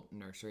whole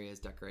nursery is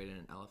decorated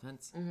in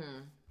elephants.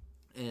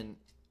 And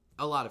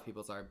a lot of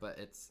people's are, but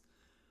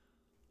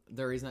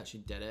the reason that she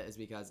did it is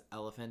because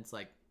elephants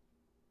like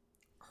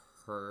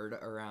herd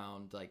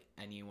around like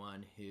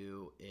anyone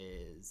who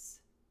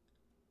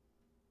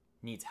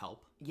needs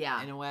help.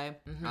 Yeah. In a way.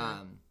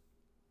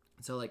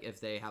 So like if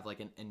they have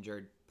like an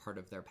injured part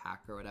of their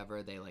pack or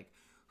whatever, they like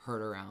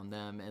herd around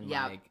them and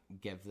like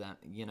give them,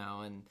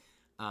 and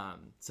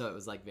so it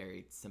was like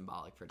very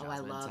symbolic for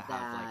Jasmine to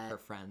have like her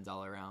friends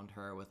all around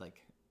her with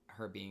like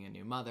her being a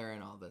new mother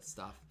and all this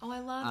stuff. Oh, I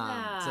love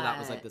that. So that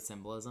was like the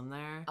symbolism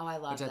there. Oh, I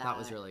love that. Which I thought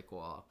was really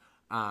cool.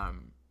 I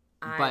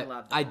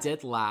love that. I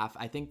did laugh.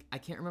 I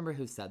can't remember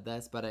who said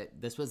this, but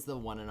this was the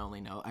one and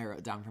only note I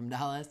wrote down from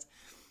Dallas.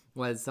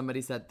 Was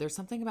somebody said, there's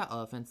something about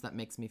elephants that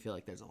makes me feel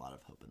like there's a lot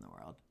of hope in the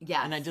world.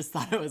 Yeah. And I just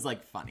thought it was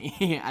like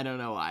funny. I don't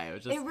know why. It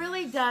was just. It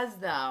really does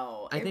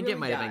though. I think it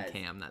might have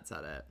been Cam that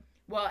said it.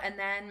 Well, and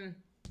then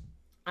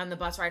on the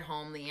bus ride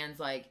home,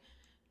 Leanne's like,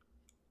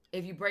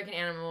 if you break an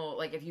animal,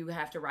 like if you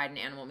have to ride an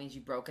animal, it means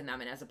you've broken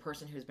them. And as a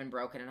person who's been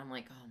broken, and I'm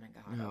like, oh my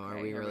God. No, okay,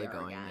 are we really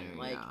going there?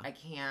 Like, yeah. I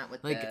can't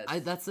with like,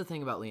 this. That's the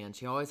thing about Leanne.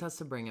 She always has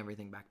to bring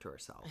everything back to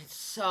herself. It's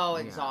so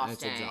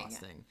exhausting. It's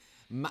exhausting.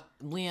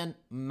 Leanne,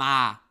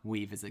 my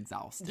weave is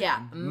exhausted.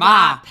 Yeah.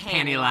 My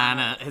panty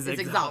liner is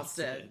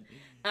exhausted.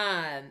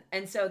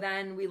 And so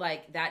then we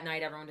like, that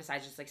night everyone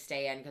decides to just like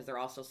stay in because they're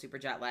all still super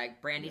jet lagged.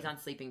 Brandy's on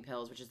sleeping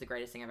pills, which is the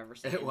greatest thing I've ever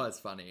seen. It was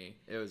funny.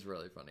 It was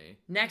really funny.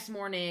 Next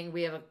morning,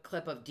 we have a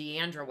clip of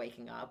Deandra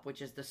waking up,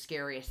 which is the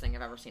scariest thing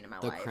I've ever seen in my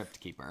life. The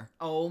crypt keeper.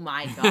 Oh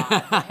my God.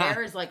 Her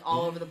hair is like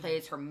all over the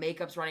place. Her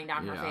makeup's running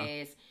down her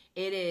face.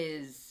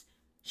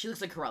 She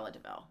looks like Cruella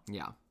DeVille.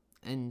 Yeah.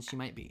 And she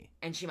might be.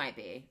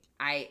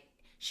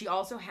 She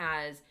also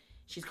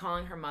she's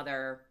calling her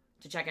mother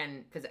to check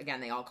in, because again,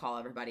 they all call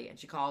everybody, and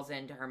she calls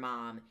in to her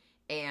mom,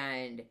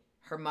 and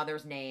her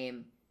mother's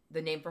name,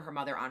 the name for her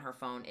mother on her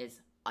phone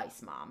is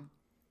Ice Mom.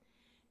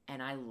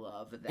 And I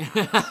love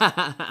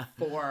that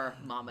for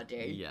Mama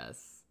D.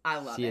 Yes. I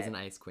love it. She is an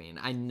ice queen.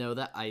 I know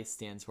that ICE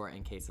stands for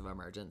in case of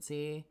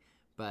emergency,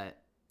 but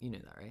you knew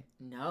that, right?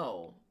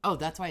 No. Oh,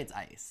 that's why it's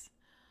ice.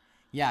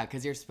 Yeah,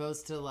 because you're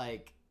supposed to,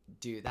 like,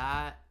 do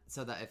that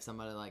so that if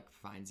somebody, like,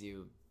 finds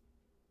you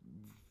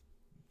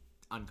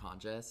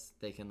unconscious,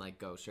 they can, like,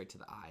 go straight to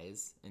the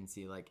eyes and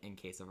see, like, in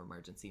case of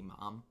emergency,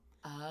 Mom.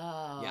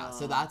 Oh. Yeah,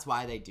 so that's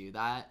why they do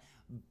that.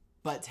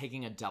 But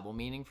taking a double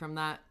meaning from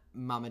that,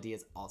 Mama D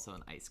is also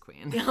an ice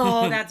queen.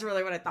 Oh, that's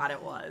really what I thought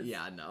it was.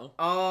 Yeah, no.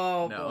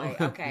 Oh, no. Boy.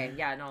 Okay.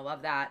 Yeah, no,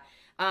 love that.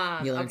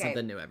 You learn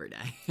something new every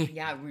day.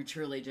 Yeah, we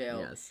truly do.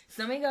 Yes.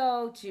 So then we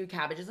go to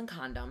Cabbages and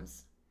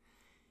Condoms.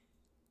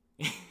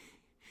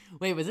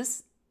 Wait, was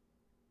this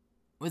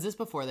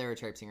before they were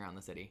traipsing around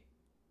the city?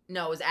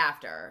 No, it was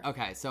after.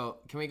 Okay, so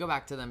can we go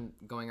back to them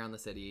going around the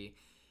city?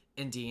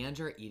 and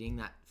D'Andra eating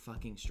that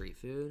fucking street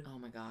food. Oh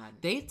my God.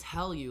 They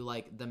tell you,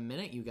 like, the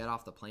minute you get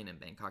off the plane in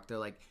Bangkok, they're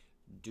like,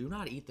 do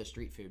not eat the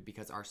street food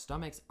because our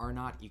stomachs are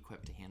not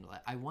equipped to handle it.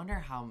 I wonder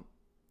how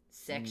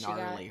Sick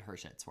gnarly her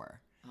shits were.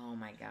 Oh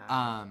my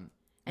God.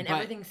 And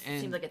everything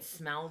seemed like it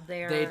smelled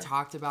there. They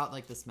talked about,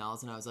 like, the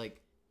smells, and I was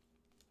like,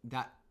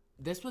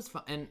 this was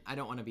fun. And I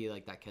don't want to be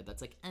like that kid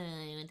that's like,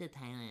 I went to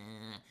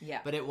Thailand. Yeah.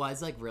 But it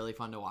was, like, really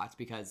fun to watch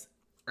because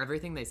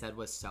everything they said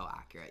was so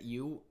accurate.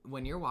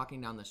 When you're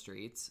walking down the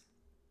streets,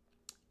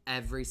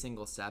 every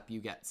single step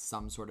you get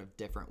some sort of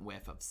different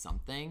whiff of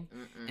something.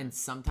 And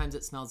sometimes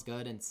it smells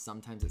good and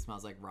sometimes it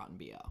smells like rotten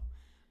BO.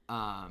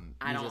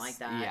 I don't like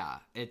that. Yeah.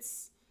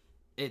 It's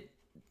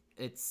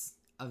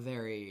a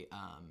very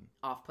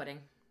off-putting.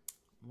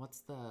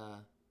 What's the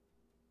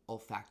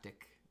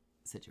olfactic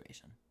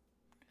situation?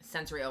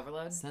 Sensory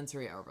overload.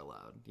 Sensory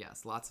overload.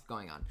 Yes, lots of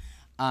going on.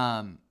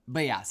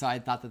 But yeah, so I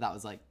thought that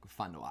was like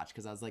fun to watch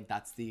because I was like,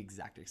 that's the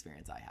exact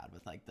experience I had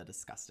with like the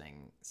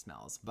disgusting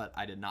smells. But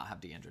I did not have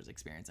D'Andra's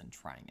experience in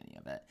trying any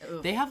of it.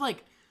 Oof. They have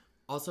like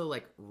also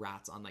like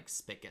rats on like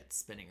spigots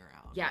spinning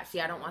around. Yeah, see,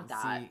 I don't want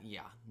that.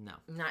 Yeah, no.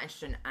 I'm not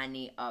interested in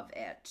any of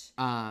it.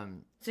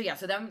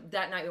 So then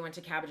that night we went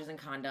to Cabbages and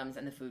Condoms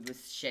and the food was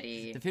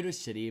shitty. The food was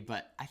shitty,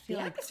 but I feel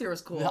like the atmosphere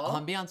was cool. The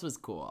ambiance was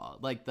cool.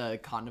 Like the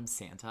condom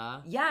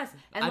Santa. Yes.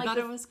 And I thought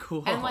it was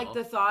cool. And like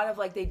the thought of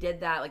like they did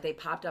that, like they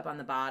popped up on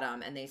the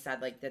bottom and they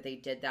said like that they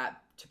did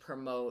that to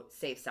promote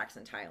safe sex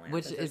in Thailand.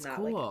 Which is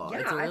cool. Like, yeah,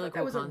 it's a really cool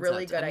that was concept. A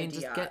really good I mean,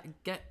 idea. Just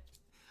get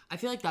I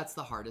feel like that's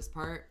the hardest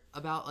part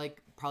about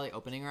like probably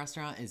opening a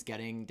restaurant is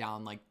getting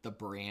down like the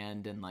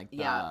brand and like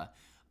the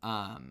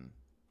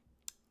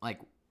like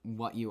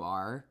what you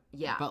are.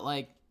 Yeah. But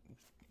like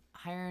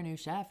hire a new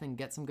chef and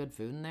get some good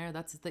food in there.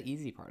 That's the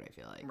easy part, I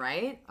feel like.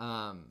 Right?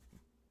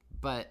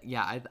 But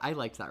yeah, I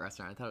liked that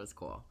restaurant. I thought it was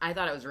cool. I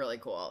thought it was really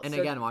cool. And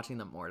again, watching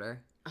them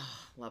order. Oh,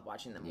 love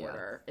watching them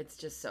order. It's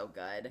just so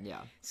good.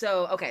 Yeah.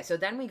 So, okay, so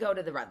then we go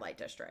to the red light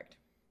district.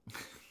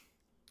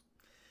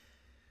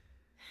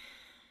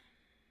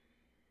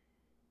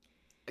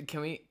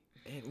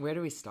 Where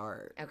do we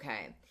start?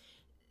 Okay.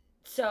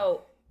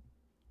 So.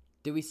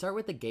 Did we start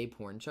with the gay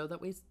porn show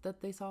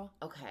that they saw?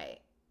 Okay.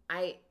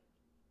 I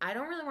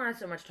don't really want to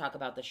so much talk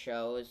about the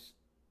shows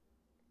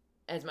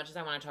as much as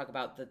I want to talk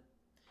about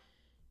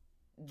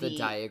the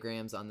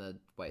diagrams on the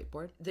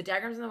whiteboard. The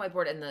diagrams on the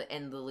whiteboard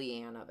and the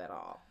Leanne of it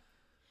all.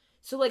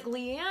 So like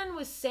Leanne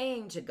was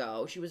saying to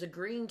go, she was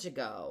agreeing to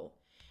go,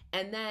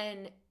 and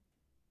then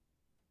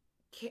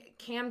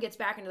Cam gets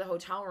back into the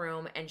hotel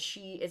room and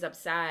she is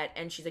upset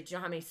and she's like, do you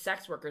know how many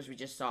sex workers we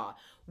just saw?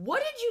 What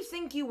did you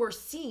think you were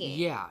seeing?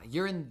 Yeah,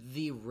 you're in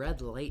the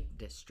red light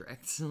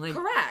district. Like,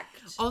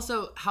 correct.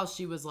 Also, how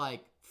she was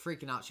like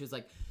freaking out. She was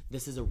like,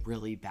 this is a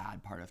really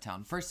bad part of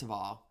town. First of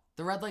all,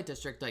 the red light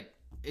district, like,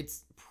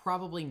 it's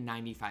probably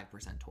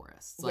 95%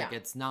 tourists. Like,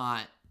 it's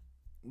not,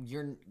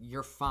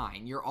 you're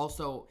fine. You're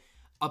also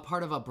a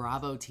part of a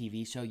Bravo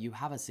TV show. You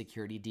have a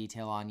security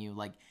detail on you.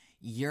 Like,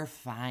 you're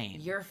fine.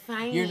 You're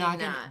fine.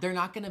 They're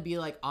not gonna be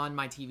like on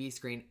my TV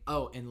screen,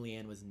 oh, and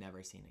Leanne was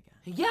never seen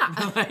again. Yeah.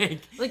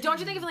 like, don't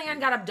you think if Leanne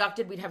got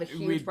abducted, we'd have a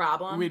huge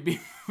problem? We'd be,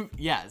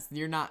 yes,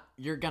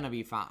 you're gonna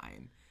be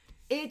fine.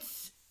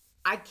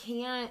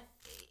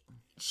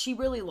 She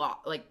really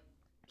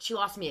she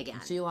lost me again.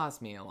 She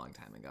lost me a long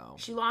time ago.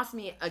 She lost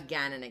me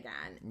again and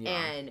again. Yeah.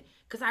 And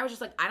because I was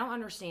just like, I don't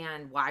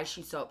understand why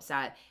she's so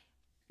upset.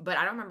 But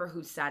I don't remember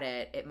who said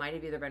it. It might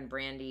have either been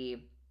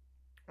Brandy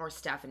or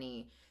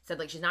Stephanie. Said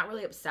like she's not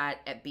really upset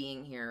at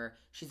being here.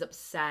 She's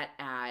upset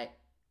at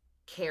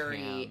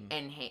Carrie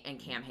and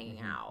Cam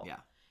hanging out. Yeah.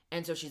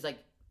 And so she's like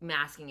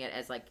masking it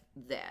as like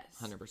this.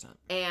 100%.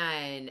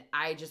 And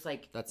I just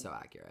like that's so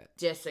accurate.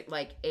 Just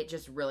like it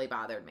just really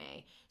bothered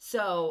me.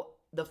 So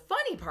the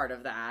funny part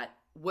of that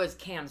was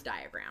Cam's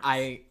diagrams.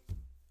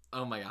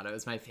 Oh my God, it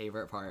was my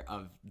favorite part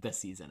of the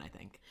season, I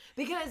think.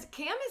 Because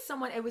Cam is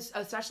someone, it was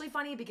especially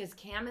funny because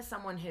Cam is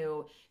someone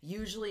who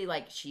usually,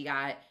 like, she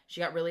got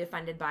really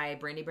offended by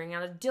Brandy bringing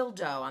out a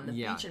dildo on the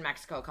beach in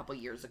Mexico a couple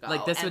years ago.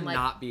 Like, this would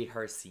not be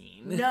her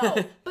scene.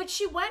 No, but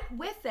she went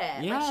with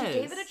it. Yes. Like, she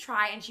gave it a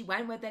try and she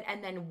went with it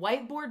and then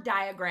whiteboard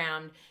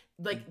diagrammed,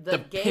 like, the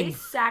gay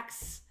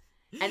sex.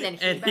 And then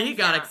he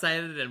got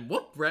excited and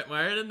whoop,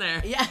 right in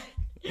there. Yeah.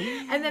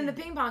 And then the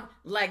ping pong,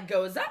 leg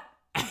goes up.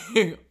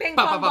 Ping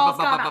pong balls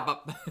come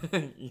out.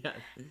 Yes.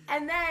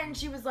 And then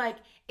she was like,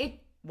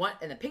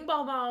 and the ping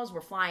pong balls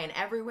were flying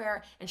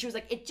everywhere. And she was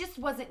like, it just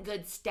wasn't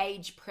good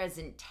stage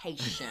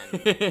presentation.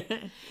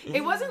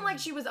 It wasn't like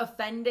she was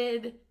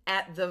offended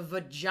at the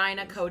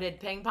vagina-coated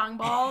ping pong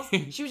balls.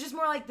 She was just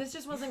more like, this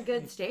just wasn't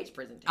good stage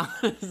presentation.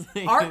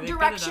 Honestly, art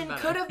direction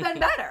could have been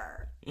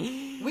better.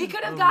 We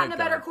could have gotten a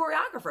better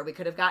choreographer. We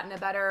could have gotten a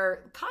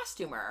better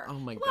costumer. Oh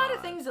my God. A lot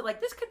of things that like,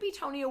 this could be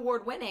Tony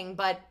Award winning,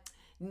 but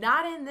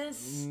not in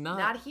this,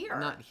 not here.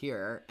 Not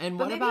here. And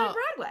but what maybe about on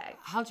Broadway?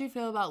 How'd you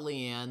feel about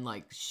Leanne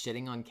like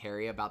shitting on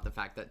Carrie about the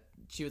fact that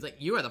she was like,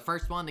 you are the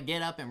first one to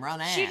get up and run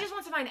ass. She just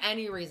wants to find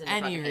any reason to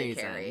fucking hate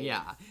Carrie.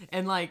 Yeah.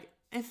 And like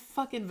if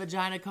fucking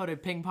vagina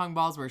coated ping pong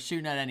balls were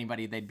shooting at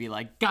anybody, they'd be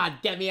like, God,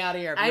 get me out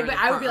of here. I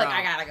would be like,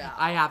 I gotta go.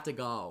 I have to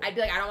go. I'd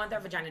be like, I don't want their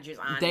vagina juice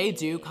on They me.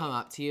 do come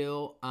up to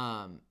you.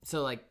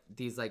 So like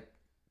these like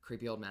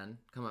creepy old men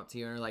come up to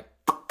you and are like,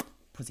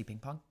 pussy ping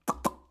pong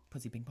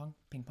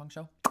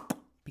show,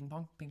 ping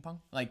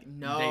pong. Like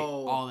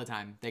No. all the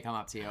time they come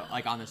up to you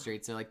like on the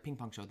streets. They're like, ping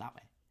pong show that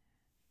way.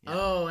 Yeah.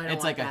 Oh, I don't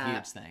it's want like that. a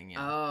huge thing.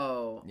 Yeah.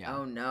 Oh, Yeah.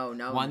 Oh no.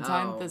 One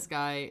time, this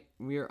guy,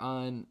 we were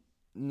on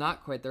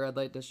not quite the red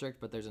light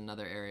district, but there's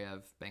another area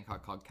of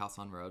Bangkok called Khao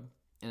San Road,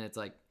 and it's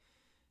like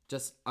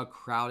just a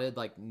crowded,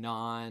 like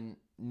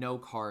no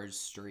cars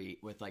street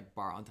with like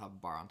bar on top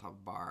of bar on top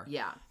of bar.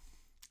 Yeah.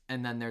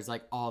 And then there's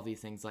like all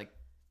these things like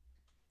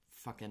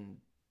fucking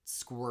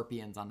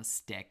scorpions on a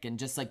stick and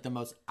just like the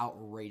most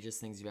outrageous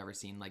things you've ever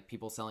seen. Like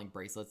people selling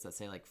bracelets that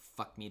say like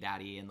 "fuck me,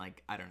 daddy" and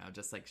like I don't know,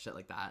 just like shit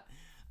like that.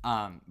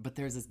 But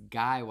there's this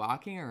guy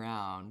walking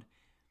around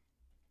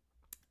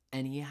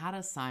and he had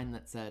a sign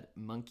that said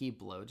monkey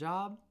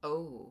blowjob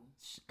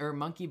or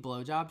monkey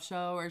blowjob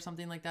show or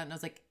something like that. And I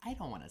was like, I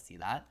don't want to see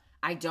that.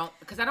 I don't,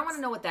 because I don't want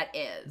to know what that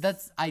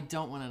is. I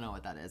don't want to know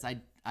what that is.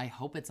 I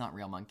hope it's not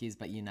real monkeys,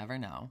 but you never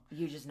know.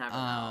 You just never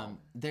know.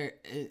 There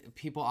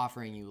people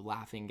offering you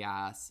laughing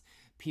gas,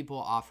 people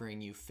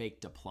offering you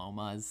fake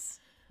diplomas,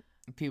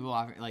 people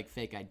offering like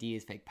fake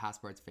IDs, fake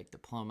passports, fake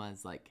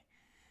diplomas, like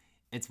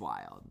it's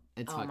wild.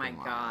 It's oh fucking my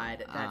wild.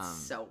 God, that's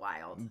so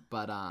wild.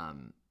 But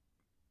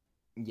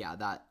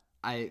yeah,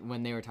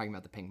 when they were talking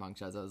about the ping pong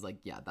shows, I was like,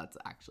 yeah, that's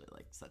actually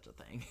like such a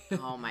thing.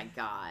 Oh my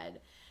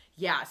God.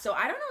 Yeah, so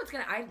I don't know what's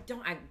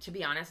gonna to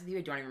be honest with you,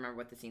 I don't even remember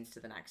what the scenes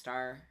to the next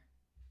are.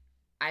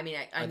 I mean,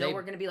 I know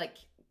we're gonna be like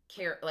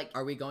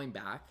Are we going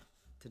back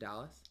to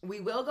Dallas?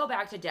 We will go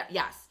back to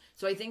yes.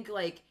 So I think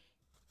like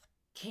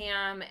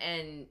Cam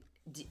and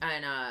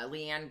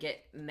Leanne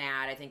get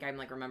mad. I think I'm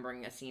like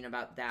remembering a scene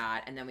about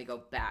that, and then we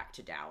go back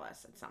to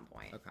Dallas at some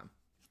point. Okay.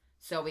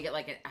 So we get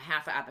like a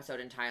half an episode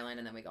in Thailand,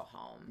 and then we go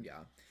home. Yeah,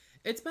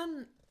 it's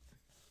been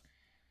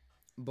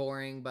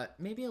boring, but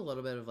maybe a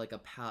little bit of like a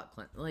palate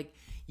cleanse. Like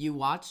you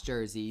watch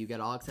Jersey, you get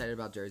all excited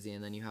about Jersey,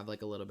 and then you have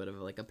like a little bit of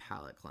like a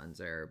palate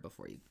cleanser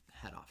before you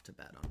head off to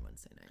bed on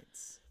Wednesday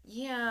nights.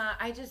 Yeah,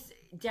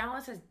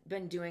 Dallas has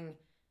been doing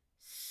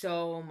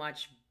so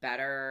much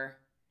better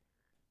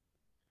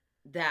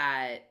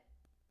that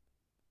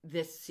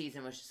this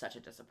season was just such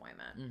a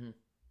disappointment. Mm-hmm.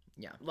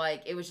 Yeah.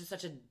 Like, it was just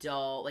such a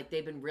dull, like,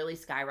 they've been really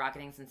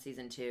skyrocketing since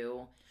season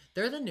 2.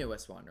 They're the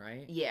newest one,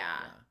 right? Yeah.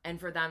 And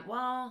for them,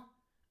 well,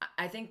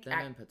 I think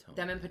them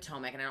in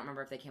Potomac, and I don't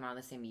remember if they came out in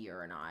the same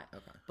year or not.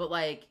 Okay. But,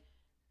 like,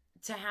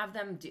 to have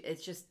them do,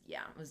 it's just, it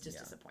was just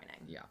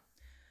disappointing. Yeah.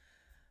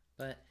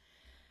 But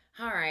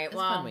all right, it's a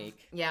fun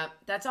week. Yeah,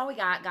 that's all we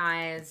got,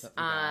 guys. That's what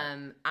we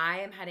got. I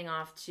am heading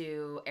off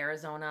to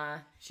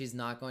Arizona. She's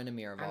not going to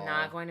Miraval. I'm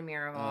not going to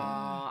Miraval.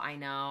 I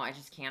know, I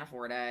just can't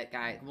afford it,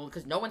 guys. Well,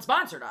 because no one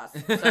sponsored us,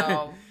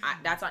 so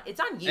it's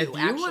on you. If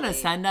you want to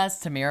send us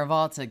to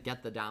Miraval to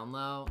get the down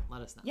low,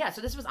 let us know. Yeah,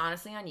 so this was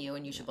honestly on you,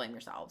 and you should blame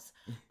yourselves.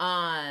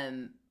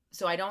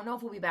 So I don't know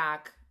if we'll be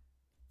back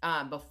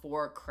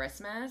before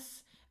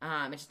Christmas.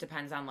 It just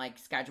depends on like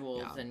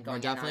schedules and going.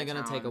 We're definitely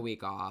gonna take a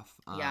week off.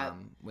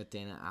 With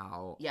Dana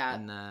out. Yeah,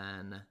 and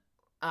then.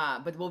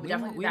 But we'll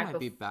definitely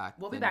be back.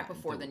 We'll be back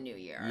before the new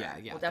year. Yeah.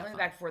 We'll definitely be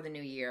back before the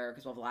new year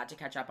because we'll have a lot to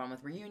catch up on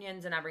with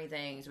reunions and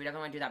everything. So we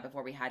definitely want to do that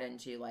before we head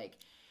into like,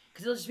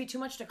 because it'll just be too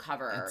much to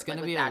cover. It's gonna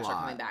like, be with a Bachelor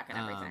lot. coming back and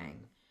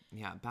everything.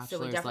 Yeah, Bachelor's so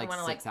we definitely like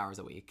wanna, 6 hours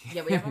a week.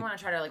 Yeah, we definitely want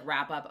to try to like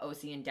wrap up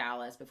OC in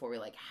Dallas before we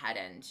like head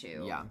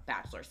into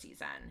Bachelor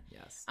season.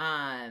 Yes.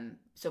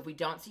 So if we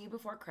don't see you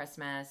before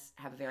Christmas,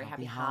 have a very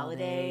happy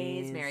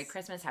holidays. Merry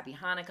Christmas, Happy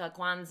Hanukkah,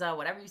 Kwanzaa,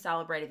 whatever you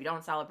celebrate. If you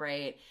don't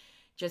celebrate,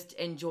 just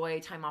enjoy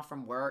time off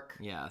from work.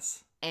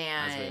 Yes.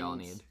 And as we all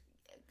need.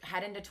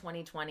 Head into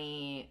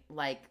 2020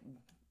 like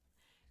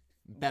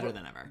better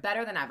than ever.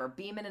 Better than ever.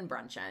 Beamin' and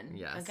brunchin'.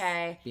 Yes.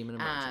 Okay. Beamin'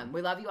 and brunchin'.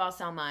 We love you all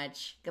so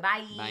much.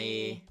 Goodbye.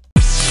 Bye.